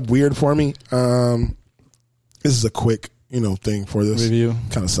was kind of weird for me. This is a quick, thing for this Review.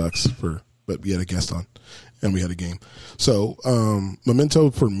 Kind of sucks but we had a guest on and we had a game. So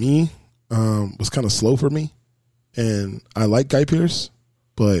Memento for me was kind of slow for me, and I like Guy Pearce,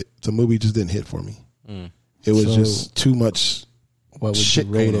 but the movie just didn't hit for me. It was just too much What would shit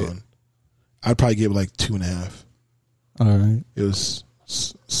you rate going it? on. I'd probably give it like 2.5. All right. It was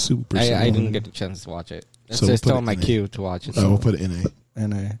super. I slow. didn't get a chance to watch it. It's So we'll just put on it my in A. queue to watch it. We'll put it in A.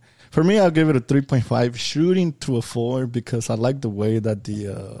 And for me, I'll give it a 3.5, shooting to a 4 because I like the way that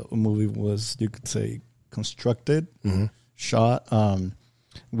the movie was, you could say, constructed, shot,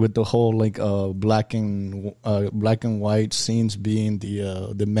 with the whole like black and white scenes being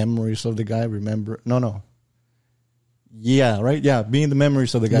the memories of the guy. Being the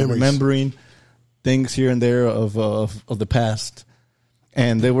memories of the guy, remembering things here and there of the past,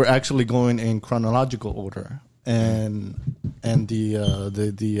 and they were actually going in chronological order. And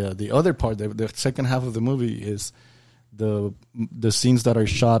the other part, the second half of the movie is the scenes that are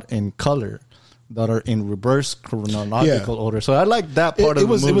shot in color, that are in reverse chronological order. So I like that part of the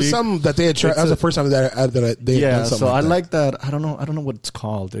movie. It was something that they had tried. That was the first time that they had done something. So like I that. like that. I don't know what it's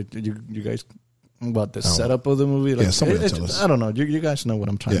called. You guys, about the setup of the movie? Like, somebody will tell us. I don't know. You guys know what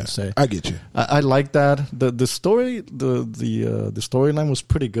I'm trying to say. I get you. I like that. The story, the storyline was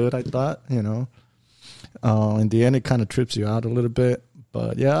pretty good. I thought, in the end, it kind of trips you out a little bit.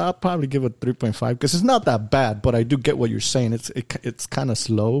 But yeah, I'll probably give it 3.5 because it's not that bad. But I do get what you're saying. It's kind of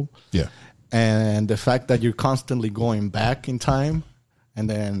slow. Yeah. And the fact that you're constantly going back in time and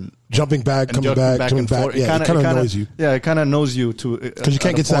then jumping back, and coming back, jumping back. forth. Yeah, it kind of annoys you. Yeah, it kind of knows you to because you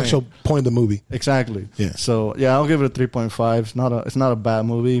can't get to the actual point of the movie. Exactly. Yeah. So yeah, I'll give it a 3.5. It's not a bad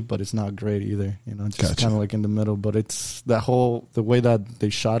movie, but it's not great either. You know, it's just Gotcha. kind of like in the middle. But it's the way that they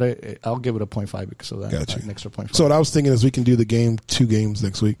shot it. I'll give it a 0.5 because of that. Gotcha. Like an extra 0.5. So what I was thinking is we can do the game, 2 games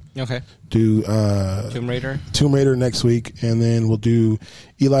next week. Okay. Do Tomb Raider next week, and then we'll do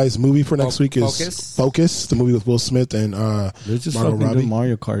Eli's movie for next week is Focus, the movie with Will Smith and Let's just Margot fucking Robbie. do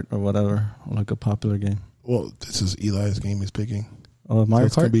Mario Kart or whatever, like a popular game. Well, this is Eli's game he's picking. Oh, Mario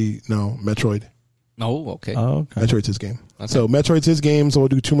it's gonna Kart. be Metroid. Oh, okay. Oh, okay. Metroid's his game. Okay. So Metroid's his game. So we'll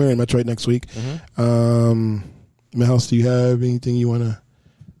do Tomb Raider and Metroid next week. Mouse, do you have anything you want to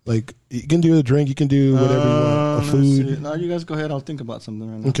like? You can do a drink. You can do whatever you want. A food. No, you guys go ahead. I'll think about something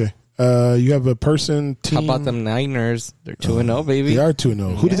right now. Okay. You have a person. Team. How about them Niners? They're 2-0, baby. They are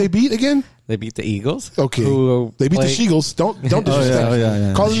 2-0. Who did they beat again? They beat the Eagles. Okay. They beat the Sheagles. Don't disrespect.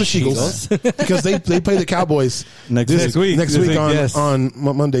 yeah. Call them the Sheagles because they play the Cowboys Next week on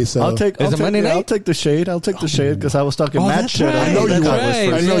Monday. So I'll take Monday night? I'll take the shade. I'll take the shade because I was talking mad that's shit. right. I know you The were. Cowboys I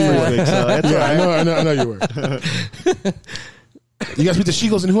first. know you Yeah. were. So that's Yeah, all right. I know you were. You guys beat the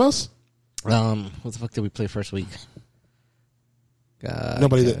Sheagles and who else? What the fuck did we play first week?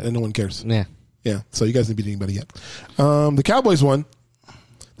 Nobody. No one cares. Yeah. Yeah. So you guys didn't beat anybody yet. The Cowboys won.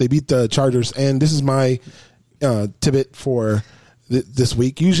 They beat the Chargers, and this is my tidbit for this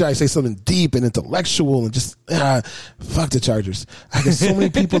week. Usually I say something deep and intellectual and just fuck the Chargers. I got so many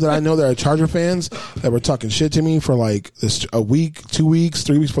people that I know that are Charger fans that were talking shit to me for like a week, 2 weeks,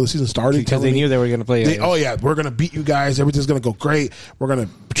 3 weeks before the season started. Because they knew they were going to play. Oh yeah, we're gonna beat you guys. Everything's gonna go great. We're gonna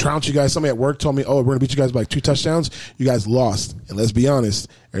trounce you guys. Somebody at work told me, "Oh, we're gonna beat you guys by like 2 touchdowns." You guys lost, and let's be honest,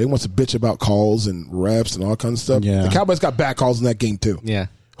 everyone wants to bitch about calls and refs and all kinds of stuff. Yeah. The Cowboys got bad calls in that game too. Yeah.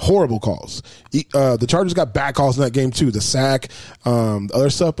 Horrible calls. The Chargers got bad calls in that game too. The sack, the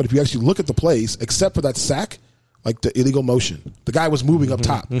other stuff. But if you actually look at the plays, except for that sack, like the illegal motion, the guy was moving up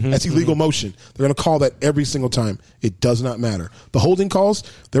top. That's illegal motion. They're going to call that every single time. It does not matter. The holding calls,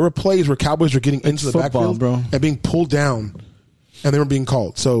 there were plays where Cowboys were getting into the football, backfield bro. and being pulled down, and they were being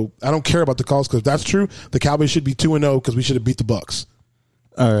called. So I don't care about the calls because if that's true, the Cowboys should be 2-0 because we should have beat the Bucks.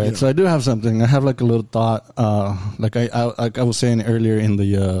 All right, so I do have something. I have like a little thought. Like I was saying earlier in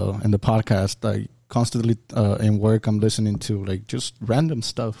the podcast, I constantly in work I'm listening to like just random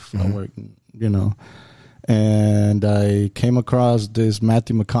stuff at work, you know. And I came across this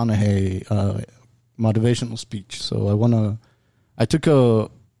Matthew McConaughey motivational speech. So I took a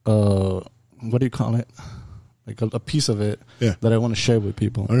what do you call it? Like a piece of it that I want to share with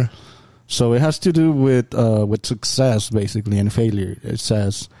people. Okay. So it has to do with success, basically, and failure. It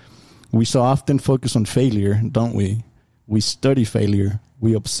says, we so often focus on failure, don't we? We study failure.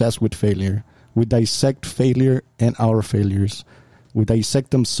 We obsess with failure. We dissect failure and our failures. We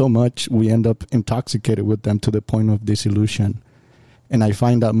dissect them so much, we end up intoxicated with them to the point of disillusion. And I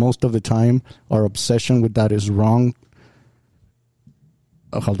find that most of the time, our obsession with that is wrong.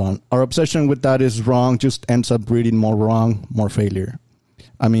 Our obsession with that is wrong just ends up breeding more wrong, more failure.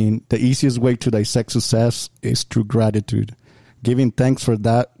 I mean, the easiest way to dissect success is through gratitude, giving thanks for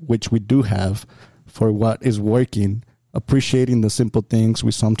that which we do have, for what is working, appreciating the simple things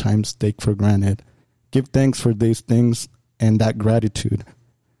we sometimes take for granted. Give thanks for these things and that gratitude.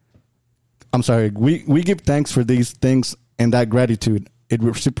 I'm sorry, we give thanks for these things and that gratitude. It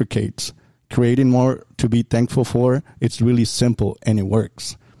reciprocates. Creating more to be thankful for, it's really simple and it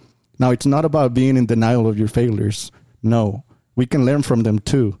works. Now, it's not about being in denial of your failures. No. We can learn from them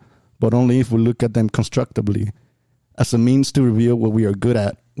too, but only if we look at them constructively, as a means to reveal what we are good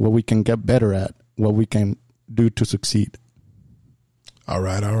at, what we can get better at, what we can do to succeed. All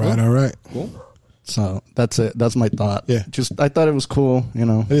right. Cool. So that's it. That's my thought. Yeah. Just I thought it was cool, you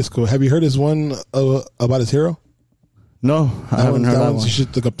know. It is cool. Have you heard his one about his hero? No, I haven't heard that one. You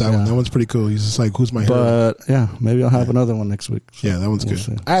should look up that one. That one's pretty cool. He's just like, who's my hero? But yeah, maybe I'll have another one next week. So yeah, that one's we'll good.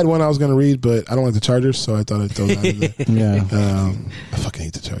 see. I had one I was going to read, but I don't like the Chargers, so I thought I'd throw that in there. Yeah. I fucking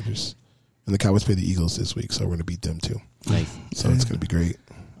hate the Chargers. And the Cowboys play the Eagles this week, so we're going to beat them too. Nice. So it's going to be great.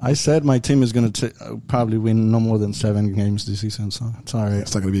 I said my team is going to probably win no more than 7 games this season, so it's all right.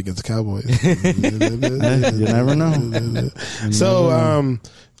 It's not going to be against the Cowboys. You never know. So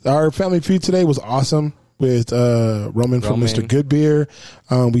our family feud today was awesome with Roman from Mr. Good Beer.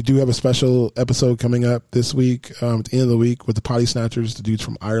 We do have a special episode coming up this week, at the end of the week, with the Potty Snatchers, the dudes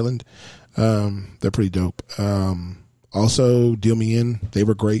from Ireland. They're pretty dope. Also, Deal Me In. They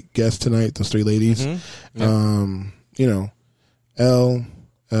were great guests tonight, those 3 ladies. Mm-hmm. You know, L,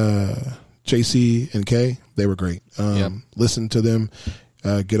 JC, and K, they were great. Listen to them,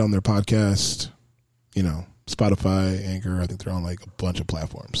 get on their podcast, you know, Spotify, Anchor. I think they're on like a bunch of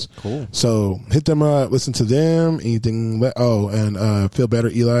platforms. Cool. So hit them up, listen to them. Anything? And Feel Better,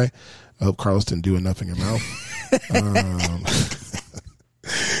 Eli. I hope Carlos didn't do enough in your mouth.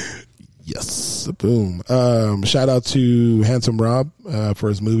 Yes, boom. Shout out to Handsome Rob for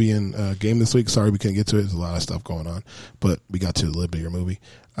his movie and game this week. Sorry we couldn't get to it. There's a lot of stuff going on, but we got to a little bigger movie.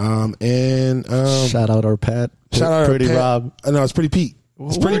 Shout out our pet. Shout out Pretty our pet. Rob. No, it's Pretty Pete.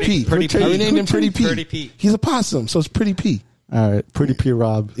 It's Pretty Pete. Pretty Pete. We named him Pretty Pete. Pretty Pete. He's a possum, so it's Pretty Pete. All right, Pretty P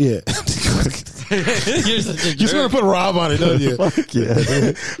Rob. Yeah. You're such a You just want to put Rob on it, don't you? Fuck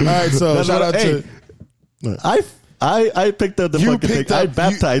yeah. All right, so shout out to. I picked up the fucking thing. I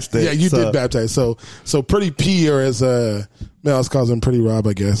baptized it. Yeah, you did baptize. So Pretty P, or as Mouse calls him, Pretty Rob,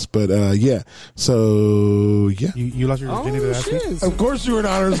 I guess. But yeah. So yeah. You lost your virginity last week? Of course you were in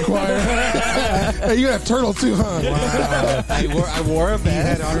honors choir. Hey, you had turtle too, huh? Wow. I wore a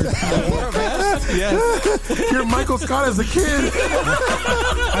vest. I wore a vest. Yes. You're Michael Scott as a kid.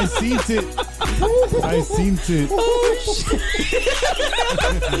 I seen it. Oh shit!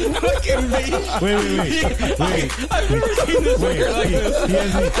 Look at me. Wait. I've never seen this fucker like this. He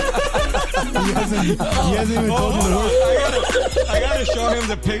hasn't even told me the word. I gotta show him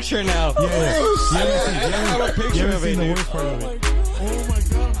the picture now. Yeah. I have a picture of it. The Dude. worst part of it. Oh my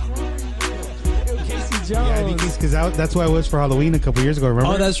god. Casey Jones. Yeah, I think because that's why I was for Halloween a couple years ago.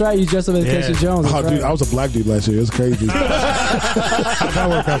 Remember? Oh, that's right. You dressed up as Casey Jones. Oh, That's dude, right. I was a black dude last year. It was crazy. How'd that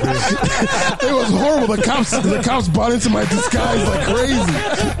work out for you? It was horrible. The cops bought into my disguise like crazy.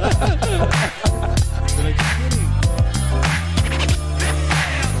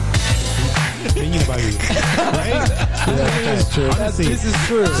 Thinking about you, right? Yeah, that's true. Honestly, This is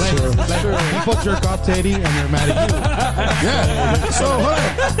true. people jerk off to Eddie and they're mad at you. Yeah. So hold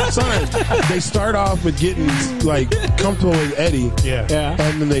on. Sorry. They start off with getting like comfortable with Eddie. Yeah.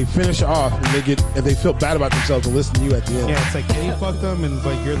 And then they finish off and they feel bad about themselves and listen to you at the end. Yeah, it's like Eddie fucked them and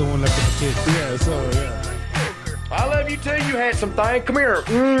like you're the one left with the kids. Yeah. So yeah. I love you too, you handsome thing. Come here.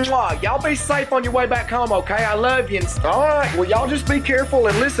 Mwah. Y'all be safe on your way back home, okay? I love you. All right. Well, y'all just be careful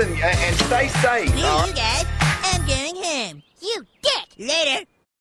and listen and stay safe. You guys, I'm going home. You dick. Later.